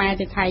ទៅខ្មែរ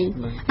ទៅថៃ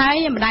ហើយ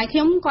ម្ដាយខ្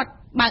ញុំគាត់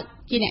បើក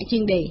ជាអ្នកជា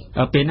ងដេ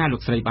ពេលណាលោ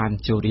កស្រីបាន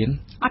ចូលរៀន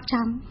អត់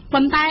ចាំ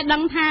ប៉ុន្តែដឹ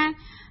ងថា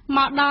ម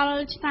កដល់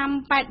ឆ្នាំ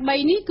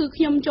83នេះគឺ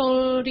ខ្ញុំចូល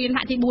រៀនថ្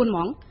នាក់ទី4ហ្ម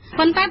ង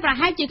ប៉ុន្តែប្រ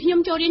ហែលជាខ្ញុំ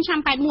ចូលរៀនឆ្នាំ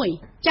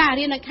81ចា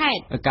រៀននៅខេត្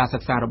តការសិ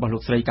ក្សារបស់លោ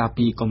កស្រីកាល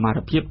ពីកុមារ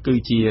ភាពគឺ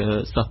ជា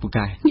សិស្សពូ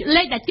កែ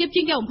លេខដែលទាប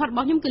ជាងគេបំផុតរប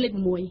ស់ខ្ញុំគឺលេខ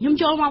6ខ្ញុំ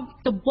ចូលមក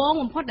ដំបូង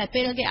បំផុតដែលពេ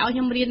លគេឲ្យខ្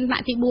ញុំរៀនថ្នា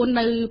ក់ទី4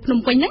នៅភ្នំ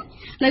ពេញហ្នឹង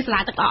នៅសាលា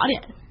ទឹកកកនេះ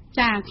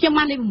ចាខ្ញុំ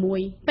បានលេខ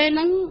6ពេលហ្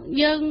នឹង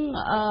យើង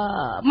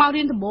មក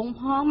រៀនដំបង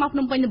ផងមកភ្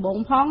នំពេញដំបង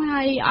ផង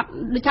ហើយអត់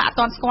ដូចថាអត់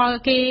ទាន់ស្គាល់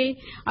គេ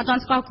អត់ទា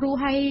ន់ស្គាល់គ្រូ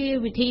ហើយ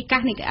វិធីសា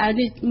ស្ត្រ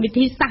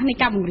នៃ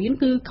ការបង្រៀន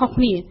គឺខុស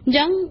គ្នាអញ្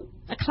ចឹង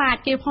ខ្លាច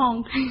គេផង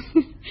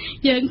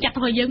យើងចាត់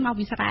ឲ្យយើងមក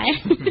ពីស្រែ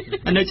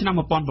នៅឆ្នាំ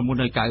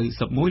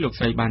1991លោក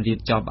ស្រីបានរៀន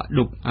ចប់បាក់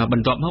ឌុបប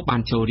ន្ទាប់មកបា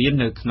នចូលរៀន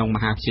នៅក្នុងម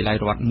ហាវិទ្យាល័យ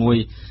រដ្ឋមួយ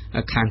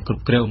ខាងគ្រ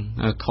ប់គ្រង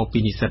ខុសពី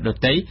និស្សិតដ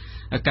ទៃ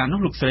កាលនោះ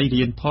លោកស្រី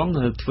រៀនផង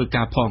ធ្វើ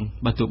ការផង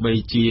បើទោះបី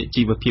ជា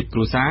ជីវភាពគ្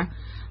រួសារ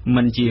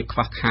មិនជាខ្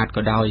វះខាត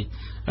ក៏ដោយ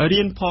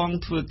រៀនផង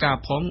ធ្វើការ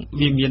ផង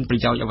វាមានប្រ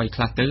យោជន៍អ្វី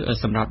ខ្លះទៅ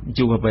សម្រាប់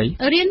យុវវ័យ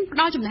រៀនផ្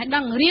ដល់ចំណេះដឹ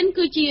ងរៀន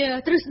គឺជា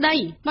ទ្រឹស្ដី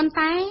ប៉ុន្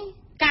តែ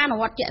ការអនុ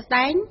វត្តជាក់ស្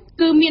ដែង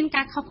គឺមាន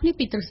ការខុសគ្នា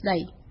ពីទ្រឹស្ដី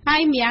ហើ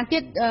យម្យ៉ាងទៀ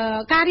ត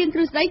ការរៀនទ្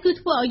រឹស្ដីគឺ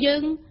ធ្វើឲ្យយើ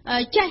ង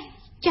ចេះ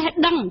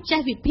ដឹងចេះ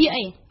វិភាគ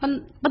អី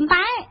ប៉ុន្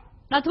តែ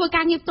ដល់ធ្វើ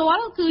ការងារផ្ទា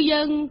ល់គឺ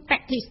យើង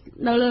practice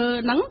នៅលើ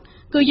ហ្នឹង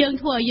គឺយើង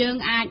ធ្វើឲ្យយើង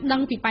អាចដឹ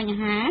ងពីបញ្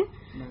ហា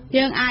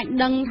យើងអាច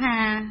ដឹងថា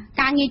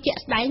ការងារជាក់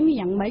ស្ដែង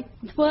យ៉ាងម៉េច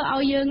ធ្វើឲ្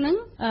យយើងហ្នឹង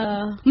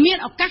មាន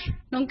ឱកាស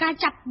ក្នុងការ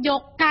ចាប់យ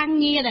កការ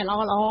ងារដែលល្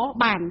អ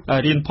បាន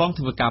រៀនផង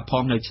ធ្វើការផ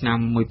ងនៅឆ្នាំ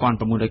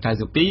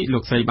1992លោ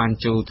កស្រីបាន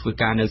ចូលធ្វើ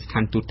ការនៅស្ថា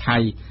នទូតថៃ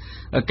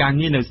ការ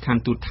ងារនៅស្ថាន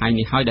ទូតថៃ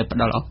នេះហើយដែលផ្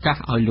ដល់ឱកាស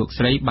ឲ្យលោក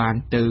ស្រីបាន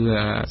ទៅ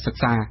សិ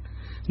ក្សា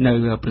នៅ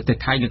ប្រទេស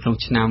ថៃនៅក្នុង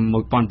ឆ្នាំ1994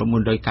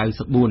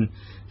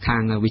ខា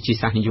ងវិជា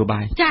សាស្ត្រនយោបា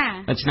យចា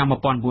ឆ្នាំ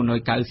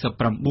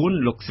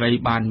1999លោកស្រី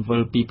បានវិ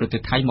លពីប្រទេ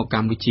សថៃមកក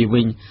ម្ពុជា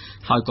វិញ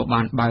ហើយក៏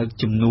បានបើក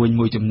ជំនួយ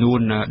មួយចំនួន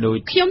ដោយ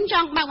ខ្ញុំច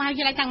ង់បើកមហាវិទ្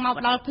យាល័យតាំងមក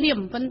ដល់ភ្លាម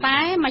ប៉ុន្តែ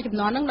មួយចំ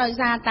នួនហ្នឹងដោយ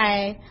សារតែ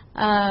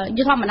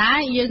យុធម្មតា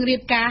យើងរៀ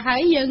បការហើ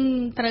យយើង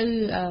ត្រូវ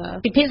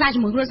ពិភាក្សាជា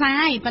មួយគ្រួសារ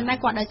ហើយប៉ុន្តែ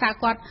គាត់ដោយសារ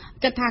គាត់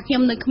គិតថាខ្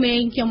ញុំនៅក្មេង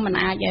ខ្ញុំមិន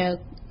អាច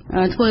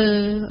ធ្វើ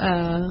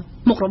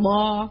មុខរប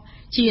រ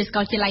ជាសាក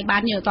លវិទ្យាល័យបា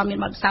នយើងអត់មាន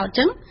បទពិសោធ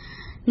ន៍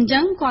អញ្ចឹ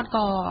ងគាត់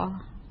ក៏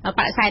ប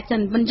ដិសេធចិ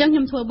នមិនអញ្ចឹងខ្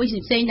ញុំធ្វើ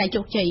business ផ្សេងដែល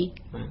ជោគជ័យ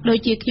ដូច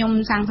ជាខ្ញុំ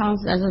សាងសង់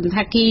សន្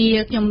តាគារ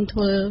ខ្ញុំធ្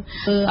វើ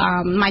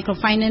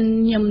microfinance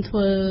ខ្ញុំធ្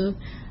វើ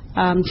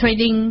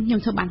trading ខ្ញុំ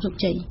ធ្វើបានជោគ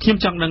ជ័យខ្ញុំ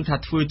ចង់ដឹងថា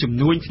ធ្វើជំ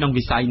នួញក្នុង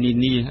វិស័យនា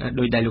នា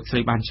ដោយដែលលោកស្រី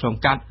បានឆ្លង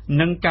កាត់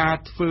និងការ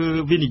ធ្វើ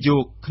វិនិយោ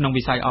គក្នុង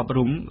វិស័យអប់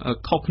រំ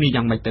ខុសគ្នា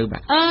យ៉ាងម៉េចទៅបា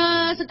ទ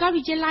សាកល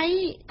វិទ្យាល័យ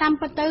តាម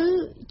ពិតទៅ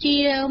ជា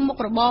មុខ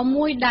របរ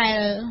មួយដែល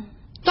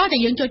តោះតែ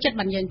យើងចូលចិត្ត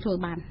បានយើងធ្វើ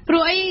បានព្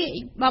រោះអី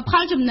បើផ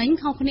លចំណេញ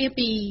ខុសគ្នា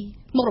ពី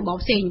មុខរបរ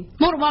ផ្សេ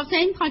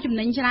ងផលចំ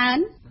ណេញច្រើន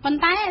ប៉ុន្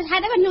តែហេ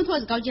តុអីបានខ្ញុំធ្វើ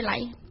សាកលវិទ្យាល័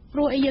យព្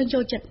រោះអីយើងចូ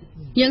លចិត្ត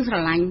យើងស្រ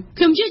ឡាញ់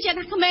ខ្ញុំជឿជាក់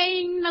ថាក្មេង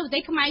នៅប្រទេ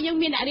សខ្មែរយើង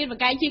មានអ្នករៀនប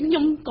កាយជាងខ្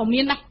ញុំក៏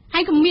មានដែរហើ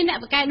យក៏មានអ្នក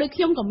បកាយដូច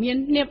ខ្ញុំក៏មាន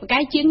អ្នកបកា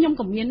យជាងខ្ញុំ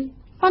ក៏មាន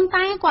ប៉ុន្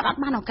តែគាត់អត់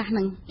បានឱកាសហ្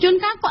នឹងជួន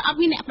កាលគាត់អត់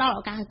មានអ្នកផ្ដល់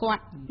ឱកាសឲ្យគា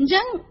ត់អញ្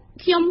ចឹង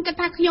ខ្ញុំគិត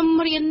ថាខ្ញុំ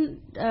រៀន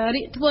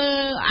ធ្វើ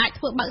អាច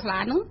ធ្វើបើកសាលា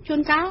ហ្នឹងជួន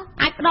កាល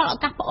អាចផ្ដល់ឱ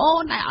កាសប្អូ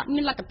នដែលអត់មា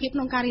នលទ្ធភាពក្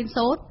នុងការរៀន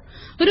សូត្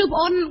រឬប្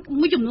អូន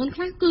មួយចំនួនខ្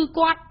លះគឺ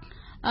គាត់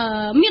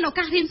មានឱ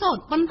កាសរៀនសូត្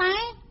រប៉ុន្តែ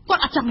គា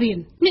ត់អត់ចង់រៀន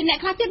អ្នក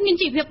ខ្លះទៀតមាន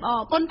ជីវភាព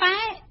ប៉ុន្តែ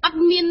អត់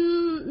មាន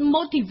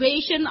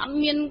motivation អត់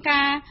មាន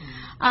ការ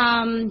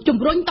ជំ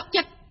រុញទឹក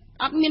ចិត្ត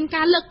អត់មាន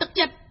ការលើកទឹក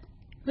ចិត្ត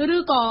ឬ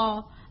ក៏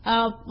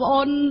ប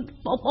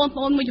ងប្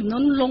អូនមួយចំនួ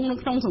នលងនៅ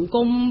ក្នុងសង្គ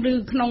មឬ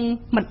ក្នុង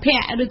មិត្តភ័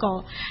ក្តិឬក៏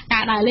កា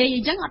រដើរលេងអ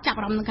ញ្ចឹងអត់ចាប់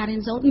អារម្មណ៍នឹងការរៀ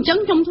នសូត្រអញ្ចឹង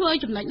ខ្ញុំធ្វើ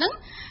ចំណុចហ្នឹង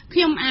ខ្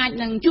ញុំអាច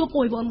នឹងជួបប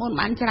ងប្អូន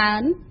បានច្រើ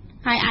ន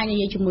ហើយអាចនិ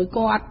យាយជាមួយ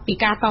គាត់ពី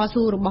ការត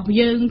ស៊ូរបស់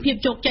យើងភាព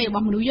ជោគជ័យរប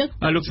ស់មនុស្សយើង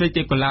លោកស្រី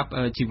ទេពកលាប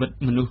ជីវិត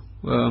មនុស្ស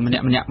ម្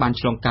នាក់បាន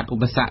ឆ្លងកាត់ឧ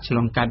បសគ្គឆ្ល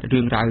ងកាត់រឿ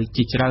ងរ៉ាវ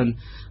ជាច្រើន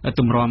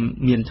ទម្រាំ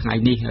មានថ្ងៃ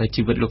នេះ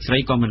ជីវិតលោកស្រី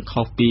ក៏មិន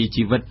ខុសពី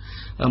ជីវិត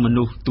ម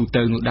នុស្សទូ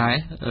ទៅនោះដែរ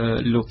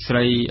លោកស្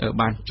រី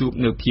បានជួប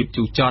នៅភាព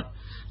ជូរចត់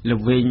ល្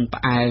វីង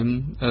ផ្អែម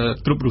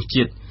គ្រប់រស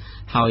ជាតិ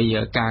ហើយ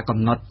ការកំ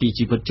ណត់ពី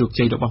ជីវិតជោគ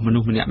ជ័យរបស់មនុ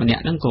ស្សម្នាក់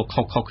ហ្នឹងក៏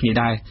ខុសគ្នា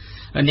ដែរ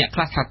អ្នកខ្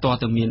លះថាតើ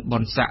តើមានប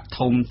នស័ក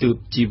ធំទើប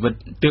ជីវិត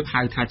ទើប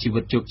ហៅថាជីវិ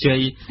តជោគជ័យ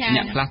អ្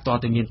នកខ្លះតើ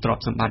តើមានទ្រព្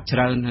យសម្បត្តិច្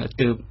រើន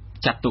ទើប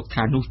ចាត់ទុក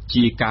ថានោះ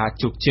ជាការ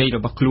ជោគជ័យរ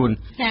បស់ខ្លួន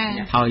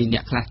ហើយអ្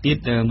នកខ្លះទៀត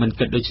មិន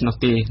គិតដូច្នោះ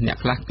ទេអ្នក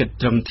ខ្លះគិត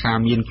ត្រឹមថា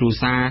មានគ្រួ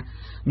សារ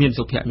មាន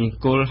សុភមង្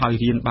គលហើយ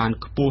រៀនបាន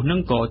ខ្ពស់នឹ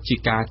ងក៏ជា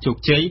ការជោគ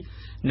ជ័យ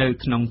នៅ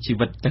ក្នុងជី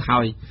វិតទៅហើ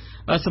យ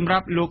សម្រា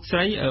ប់លោកស្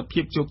រី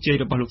ភាពជោគជ័យ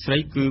របស់លោកស្រី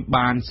គឺ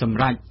បានសម្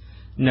រេច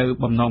នៅ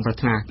បំណងប្រា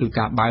ថ្នាគឺ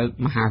ការបើក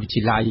មហាវិទ្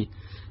យាល័យ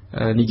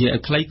និយាយឲ្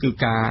យខ្លីគឺ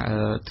ការ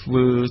ធ្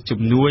វើ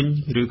ជំនួញ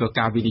ឬក៏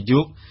ការវិនិ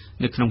យោគ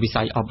នៅក្នុងវិ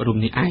ស័យអប់រំ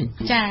នេះឯង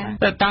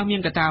ចា៎តើមាន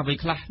កត្តាអ្វី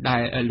ខ្លះដែ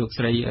លលោក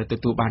ស្រីទ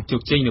ទួលបានជោ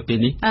គជ័យនៅពេល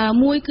នេះ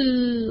មួយគឺ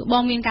ប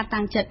ងមានការ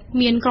តាំងចិត្ត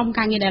មានក្រុម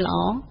ការងារដែលល្អ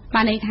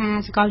បានន័យថា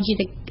សាកលវិទ្យា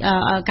ល័យ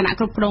គណៈ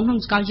គ្រប់គ្រងក្នុង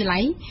សាកលវិទ្យាល័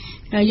យ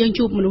យើង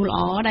ជួបមនុស្សល្អ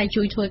ដែល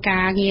ជួយធ្វើកា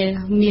រងារ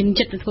មាន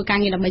ចិត្តធ្វើការ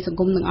ងារដើម្បីសង្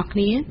គមទាំងអស់គ្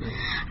នា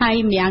ហើយ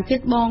ម្យ៉ាងទៀត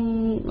បង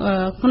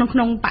ក្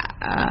នុង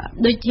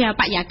ដូចជា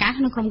បរិយាកាស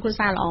ក្នុងក្រុមគ្រួ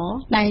សារល្អ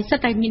ដែលសិត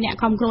តែមានអ្នក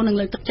គ្រប់គ្រងនឹង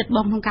លើកទឹកចិត្តប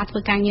ងក្នុងការធ្វើ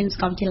ការងារនៅសា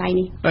កលវិទ្យាល័យ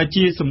នេះ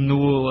ជាសំ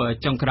ណួរ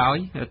ចុងក្រោយ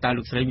តើ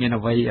លោកស្រីមាន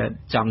អ្វី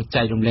ចង់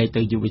ចែករំលែក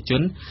ទៅយុវជ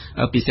ន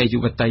ពិសេសយុ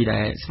វតីដែ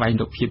លស្វែង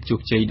រកភាពជោ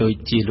គជ័យដូច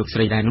ជាលោក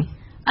ស្រីដែរនោះ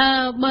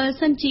បើ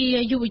សិនជា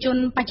យុវជន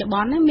បច្ចុប្ប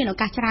ន្នមានឱ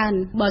កាសច្រើន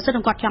បើសិន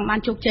គាត់ចង់បាន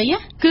ជោគជ័យ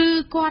គឺ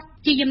គាត់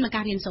ជាយាមនឹង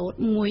ការរៀនសូត្រ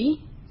មួយ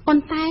ប៉ុ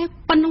ន្តែ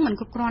ប៉ុណ្ណឹងមិន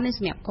គ្រប់គ្រាន់ទេស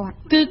ម្រាប់គាត់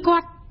គឺគា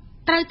ត់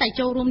ត្រូវតែ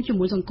ចូលរួមជា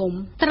មួយសង្គម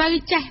ត្រូវ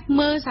ចេះ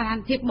មើលសារ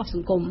ភាពរបស់ស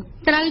ង្គម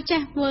ត្រូវ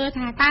ចេះមើល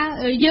ថាតើ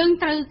យើង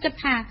ត្រូវគិត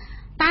ថា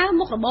តើ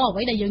មុខរបរអ្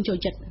វីដែលយើងចូល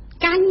ចិត្ត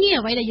ការងារ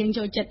អ្វីដែលយើង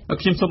ចូលចិត្ត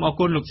ខ្ញុំសូមអរ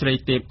គុណលោកស្រី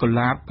ទេពកុ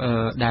លាប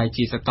ដែល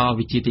ជាសាកល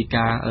វិទ្យាធិ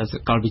ការសា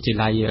កលវិទ្យា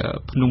ល័យ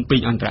ភ្នំពេញ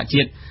អន្តរ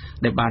ជាតិ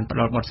ដែលបានផ្ដ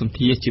ល់បទសម្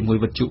ភាសន៍ជាមួយ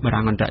វិទ្យុបា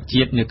រាំងអន្តរ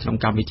ជាតិនៅក្នុង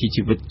កម្មវិធី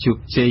ជីវិតជោគ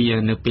ជ័យ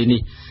នៅពេលនេះ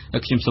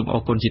ខ្ញុំសូមអ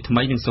រគុណជាថ្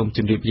មីនិងសូមជ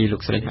ម្រាបលាលោ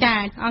កស្រីចា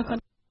អរគុណ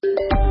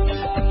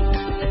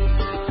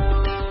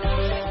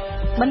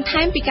បន្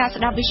ថែមពីការ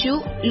ស្ដាប់វិទ្យុ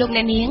លោកអ្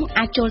នកនាង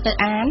អាចចូលទៅ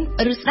អាន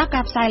ឬស្ដាប់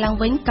ការផ្សាយឡើង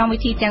វិញកម្មវិ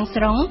ធីទាំង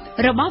ស្រុង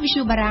របស់វិទ្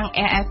យុបារាំង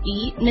RFI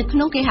នៅក្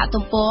នុងគេហ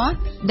ទំព័រ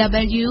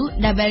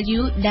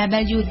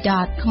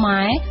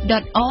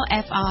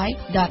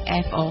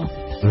www.khmer.rfi.fr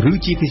ឬ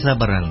ជាភាសា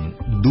បារាំង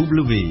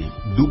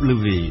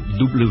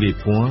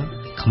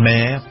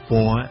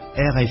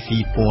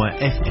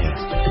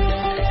www.khmer.rfi.fr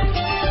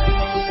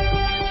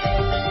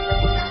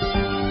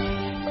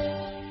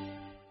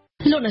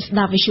លោកអ្នកស្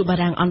ដាប់វិទ្យុបា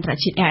រាំងអន្តរ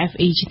ជាតិ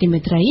RFI ជាទីមេ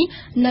ត្រី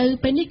នៅ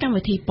ពេលនេះកម្ម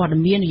វិធីព័ត៌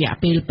មានរយៈ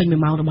ពេលពេញ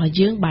1ម៉ោងរបស់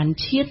យើងបាន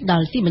ឈានដ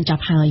ល់ទីបញ្ច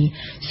ប់ហើយ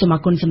សូមអរ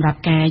គុណសម្រាប់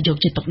ការយក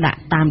ចិត្តទុកដាក់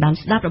តាមដាន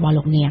ស្ដាប់របស់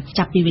លោកអ្នក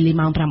ចាប់ពីវេលា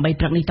ម៉ោង 8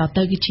 ព្រឹកនេះត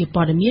ទៅគឺជា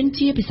ព័ត៌មាន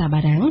ជាភាសាបា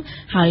រាំង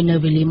ហើយនៅ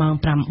វេលាម៉ោង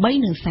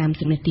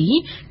 8:30 នាទី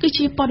គឺ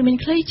ជាព័ត៌មាន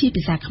ខ្លីជា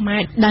ភាសាខ្មែ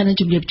រដែលនឹង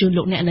ជម្រាបជូន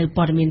លោកអ្នកនៅ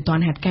ព័ត៌មានទា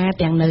ន់ហេតុការណ៍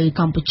ទាំងនៅ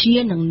កម្ពុជា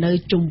និងនៅ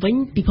ជុំវិញ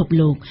ពិភព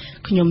លោក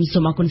ខ្ញុំសូ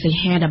មអរគុណសី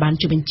ហាដែលបាន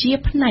ជួយបញ្ជា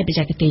ផ្នែកបច្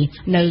ចេកទេស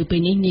នៅពេល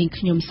នេះនាង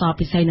ខ្ញុំស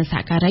ពិសីនៅស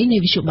ហការីនៃ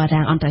វិទ្យុបា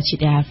រាំងអន្តរជា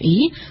តិ RFI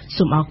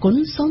សូមអរគុណ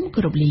សូម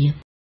គោរព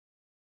លា